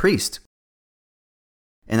was Graham Priest.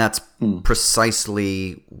 And that's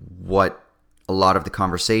precisely what a lot of the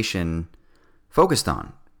conversation focused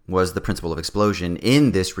on, was the principle of explosion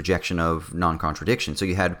in this rejection of non-contradiction. So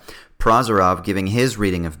you had Prozorov giving his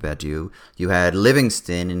reading of Badiou, you had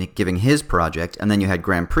Livingston giving his project, and then you had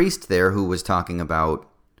Graham Priest there who was talking about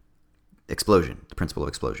explosion, the principle of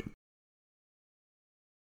explosion.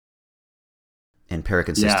 And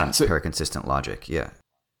paraconsistent logic, yeah.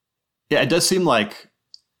 Yeah, it does seem like,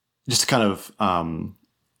 just to kind of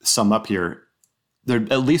sum up here, there are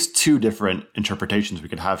at least two different interpretations we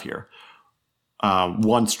could have here.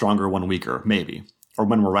 One stronger, one weaker, maybe. Or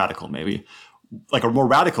one more radical, maybe. Like a more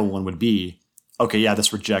radical one would be, okay, yeah,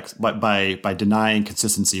 this rejects, but by denying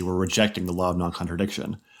consistency, we're rejecting the law of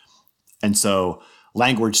non-contradiction. And so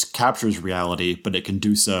language captures reality, but it can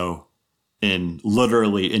do so in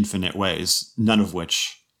literally infinite ways, none of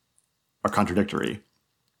which are contradictory.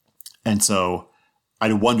 And so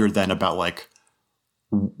I wonder then about like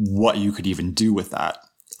what you could even do with that,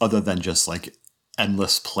 other than just like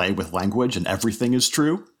endless play with language and everything is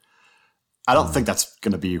true. I don't think that's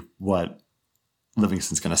going to be what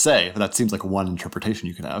Livingston's going to say, but that seems like one interpretation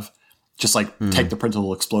you can have. Just like take the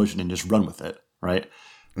principle of explosion and just run with it, right?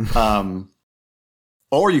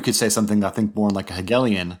 Or you could say something I think more like a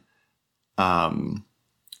Hegelian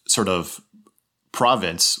sort of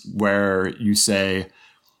province, where you say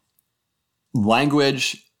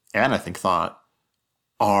language and I think thought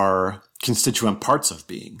are constituent parts of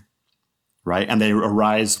being, right? And they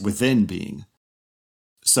arise within being.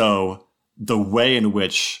 So the way in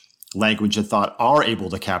which language and thought are able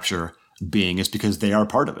to capture being is because they are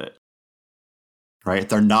part of it, right?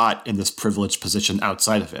 They're not in this privileged position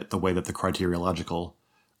outside of it, the way that the criteriological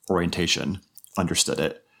orientation understood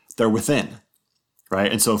it. They're within,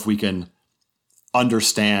 right? And so if we can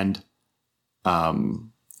understand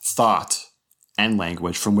thought and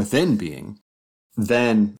language from within being,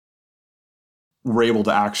 then we're able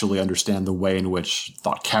to actually understand the way in which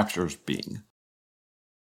thought captures being.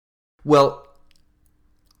 Well,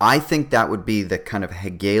 I think that would be the kind of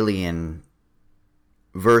Hegelian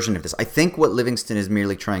version of this. I think what Livingston is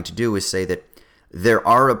merely trying to do is say that there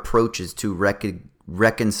are approaches to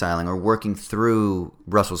reconciling or working through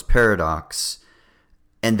Russell's paradox,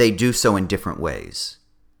 and they do so in different ways.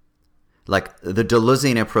 Like, the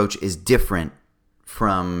Deleuzean approach is different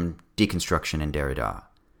from deconstruction and Derrida,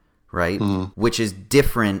 right? Which is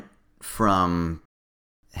different from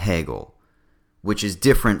Hegel, which is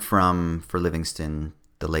different from, for Livingston,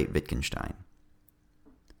 the late Wittgenstein.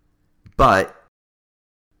 But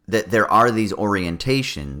that there are these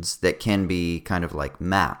orientations that can be kind of like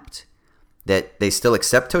mapped, that they still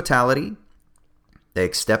accept totality, they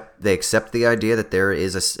accept the idea that there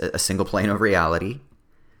is a single plane of reality,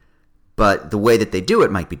 but the way that they do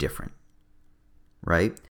it might be different,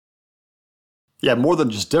 right? Yeah, more than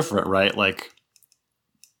just different, right? Like,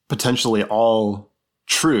 potentially all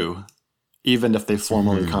true, even if they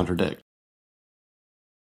formally contradict.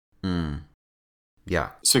 Yeah.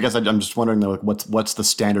 So I guess I'm just wondering, though, like, what's the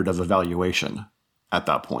standard of evaluation at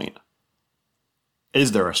that point?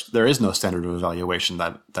 There is no standard of evaluation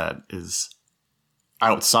that is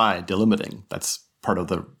outside delimiting. That's part of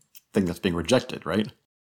the thing that's being rejected, right?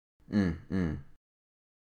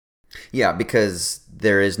 Yeah, because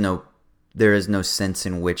there is no sense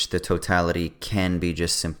in which the totality can be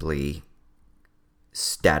just simply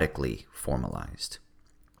statically formalized.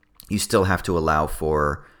 You still have to allow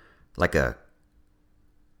for like an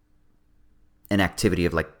activity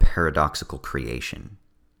of like paradoxical creation.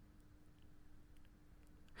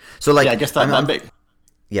 So like, yeah, I guess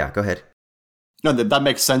yeah, go ahead. No, that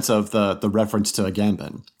makes sense of the reference to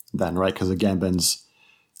Agamben then, right? Because Agamben's,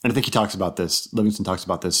 and I think he talks about this, Livingston talks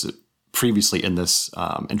about this previously in this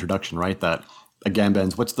introduction, right? That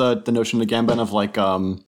Agamben's, what's the notion of Agamben of like,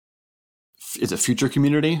 is it future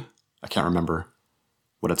community? I can't remember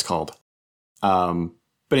what it's called. But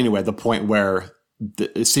anyway, the point where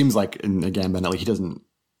it seems like in Agamben, at least he doesn't,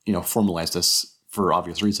 formalize this for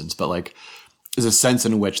obvious reasons, but like, is a sense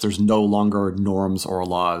in which there's no longer norms or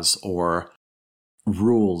laws or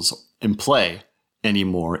rules in play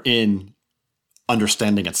anymore in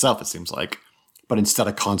understanding itself, it seems like, but instead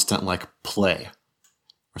a constant like play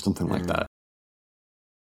or something like that.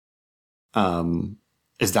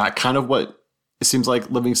 Is that kind of what it seems like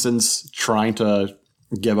Livingston's trying to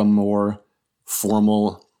give a more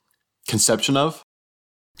formal conception of?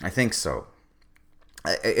 I think so.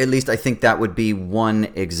 At least I think that would be one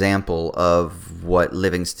example of what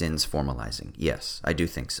Livingston's formalizing. Yes, I do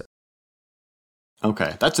think so.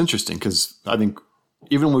 Okay, that's interesting, because I think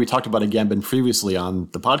even when we talked about Agamben previously on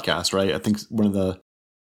the podcast, right, I think one of the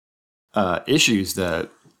issues that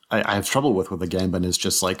I have trouble with Agamben is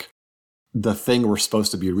just like the thing we're supposed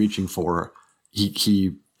to be reaching for,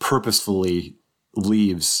 he purposefully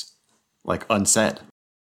leaves like unsaid.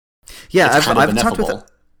 Yeah, I've talked with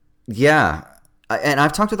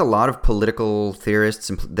I've talked with a lot of political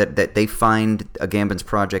theorists that they find Agamben's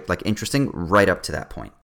project like interesting right up to that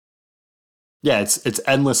point. Yeah, it's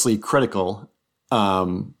endlessly critical,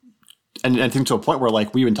 and I think to a point where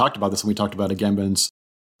like we even talked about this when we talked about Agamben's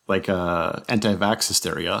like anti-vax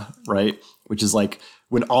hysteria, right? Which is like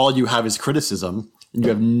when all you have is criticism and you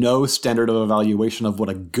have no standard of evaluation of what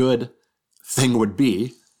a good thing would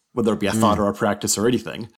be, whether it be a thought or a practice or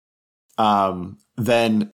anything,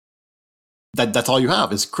 then that's all you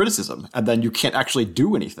have is criticism, and then you can't actually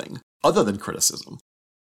do anything other than criticism,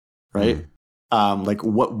 right? Like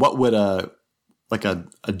what would a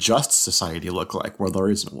just society look like where there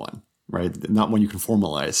isn't one, right? Not one you can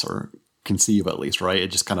formalize or conceive, at least, right?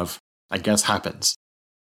 It just kind of, I guess, happens.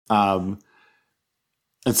 And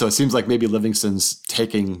so it seems like maybe Livingston's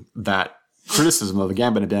taking that criticism of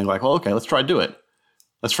Agamben and being like, well, okay, let's try to do it.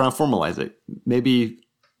 Let's try and formalize it. Maybe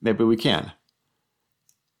we can.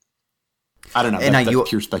 I don't know. That's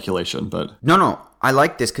pure speculation, but no. I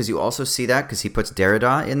like this because you also see that because he puts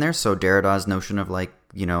Derrida in there. So Derrida's notion of like,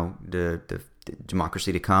 the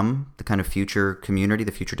democracy to come, the kind of future community,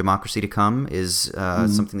 the future democracy to come is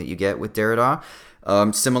something that you get with Derrida.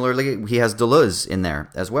 Similarly, he has Deleuze in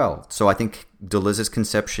there as well. So I think Deleuze's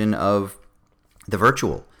conception of the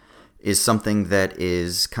virtual is something that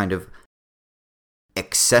is kind of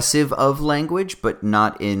excessive of language, but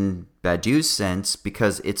not in Badiou's sense,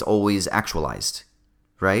 because it's always actualized,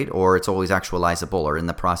 right? Or it's always actualizable, or in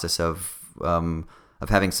the process of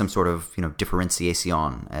having some sort of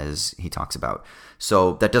differentiation, as he talks about.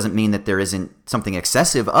 So that doesn't mean that there isn't something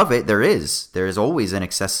excessive of it. There is always an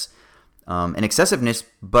excessiveness,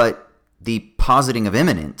 but the positing of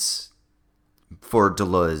immanence for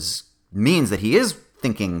Deleuze means that he is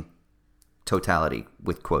thinking totality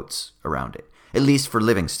with quotes around it. At least for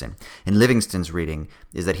Livingston. And Livingston's reading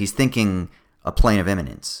is that he's thinking a plane of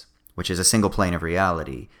immanence, which is a single plane of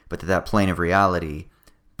reality, but that plane of reality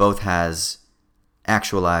both has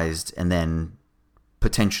actualized and then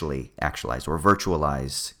potentially actualized or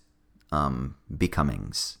virtualized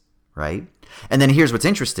becomings, right? And then here's what's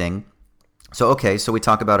interesting. So we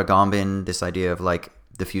talk about Agamben, this idea of like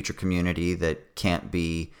the future community that can't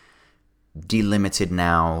be delimited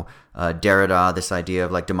now. Derrida, this idea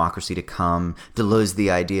of like democracy to come. Deleuze,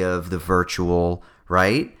 the idea of the virtual,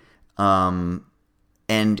 right? And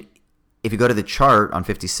if you go to the chart on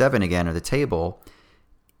 57 again, or the table,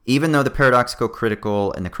 even though the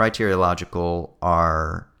paradoxico-critical and the criteriological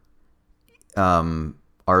are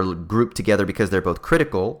grouped together because they're both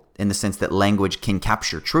critical in the sense that language can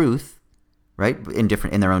capture truth, right, in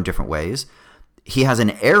their own different ways, he has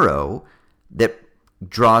an arrow that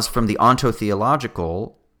draws from the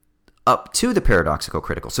ontotheological up to the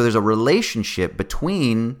paradoxico-critical. So there's a relationship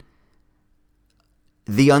between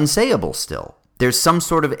the unsayable still. There's some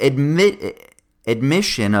sort of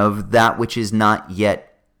admission of that which is not yet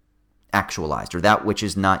actualized, or that which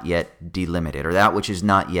is not yet delimited, or that which is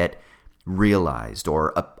not yet realized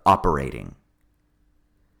or operating.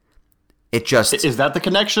 It just... Is that the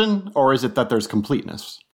connection, or is it that there's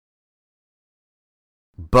completeness?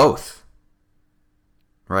 Both.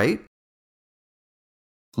 Right?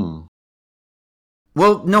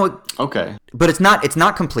 Well, no. Okay. But it's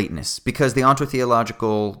not completeness, because the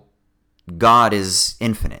ontotheological God is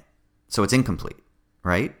infinite. So it's incomplete,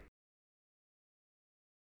 right?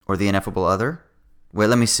 Or the ineffable other? Wait,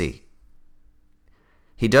 let me see.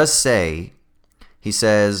 He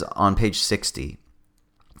says on page 60,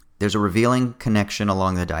 there's a revealing connection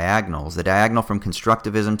along the diagonals. The diagonal from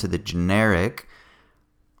constructivism to the generic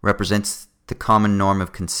represents the common norm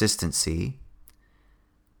of consistency.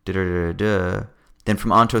 Then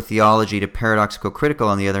from ontotheology to paradoxico-critical,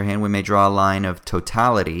 on the other hand, we may draw a line of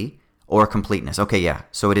totality or completeness. Okay, yeah,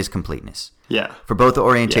 so it is completeness. Yeah. For both the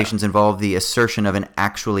orientations involve the assertion of an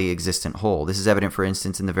actually existent whole. This is evident, for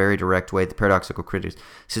instance, in the very direct way the paradoxical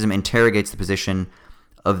criticism interrogates the position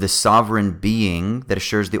of the sovereign being that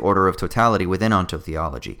assures the order of totality within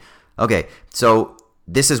ontotheology. Okay, so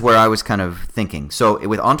this is where I was kind of thinking. So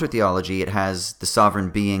with ontotheology, it has the sovereign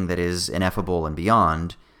being that is ineffable and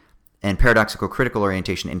beyond, and paradoxical critical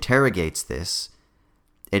orientation interrogates this.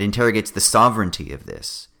 It interrogates the sovereignty of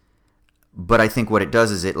this. But I think what it does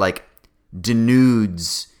is it like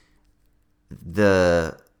denudes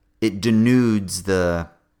the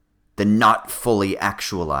not fully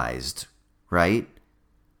actualized, right?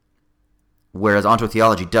 Whereas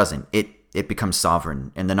ontotheology doesn't. It becomes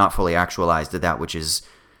sovereign, and the not fully actualized of that which is,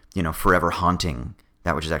 forever haunting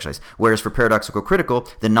that which is actualized. Whereas for paradoxical critical,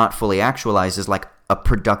 the not fully actualized is like a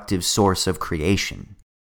productive source of creation.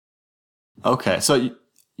 Okay, so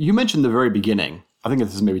you mentioned the very beginning. I think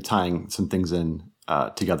this is maybe tying some things in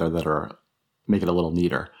together that are make it a little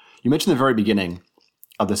neater. You mentioned the very beginning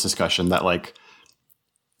of this discussion that like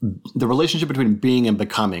the relationship between being and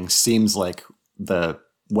becoming seems like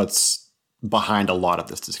what's behind a lot of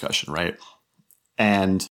this discussion, right?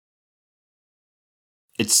 And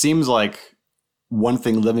it seems like one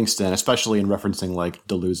thing Livingston, especially in referencing like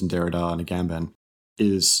Deleuze and Derrida and Agamben,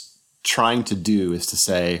 is trying to do is to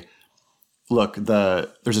say, look,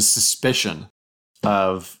 there's a suspicion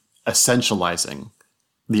of the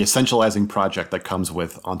essentializing project that comes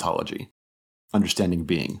with ontology, understanding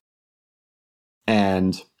being.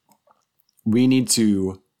 And we need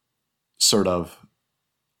to sort of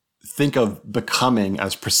think of becoming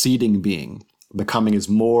as preceding being. Becoming is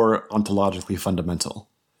more ontologically fundamental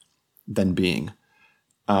than being.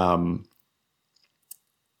 But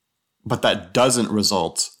that doesn't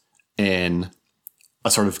result in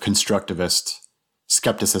a sort of constructivist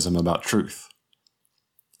skepticism about truth.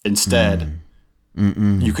 Instead,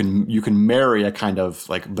 you can marry a kind of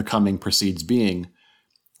like becoming precedes being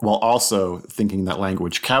while also thinking that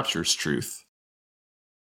language captures truth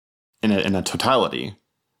in a totality,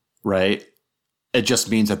 right? It just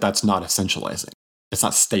means that that's not essentializing. It's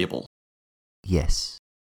not stable. Yes.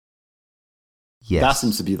 That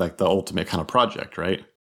seems to be like the ultimate kind of project, right?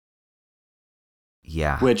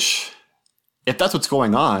 Yeah. Which, if that's what's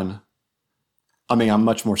going on, I mean, I'm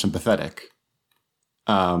much more sympathetic.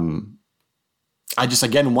 I just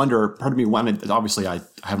again wonder. Part of me wanted. Obviously, I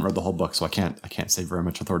haven't read the whole book, so I can't say very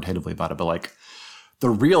much authoritatively about it. But like, the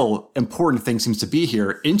real important thing seems to be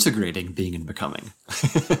here integrating being and becoming,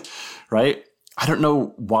 right? I don't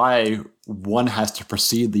know why one has to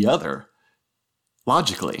precede the other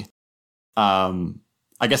logically.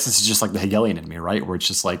 I guess this is just like the Hegelian in me, right? Where it's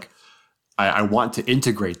just like I want to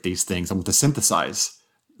integrate these things. I want to synthesize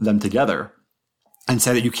them together and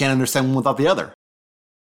say that you can't understand one without the other.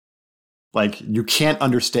 Like, you can't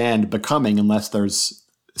understand becoming unless there's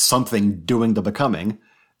something doing the becoming.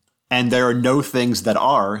 And there are no things that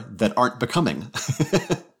aren't becoming.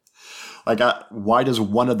 Like, why does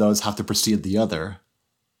one of those have to precede the other?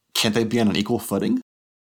 Can't they be on an equal footing?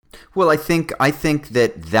 Well, I think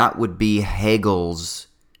that would be Hegel's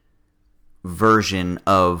version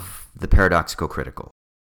of the paradoxico-critical.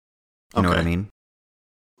 You know what I mean?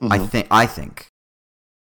 Mm-hmm. I think.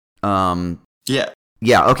 Yeah.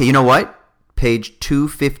 Yeah, okay, you know what? Page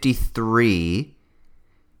 253,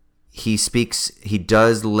 he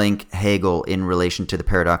does link Hegel in relation to the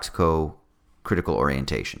paradoxico-critical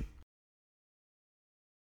orientation.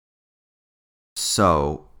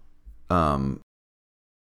 So,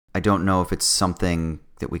 I don't know if it's something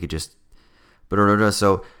that we could just...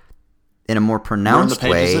 So, in a more pronounced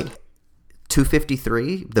way,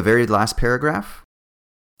 253, the very last paragraph,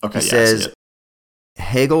 Okay, says,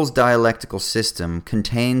 Hegel's dialectical system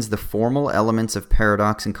contains the formal elements of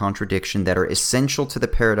paradox and contradiction that are essential to the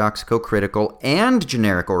paradoxico-critical and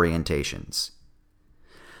generic orientations.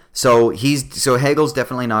 So Hegel's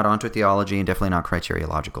definitely not ontotheology and definitely not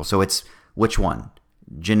criteriological. So it's which one?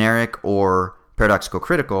 Generic or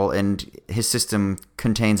paradoxico-critical, and his system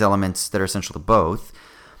contains elements that are essential to both.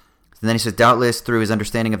 And then he says, doubtless through his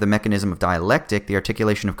understanding of the mechanism of dialectic, the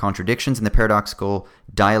articulation of contradictions, and the paradoxical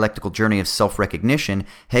dialectical journey of self-recognition,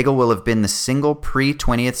 Hegel will have been the single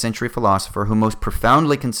pre-20th century philosopher who most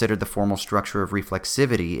profoundly considered the formal structure of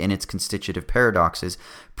reflexivity in its constitutive paradoxes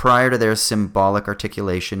prior to their symbolic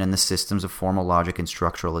articulation in the systems of formal logic and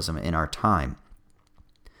structuralism in our time.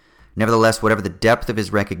 Nevertheless, whatever the depth of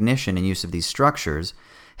his recognition and use of these structures,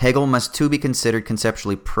 Hegel must too be considered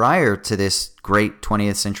conceptually prior to this great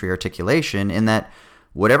 20th century articulation, in that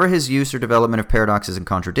whatever his use or development of paradoxes and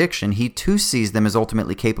contradiction, he too sees them as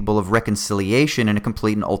ultimately capable of reconciliation in a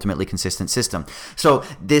complete and ultimately consistent system. So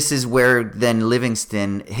this is where then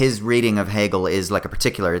Livingston, his reading of Hegel is like a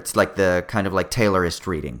particular, it's like the kind of like Taylorist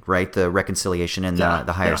reading, right? The reconciliation and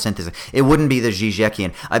the higher synthesis. It wouldn't be the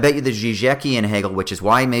Zizek'ian. I bet you the Zizek'ian Hegel, which is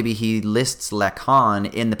why maybe he lists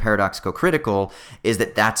Lacan in the paradoxico-critical, is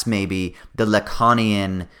that's maybe the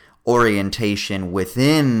Lacanian orientation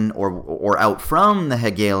within or out from the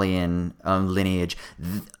Hegelian lineage.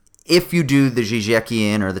 If you do the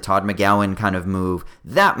Zizek'ian or the Todd McGowan kind of move,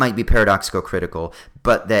 that might be paradoxico-critical,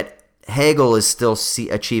 but that Hegel is still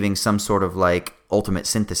achieving some sort of like ultimate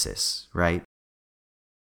synthesis, right?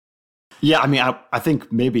 Yeah, I mean, I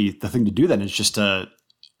think maybe the thing to do then is just to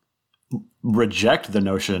reject the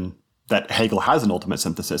notion that Hegel has an ultimate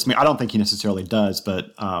synthesis. I mean, I don't think he necessarily does,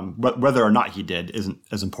 but whether or not he did isn't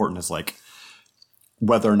as important as like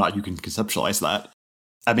whether or not you can conceptualize that.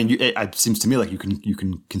 I mean, it seems to me like you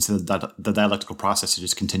can consider that the dialectical process to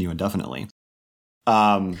just continue indefinitely.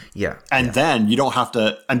 Then you don't have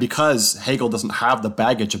to, and because Hegel doesn't have the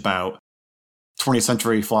baggage about 20th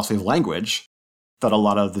century philosophy of language that a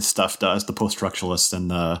lot of this stuff does, the post-structuralists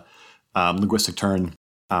and the linguistic turn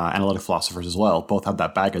analytic philosophers as well, both have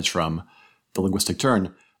that baggage from the linguistic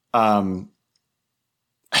turn.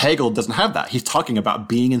 Hegel doesn't have that. He's talking about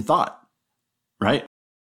being in thought, right?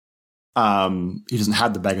 He doesn't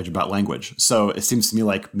have the baggage about language. So it seems to me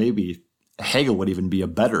like maybe Hegel would even be a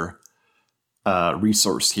better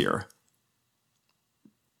resource here.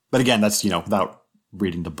 But again, that's, without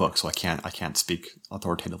reading the book, so I can't speak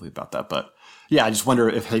authoritatively about that. But yeah, I just wonder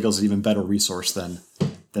if Hegel's an even better resource than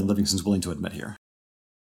Livingston's willing to admit here.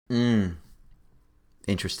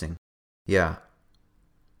 Interesting. Yeah.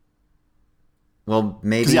 Well,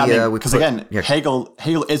 maybe because again, Hegel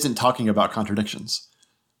isn't talking about contradictions,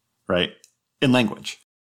 right? In language,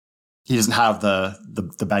 he doesn't have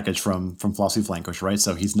the baggage from philosophy of language, right?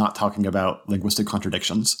 So he's not talking about linguistic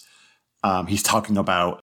contradictions. He's talking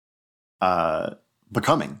about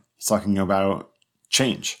becoming. He's talking about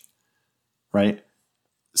change, right?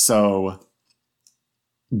 So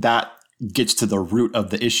that gets to the root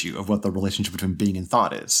of the issue of what the relationship between being and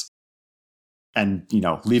thought is. And,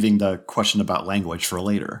 leaving the question about language for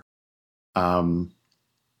later. I'm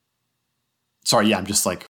just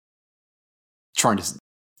like trying to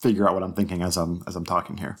figure out what I'm thinking as I'm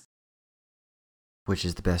talking here. Which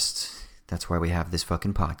is the best. That's why we have this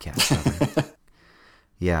fucking podcast.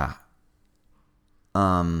 Yeah.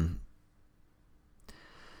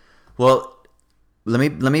 Well,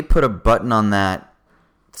 let me put a button on that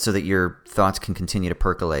so that your thoughts can continue to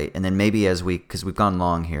percolate. And then maybe because we've gone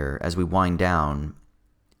long here, as we wind down,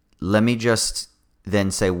 let me just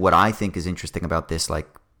then say what I think is interesting about this, like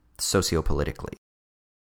sociopolitically.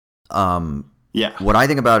 What I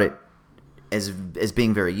think about it as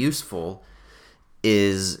being very useful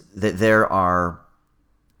is that there are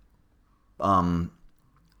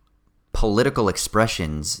political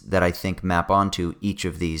expressions that I think map onto each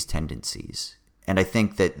of these tendencies. and I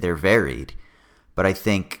think that they're varied. But I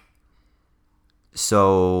think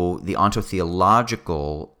so. The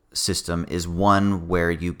ontotheological system is one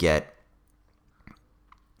where you get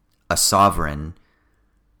a sovereign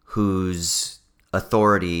whose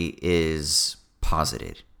authority is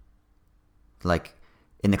posited. Like,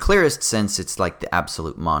 in the clearest sense, it's like the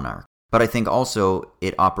absolute monarch. But I think also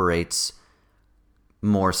it operates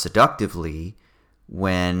more seductively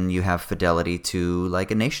when you have fidelity to,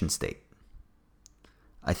 like, a nation state.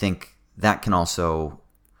 I think that can also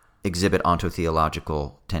exhibit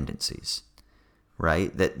ontotheological tendencies,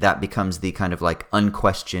 right? That becomes the kind of, like,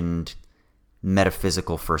 unquestioned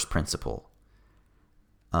metaphysical first principle.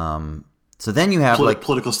 So then you have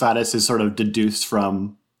political status is sort of deduced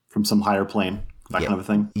from some higher plane, that kind of a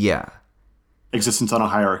thing. Yeah. Existence on a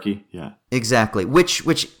hierarchy. Yeah. Exactly. Which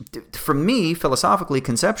for me, philosophically,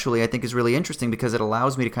 conceptually, I think is really interesting because it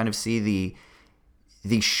allows me to kind of see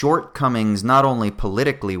the shortcomings, not only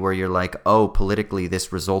politically, where you're like, oh, politically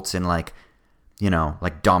this results in like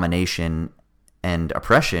domination and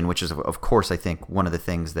oppression, which is of course I think one of the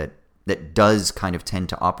things that does kind of tend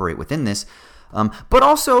to operate within this. But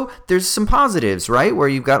also there's some positives, right? Where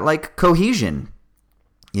you've got like cohesion,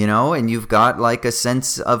 and you've got like a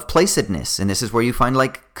sense of placidness. And this is where you find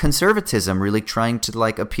like conservatism really trying to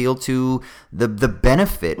like appeal to the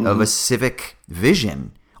benefit of a civic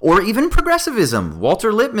vision, or even progressivism.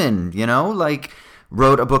 Walter Lippmann, like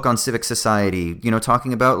wrote a book on civic society,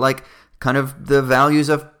 talking about like kind of the values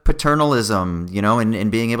of paternalism,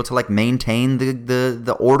 and being able to like maintain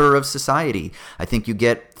the order of society. I think you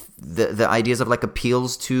get the ideas of like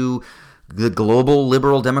appeals to the global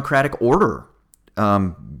liberal democratic order,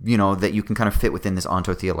 that you can kind of fit within this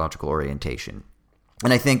ontotheological orientation.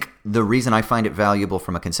 And I think the reason I find it valuable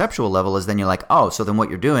from a conceptual level is then you're like, oh, so then what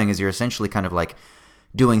you're doing is you're essentially kind of like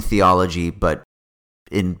doing theology, but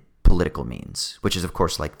in political means, which is of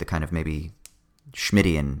course like the kind of maybe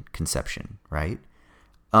Schmittian conception, right?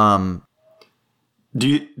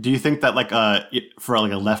 Do you think that like for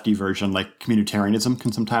like a lefty version, like communitarianism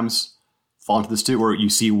can sometimes fall into this too, where you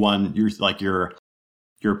see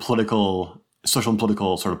your political, social and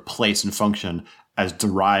political sort of place and function as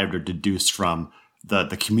derived or deduced from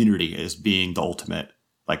the community as being the ultimate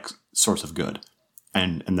like source of good,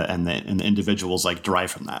 and the individuals like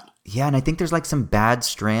derive from that. Yeah, and I think there's like some bad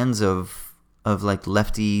strands of like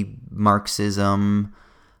lefty Marxism.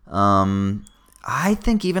 I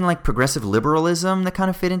think even like progressive liberalism that kind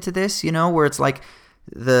of fit into this, where it's like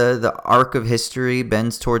the arc of history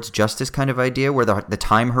bends towards justice kind of idea, where the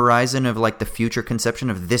time horizon of like the future conception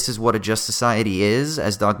of this is what a just society is,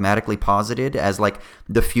 as dogmatically posited as like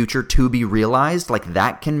the future to be realized, like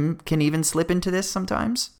that can even slip into this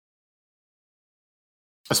sometimes.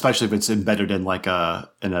 Especially if it's embedded in like a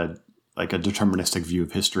deterministic view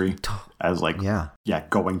of history as like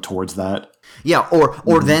going towards that. Yeah,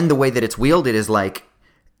 or then the way that it's wielded is like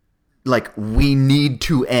we need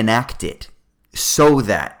to enact it so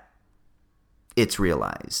that it's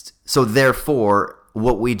realized. So therefore,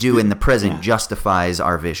 what we do in the present justifies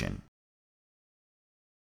our vision.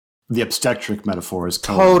 The obstetric metaphor is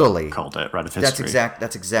totally called it, right, of history.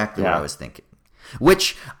 That's exactly what I was thinking.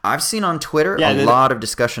 Which I've seen on Twitter a lot of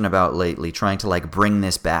discussion about lately, trying to like bring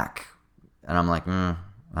this back. And I'm like, I'm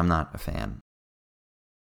not a fan.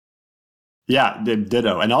 Yeah,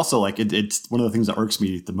 ditto. And also, like, it's one of the things that irks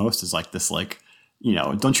me the most is like this, like,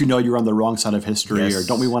 don't you know you're on the wrong side of history, or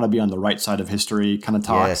don't we want to be on the right side of history kind of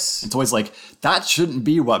talk? Yes. It's always like, that shouldn't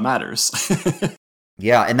be what matters.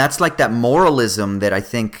 Yeah, and that's like that moralism that I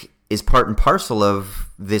think is part and parcel of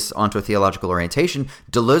this ontotheological orientation.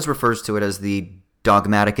 Deleuze refers to it as the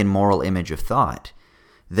dogmatic and moral image of thought.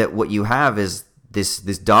 That what you have is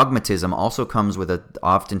this dogmatism also comes with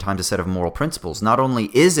oftentimes a set of moral principles. Not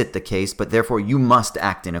only is it the case, but therefore you must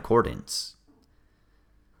act in accordance.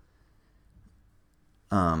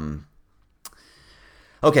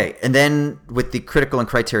 Okay, and then with the critical and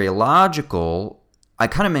criteriological, I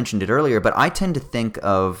kind of mentioned it earlier, but I tend to think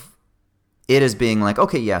of it as being like,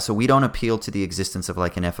 okay, yeah, so we don't appeal to the existence of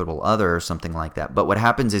like ineffable other or something like that. But what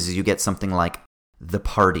happens is you get something like the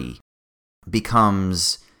party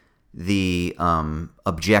becomes the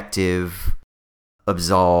objective,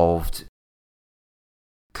 absolved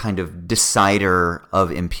kind of decider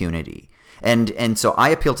of impunity. And so I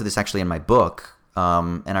appeal to this actually in my book,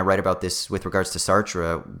 and I write about this with regards to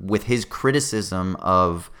Sartre, with his criticism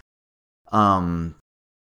of the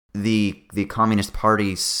Communist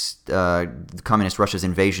Party's, Communist Russia's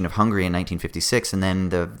invasion of Hungary in 1956, and then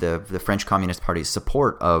the French Communist Party's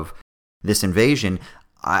support of this invasion.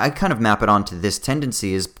 I kind of map it onto this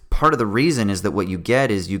tendency as part of the reason is that what you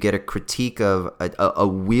get a critique of a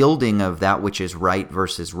wielding of that which is right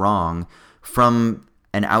versus wrong from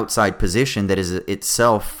an outside position that is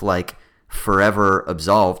itself like forever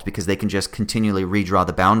absolved, because they can just continually redraw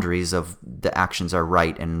the boundaries of the actions are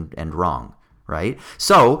right and wrong, right?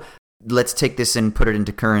 So let's take this and put it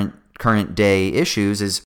into current day issues.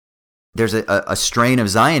 Is there's a strain of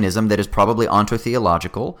Zionism that is probably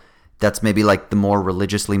ontotheological. That's maybe like the more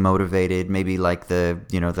religiously motivated, maybe like the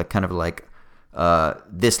kind of like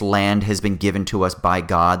this land has been given to us by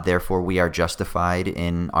God, therefore we are justified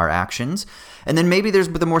in our actions. And then maybe there's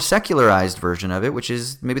the more secularized version of it, which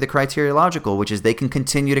is maybe the criteriological, which is they can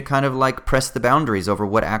continue to kind of like press the boundaries over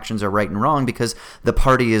what actions are right and wrong because the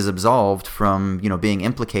party is absolved from, being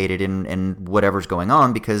implicated in whatever's going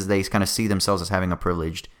on because they kind of see themselves as having a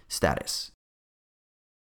privileged status.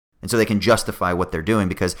 And so they can justify what they're doing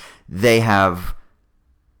because they have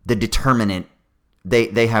the determinant,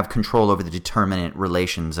 they have control over the determinant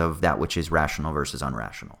relations of that which is rational versus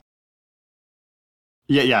unrational.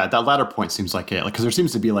 Yeah, that latter point seems like it, because there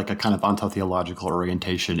seems to be like a kind of ontotheological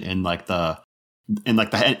orientation in the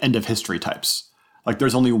end of history types. Like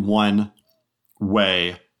there's only one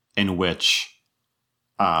way in which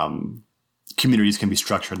communities can be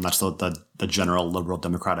structured, and that's the general liberal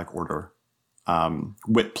democratic order,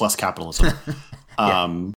 wit plus capitalism.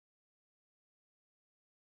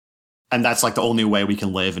 And that's like the only way we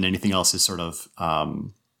can live, and anything else is sort of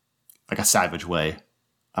like a savage way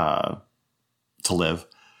to live.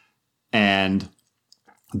 And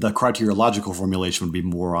the criteriological formulation would be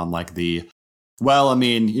more on like we've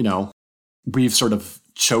sort of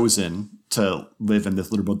chosen to live in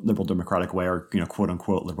this liberal democratic way, or quote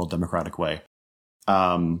unquote liberal democratic way,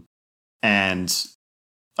 and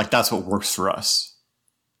like that's what works for us,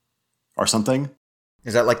 or something.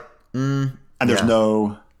 Is that like? And there's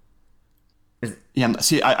no. Yeah,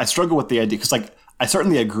 see, I struggle with the idea because, like, I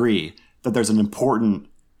certainly agree that there's an important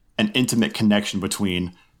and intimate connection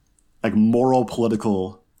between, like, moral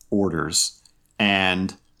political orders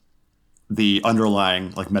and the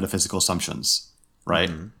underlying, like, metaphysical assumptions, right?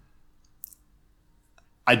 Mm-hmm.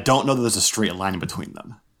 I don't know that there's a straight line between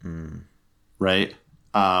them, right?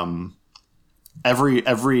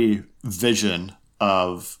 Every vision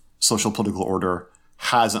of social political order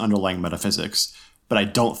has an underlying metaphysics, but I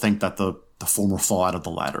don't think that the former fall out of the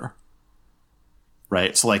latter,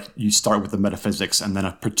 right? So like you start with the metaphysics and then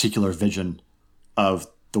a particular vision of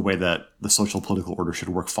the way that the social political order should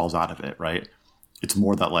work falls out of it, right? It's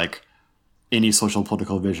more that like any social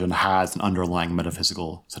political vision has an underlying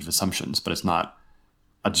metaphysical set of assumptions, but it's not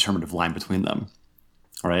a determinative line between them,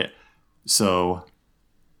 right? So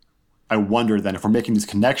I wonder then if we're making these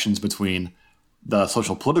connections between the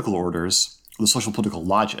social political orders, the social political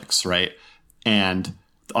logics, right, and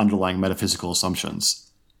underlying metaphysical assumptions,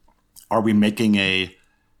 are we making a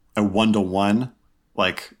one-to-one,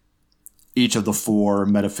 like each of the four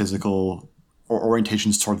metaphysical or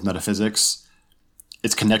orientations towards metaphysics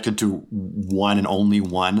is connected to one and only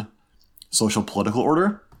one social political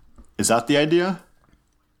order? Is that the idea?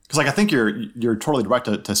 Because like I think you're totally right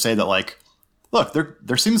to say that, like, look,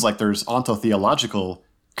 there seems like there's ontotheological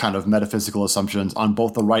kind of metaphysical assumptions on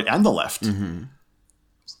both the right and the left. Mm-hmm.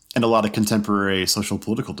 In a lot of contemporary social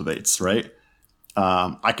political debates, right?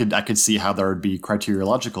 I could see how there would be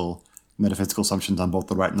criteriological metaphysical assumptions on both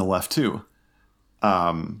the right and the left too.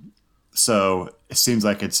 So it seems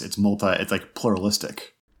like it's like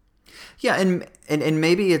pluralistic. Yeah, and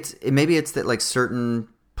maybe it's that like certain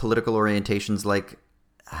political orientations like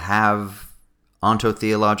have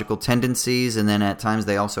ontotheological tendencies, and then at times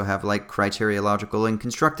they also have like criteriological and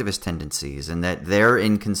constructivist tendencies, and that they're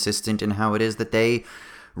inconsistent in how it is that they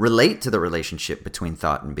relate to the relationship between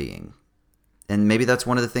thought and being. And maybe that's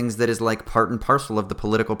one of the things that is like part and parcel of the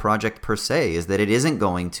political project per se, is that it isn't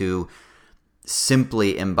going to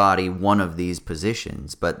simply embody one of these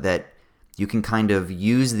positions, but that you can kind of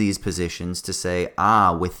use these positions to say,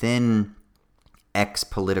 within X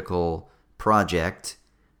political project,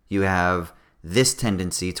 you have this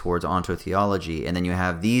tendency towards ontotheology, and then you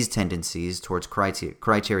have these tendencies towards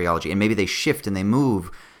criteriology, and maybe they shift and they move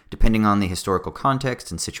depending on the historical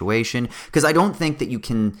context and situation. Because I don't think that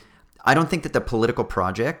the political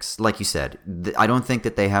projects, like you said, I don't think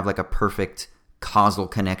that they have like a perfect causal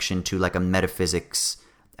connection to like a metaphysics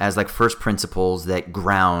as like first principles that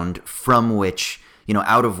ground from which,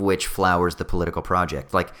 out of which flowers the political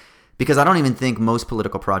project. Like, because I don't even think most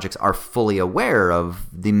political projects are fully aware of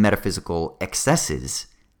the metaphysical excesses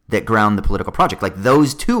that ground the political project. Like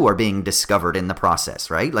those too are being discovered in the process,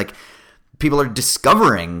 right? Like, people are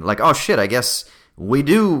discovering, like, oh shit, I guess we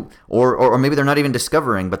do, or maybe they're not even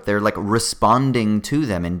discovering, but they're like responding to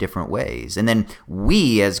them in different ways. And then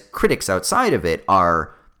we as critics outside of it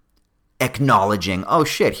are acknowledging, oh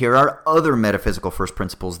shit, here are other metaphysical first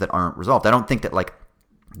principles that aren't resolved. I don't think that like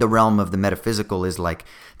the realm of the metaphysical is like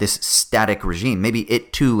this static regime. Maybe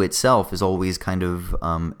it too itself is always kind of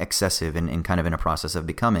excessive and kind of in a process of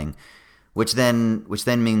becoming, which then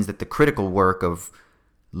means that the critical work of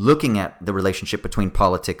looking at the relationship between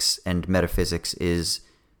politics and metaphysics is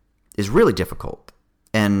really difficult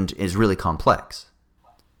and is really complex.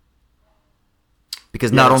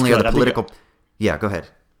 Because not only are the political... Yeah, go ahead.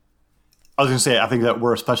 I was going to say, I think that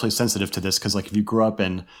we're especially sensitive to this because, like, if you grew up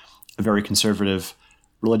in a very conservative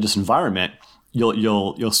religious environment,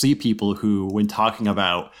 you'll see people who, when talking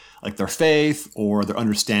about like their faith or their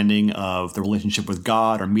understanding of the relationship with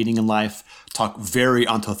God or meaning in life, talk very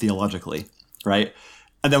ontotheologically, right?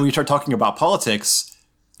 And then when you start talking about politics,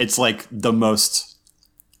 it's like the most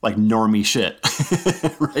like normie shit,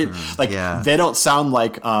 right? They don't sound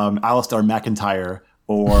like Alistair McIntyre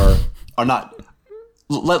or not.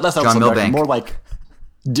 Let's not John Milbank. More like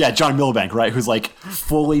John Milbank, right? Who's like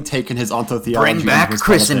fully taken his ontotheology. Bring back his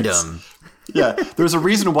Christendom. Politics. Yeah, there's a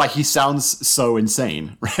reason why he sounds so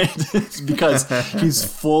insane, right? It's because he's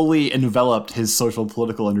fully enveloped his social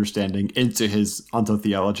political understanding into his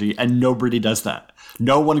ontotheology, and nobody does that.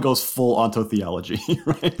 No one goes full ontotheology,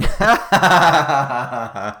 right?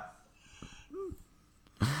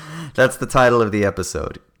 That's the title of the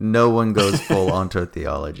episode. No one goes full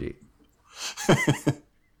ontotheology.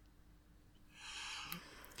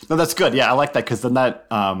 No, that's good. Yeah, I like that because then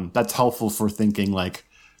that's helpful for thinking like,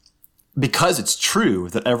 because it's true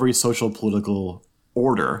that every social political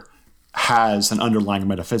order has an underlying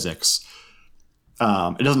metaphysics.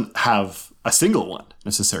 It doesn't have a single one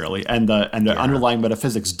necessarily, and the underlying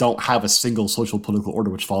metaphysics don't have a single social political order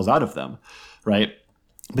which falls out of them, right?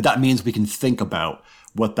 But that means we can think about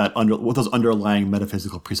what those underlying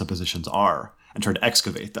metaphysical presuppositions are and try to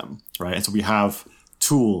excavate them, right? And so we have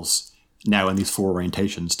tools now in these four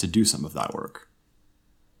orientations to do some of that work.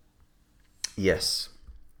 Yes.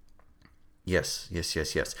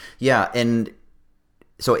 Yeah, and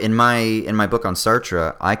so in my book on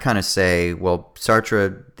Sartre, I kind of say, well,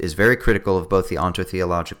 Sartre is very critical of both the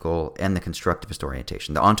ontotheological and the constructivist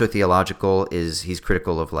orientation. The ontotheological he's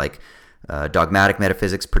critical of like dogmatic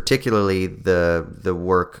metaphysics, particularly the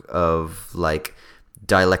work of like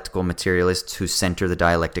dialectical materialists who center the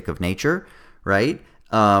dialectic of nature, right?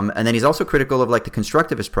 And then he's also critical of like the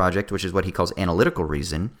constructivist project, which is what he calls analytical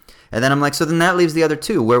reason. And then I'm like, so then that leaves the other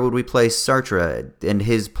two. Where would we place Sartre and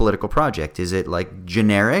his political project? Is it like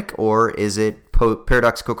generic or is it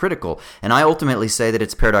paradoxical critical? And I ultimately say that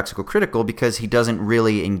it's paradoxical critical because he doesn't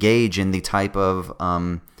really engage in the type of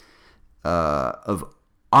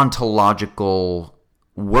ontological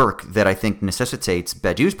work that I think necessitates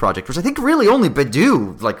Badiou's project, which I think really only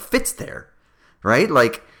Badiou like fits there, right?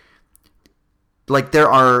 Like there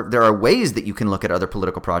are ways that you can look at other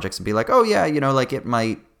political projects and be like, oh yeah, you know, like it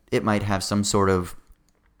might have some sort of,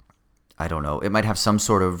 I don't know, it might have some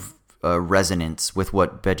sort of resonance with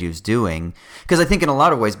what Badiou's doing, because I think in a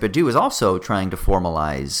lot of ways Badiou is also trying to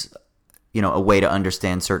formalize, you know, a way to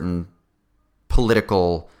understand certain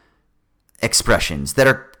political expressions that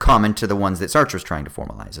are common to the ones that Sartre's trying to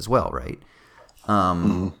formalize as well, right?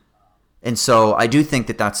 And so I do think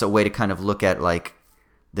that that's a way to kind of look at like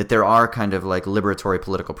that there are kind of like liberatory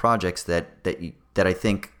political projects that I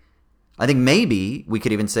think maybe we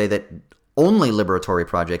could even say that only liberatory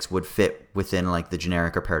projects would fit within like the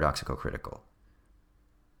generic or paradoxical critical,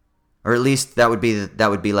 or at least that would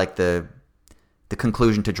be like the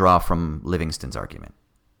conclusion to draw from Livingston's argument.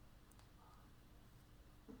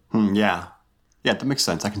 Yeah, that makes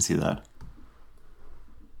sense. I can see that.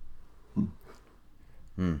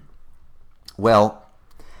 Well,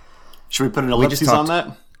 should we put an ellipses on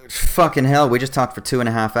that? Fucking hell, we just talked for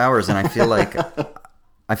 2.5 hours, and I feel like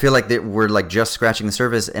that we're like just scratching the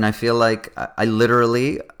surface, and I feel like I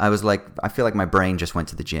feel like my brain just went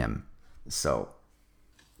to the gym. So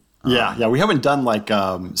yeah, we haven't done like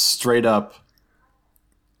straight up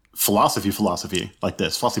philosophy like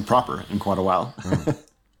this, philosophy proper, in quite a while.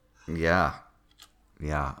 Yeah,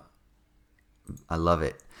 I love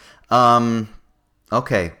it.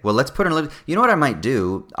 Okay, well, let's put in a little... You know what I might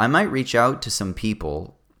do? I might reach out to some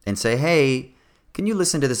people and say, hey, can you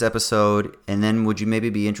listen to this episode? And then would you maybe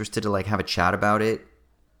be interested to like have a chat about it?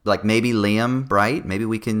 Like maybe Liam Bright, maybe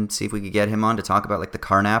we can see if we could get him on to talk about like the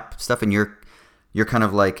Carnap stuff and your kind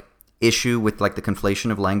of like issue with like the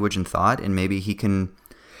conflation of language and thought, and maybe he can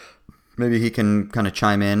kind of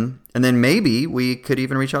chime in. And then maybe we could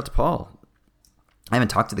even reach out to Paul. I haven't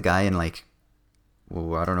talked to the guy in like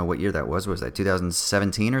well, I don't know what year that was. Was that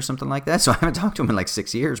 2017 or something like that? So I haven't talked to him in like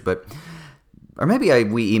 6 years, or maybe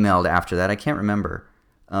we emailed after that. I can't remember.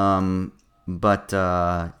 Yeah,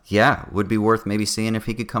 would be worth maybe seeing if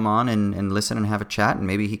he could come on and listen and have a chat, and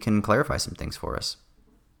maybe he can clarify some things for us.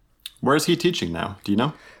 Where is he teaching now? Do you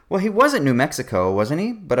know? Well, he was at New Mexico, wasn't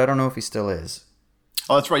he? But I don't know if he still is.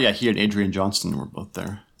 Oh, that's right. Yeah, he and Adrian Johnston were both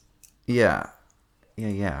there. Yeah.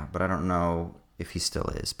 But I don't know if he still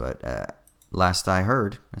is. But last I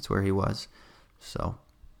heard, that's where he was. So,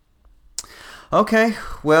 okay.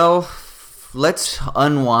 Well, let's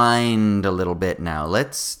unwind a little bit now.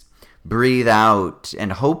 Let's breathe out,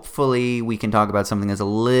 and hopefully we can talk about something that's a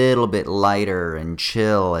little bit lighter and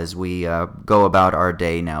chill as we go about our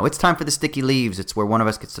day now. It's time for the Sticky Leaves. It's where one of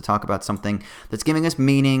us gets to talk about something that's giving us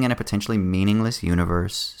meaning in a potentially meaningless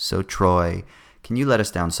universe. So, Troy, can you let us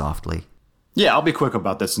down softly? Yeah, I'll be quick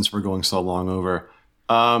about this since we're going so long over.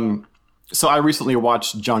 So I recently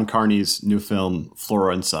watched John Carney's new film,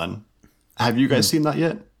 Flora and Son. Have you guys seen that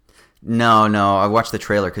yet? No. I watched the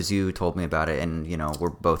trailer because you told me about it, and, we're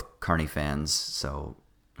both Carney fans, so,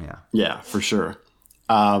 yeah. Yeah, for sure.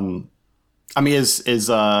 Is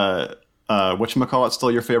whatchamacallit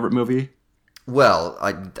still your favorite movie? Well,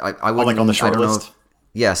 I wouldn't... like on the short list?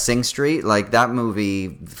 Yeah, Sing Street, like that movie,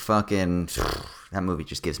 that movie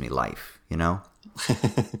just gives me life,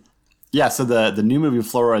 Yeah, so the new movie,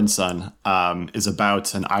 Flora and Son, is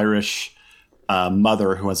about an Irish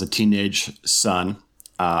mother who has a teenage son,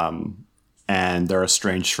 and they're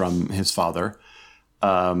estranged from his father.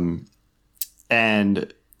 And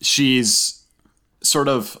she's sort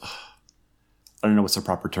of, I don't know what's the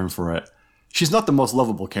proper term for it. She's not the most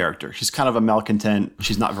lovable character. She's kind of a malcontent.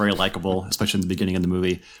 She's not very likable, especially in the beginning of the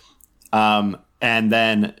movie. And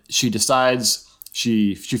then she decides,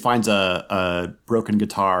 she finds a broken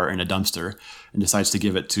guitar in a dumpster and decides to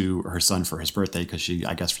give it to her son for his birthday because she,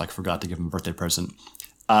 I guess, forgot to give him a birthday present.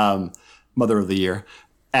 Mother of the Year.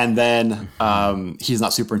 And then he's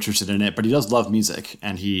not super interested in it, but he does love music,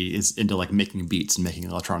 and he is into making beats and making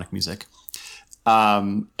electronic music.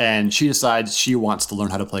 And she decides she wants to learn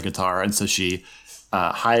how to play guitar, and so she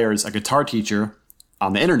hires a guitar teacher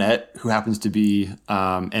on the internet who happens to be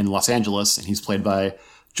in Los Angeles, and he's played by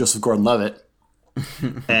Joseph Gordon-Levitt.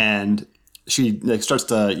 And she starts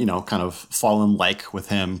to kind of fall in like with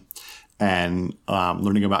him and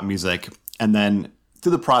learning about music, and then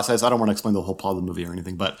through the process, I don't want to explain the whole plot of the movie or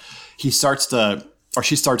anything, but she starts to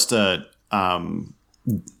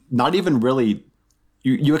not even really.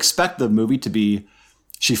 You expect the movie to be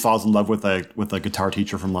she falls in love with a guitar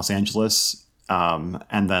teacher from Los Angeles,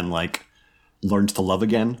 and then learns to love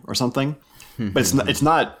again or something. But it's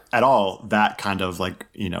not at all that kind of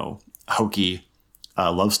hokey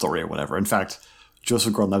love story or whatever. In fact,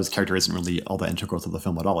 Joseph Gordon-Levitt's character isn't really all that integral to the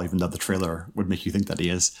film at all, even though the trailer would make you think that he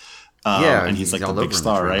is. And he's the big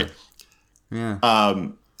star, right? Yeah.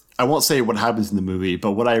 I won't say what happens in the movie,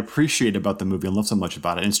 but what I appreciate about the movie and love so much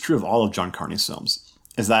about it, and it's true of all of John Carney's films,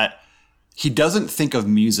 is that he doesn't think of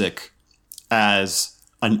music as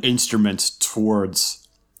an instrument towards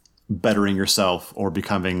bettering yourself or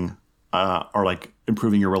becoming or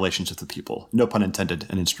improving your relationships with people. No pun intended,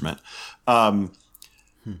 an instrument.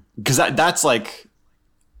 Because that's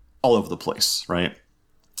all over the place, right?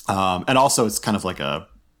 And also it's kind of a,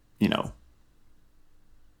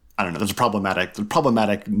 I don't know, there's a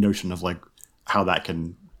problematic notion of how that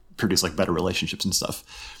can produce better relationships and stuff.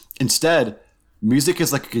 Instead, music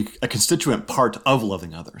is a constituent part of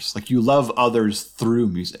loving others. You love others through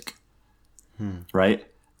music, right?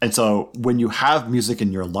 And so when you have music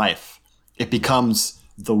in your life, it becomes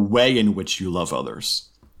the way in which you love others,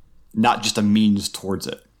 not just a means towards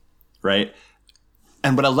it, right?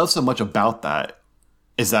 And what I love so much about that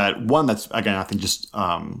is that, one, that's, again, I think just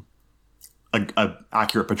a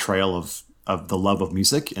accurate portrayal of the love of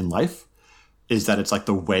music in life, is that it's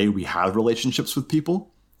the way we have relationships with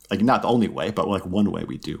people. Not the only way, but one way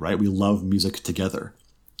we do, right? We love music together,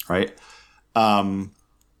 right? And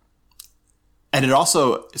it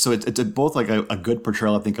also, so it's both a good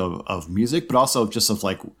portrayal, I think, of music, but also just of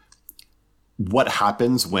what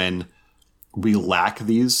happens when we lack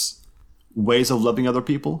these ways of loving other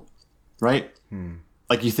people, right?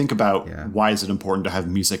 You think about why is it important to have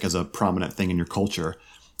music as a prominent thing in your culture?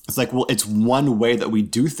 It's well, it's one way that we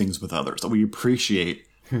do things with others, that we appreciate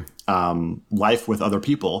life with other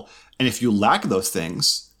people. And if you lack those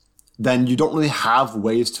things, then you don't really have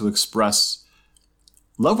ways to express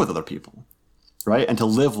love with other people, right? And to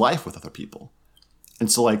live life with other people.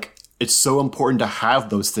 And so it's so important to have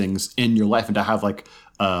those things in your life and to have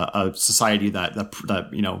a society that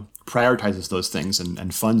prioritizes those things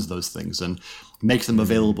and funds those things and makes them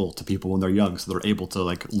available to people when they're young, so they're able to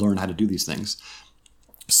like learn how to do these things.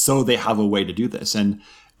 So they have a way to do this. And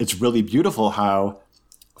it's really beautiful how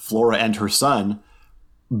Flora and her son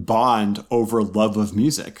bond over love of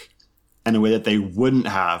music in a way that they wouldn't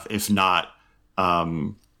have if not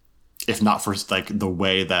for like the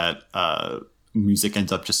way that music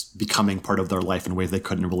ends up just becoming part of their life in ways they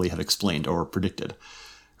couldn't really have explained or predicted,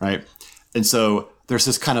 right? And so there's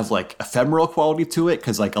this kind of like ephemeral quality to it,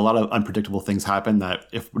 because like a lot of unpredictable things happen that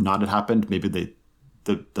if not had happened, maybe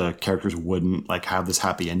the characters wouldn't like have this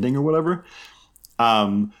happy ending or whatever.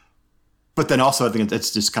 But then also I think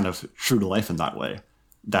it's just kind of true to life in that way,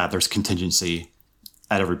 that there's contingency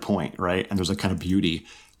at every point, right? And there's a kind of beauty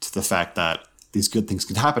to the fact that these good things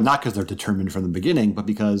can happen, not because they're determined from the beginning, but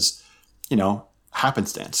because, you know,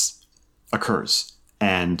 happenstance occurs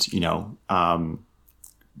and, you know,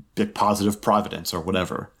 big positive providence or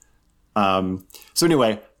whatever. So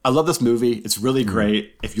anyway, I love this movie. It's really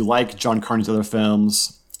great. If you like John Carney's other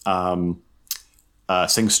films,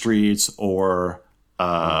 Sing Streets or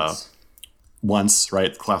Once,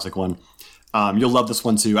 right? The classic one. You'll love this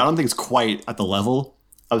one too. I don't think it's quite at the level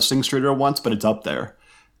of Sing Street or Once, but it's up there.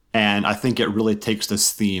 And I think it really takes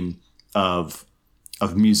this theme of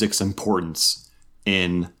music's importance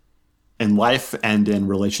in life and in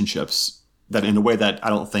relationships, that in a way that I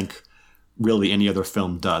don't think really any other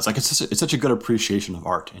film does. Like it's such a good appreciation of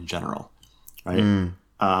art in general, right?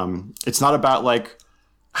 It's not about like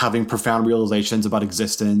having profound realizations about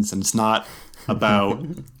existence, and it's not about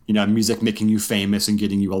you know, music making you famous and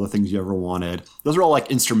getting you all the things you ever wanted. Those are all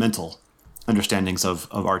like instrumental understandings of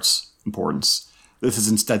art's importance. This is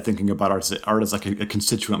instead thinking about art as like a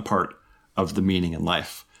constituent part of the meaning in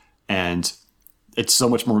life. And it's so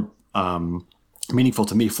much more meaningful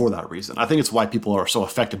to me for that reason. I think it's why people are so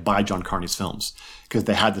affected by John Carney's films, because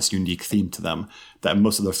they had this unique theme to them that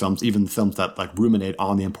most of their films, even the films that like ruminate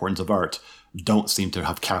on the importance of art, don't seem to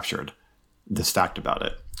have captured this fact about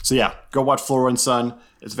it. So yeah, go watch Flora and Son.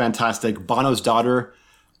 It's fantastic. Bono's daughter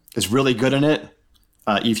is really good in it.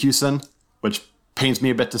 Eve Hewson, which pains me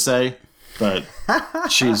a bit to say, but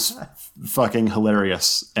she's fucking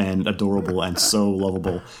hilarious and adorable and so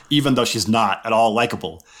lovable, even though she's not at all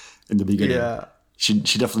likable in the beginning. Yeah. She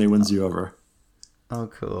definitely wins you over. Oh,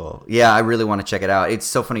 cool. Yeah, I really want to check it out. It's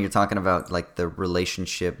so funny you're talking about like the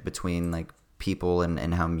relationship between like people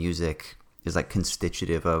and how music is like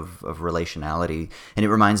constitutive of relationality. And it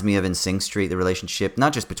reminds me of in Sing Street, the relationship,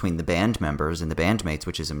 not just between the band members and the bandmates,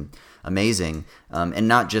 which is amazing. And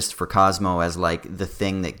not just for Cosmo as like the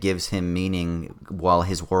thing that gives him meaning while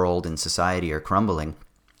his world and society are crumbling,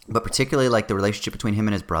 but particularly like the relationship between him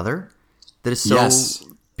and his brother that is so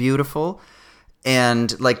beautiful.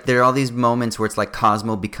 And like there are all these moments where it's like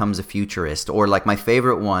Cosmo becomes a futurist, or like my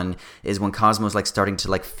favorite one is when Cosmo's like starting to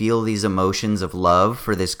like feel these emotions of love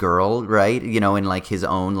for this girl, right? You know, in like his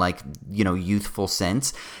own like, you know, youthful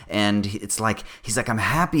sense. And it's like he's like, I'm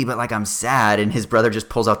happy, but like I'm sad. And his brother just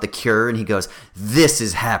pulls out the Cure and he goes, "This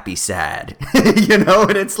is happy sad." You know,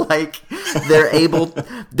 and it's like they're able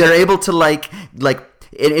to like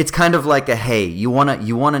it's kind of like a, hey, you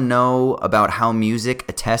wanna know about how music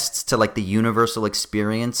attests to like the universal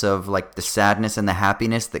experience of like the sadness and the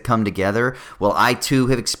happiness that come together. Well, I too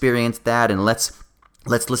have experienced that, and let's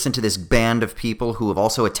listen to this band of people who have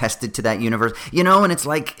also attested to that universe. You know, and it's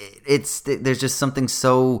like there's just something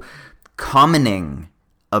so commoning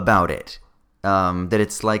about it, that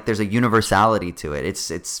it's like there's a universality to it.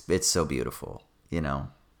 It's so beautiful, you know.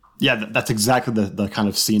 Yeah, that's exactly the kind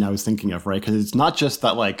of scene I was thinking of, right? Because it's not just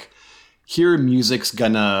that, like, here music's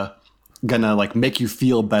gonna like make you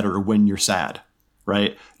feel better when you're sad,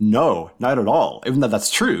 right? No, not at all. Even though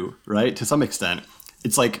that's true, right? To some extent,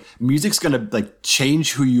 it's like music's gonna like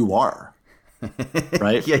change who you are,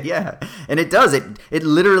 right? Yeah, and it does. It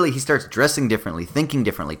literally, he starts dressing differently, thinking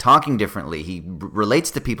differently, talking differently. He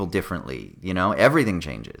relates to people differently. You know, everything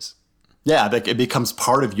changes. Yeah, like it becomes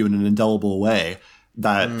part of you in an indelible way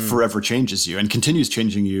that forever changes you and continues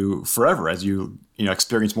changing you forever as you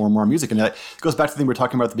experience more and more music. And that goes back to the thing we were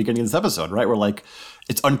talking about at the beginning of this episode, right? Where like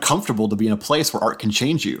it's uncomfortable to be in a place where art can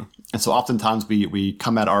change you. And so oftentimes we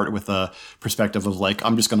come at art with a perspective of like,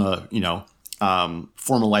 I'm just gonna,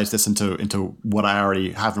 formalize this into what I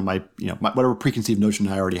already have in my whatever preconceived notion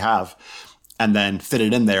I already have, and then fit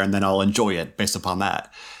it in there, and then I'll enjoy it based upon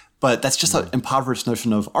that. But that's just an impoverished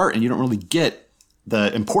notion of art, and you don't really get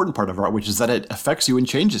the important part of art, which is that it affects you and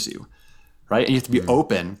changes you, right? And you have to be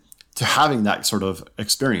open to having that sort of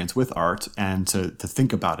experience with art and to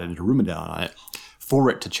think about it and to ruminate on it for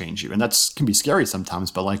it to change you. And can be scary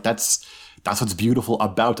sometimes, but like that's what's beautiful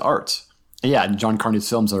about art. And yeah, and John Carney's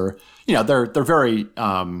films are, they're very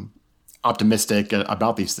optimistic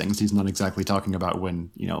about these things. He's not exactly talking about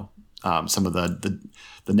when, some of the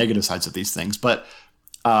negative sides of these things, but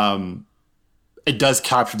it does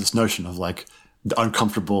capture this notion of like the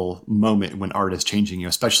uncomfortable moment when art is changing you,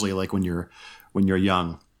 especially like when you're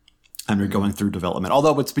young and you're going through development.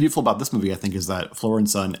 Although what's beautiful about this movie, I think, is that Flora and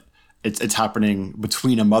Son, it's happening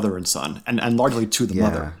between a mother and son, and largely to the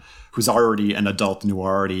mother, who's already an adult and who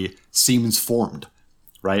already seems formed,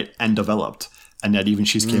 right, and developed, and that even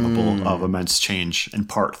she's capable of immense change, in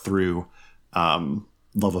part through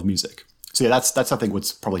love of music. So yeah, that's I think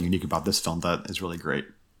what's probably unique about this film that is really great.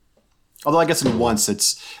 Although I guess in once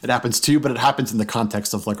it happens too, but it happens in the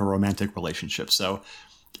context of like a romantic relationship, so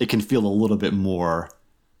it can feel a little bit more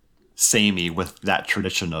samey with that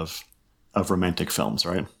tradition of romantic films,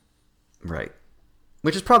 right? Right.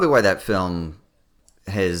 Which is probably why that film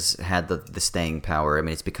has had the staying power. I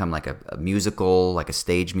mean, it's become like a musical, like a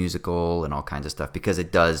stage musical and all kinds of stuff, because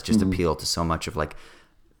it does just appeal to so much of like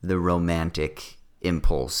the romantic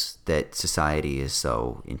impulse that society is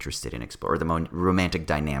so interested in exploring, or the romantic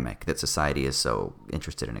dynamic that society is so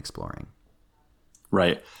interested in exploring.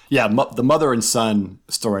 Right. Yeah, the mother and son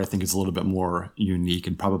story, I think, is a little bit more unique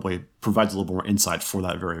and probably provides a little more insight for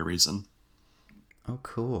that very reason. Oh,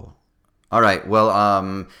 cool. All right.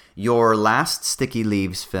 Well, your last Sticky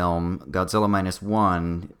Leaves film, Godzilla Minus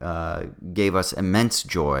One, gave us immense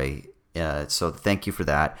joy. So thank you for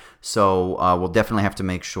that. So we'll definitely have to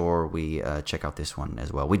make sure we check out this one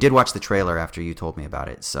as well. We did watch the trailer after you told me about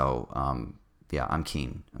it. So yeah, I'm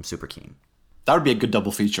keen. I'm super keen. That would be a good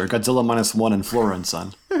double feature. Godzilla Minus One and Flora and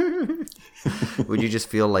Son. Would you just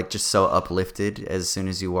feel like just so uplifted as soon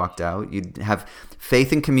as you walked out? You'd have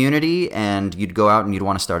faith in community and you'd go out and you'd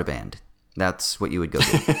want to start a band. That's what you would go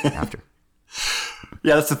do after.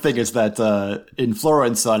 Yeah, that's the thing, is that in Flora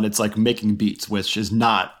and Son, it's like making beats, which is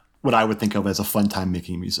not what I would think of as a fun time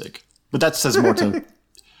making music. But that says more to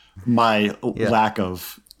my lack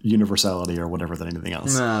of universality or whatever than anything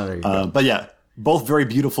else. No, there you go. But yeah, both very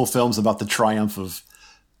beautiful films about the triumph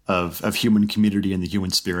of human community and the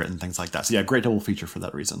human spirit and things like that. So yeah, great double feature for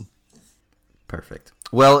that reason. Perfect.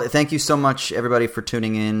 Well, thank you so much, everybody, for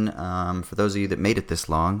tuning in. For those of you that made it this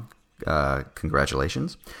long,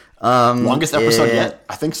 congratulations. Longest episode yet?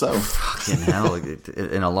 I think so. Fucking hell,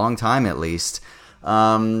 in a long time at least.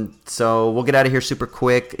 So we'll get out of here super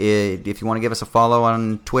quick. If you want to give us a follow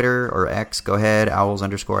on Twitter or X, go ahead,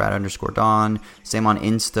 owls_at_dawn. Same on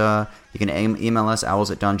Insta. You can email us,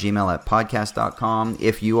 owls@dawngmail@podcast.com.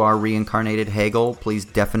 If you are reincarnated Hegel, please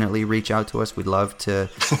definitely reach out to us. We'd love to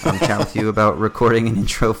chat with you about recording an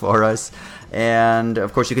intro for us. And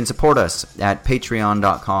of course, you can support us at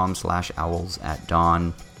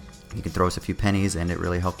patreon.com/owls@dawn. You can throw us a few pennies and it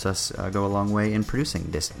really helps us go a long way in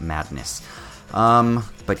producing this madness.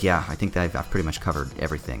 But yeah, I think that I've pretty much covered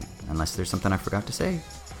everything, unless there's something I forgot to say.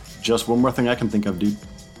 Just one more thing I can think of, dude.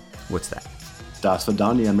 What's that? Das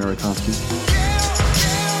Vidania, Amerikanski.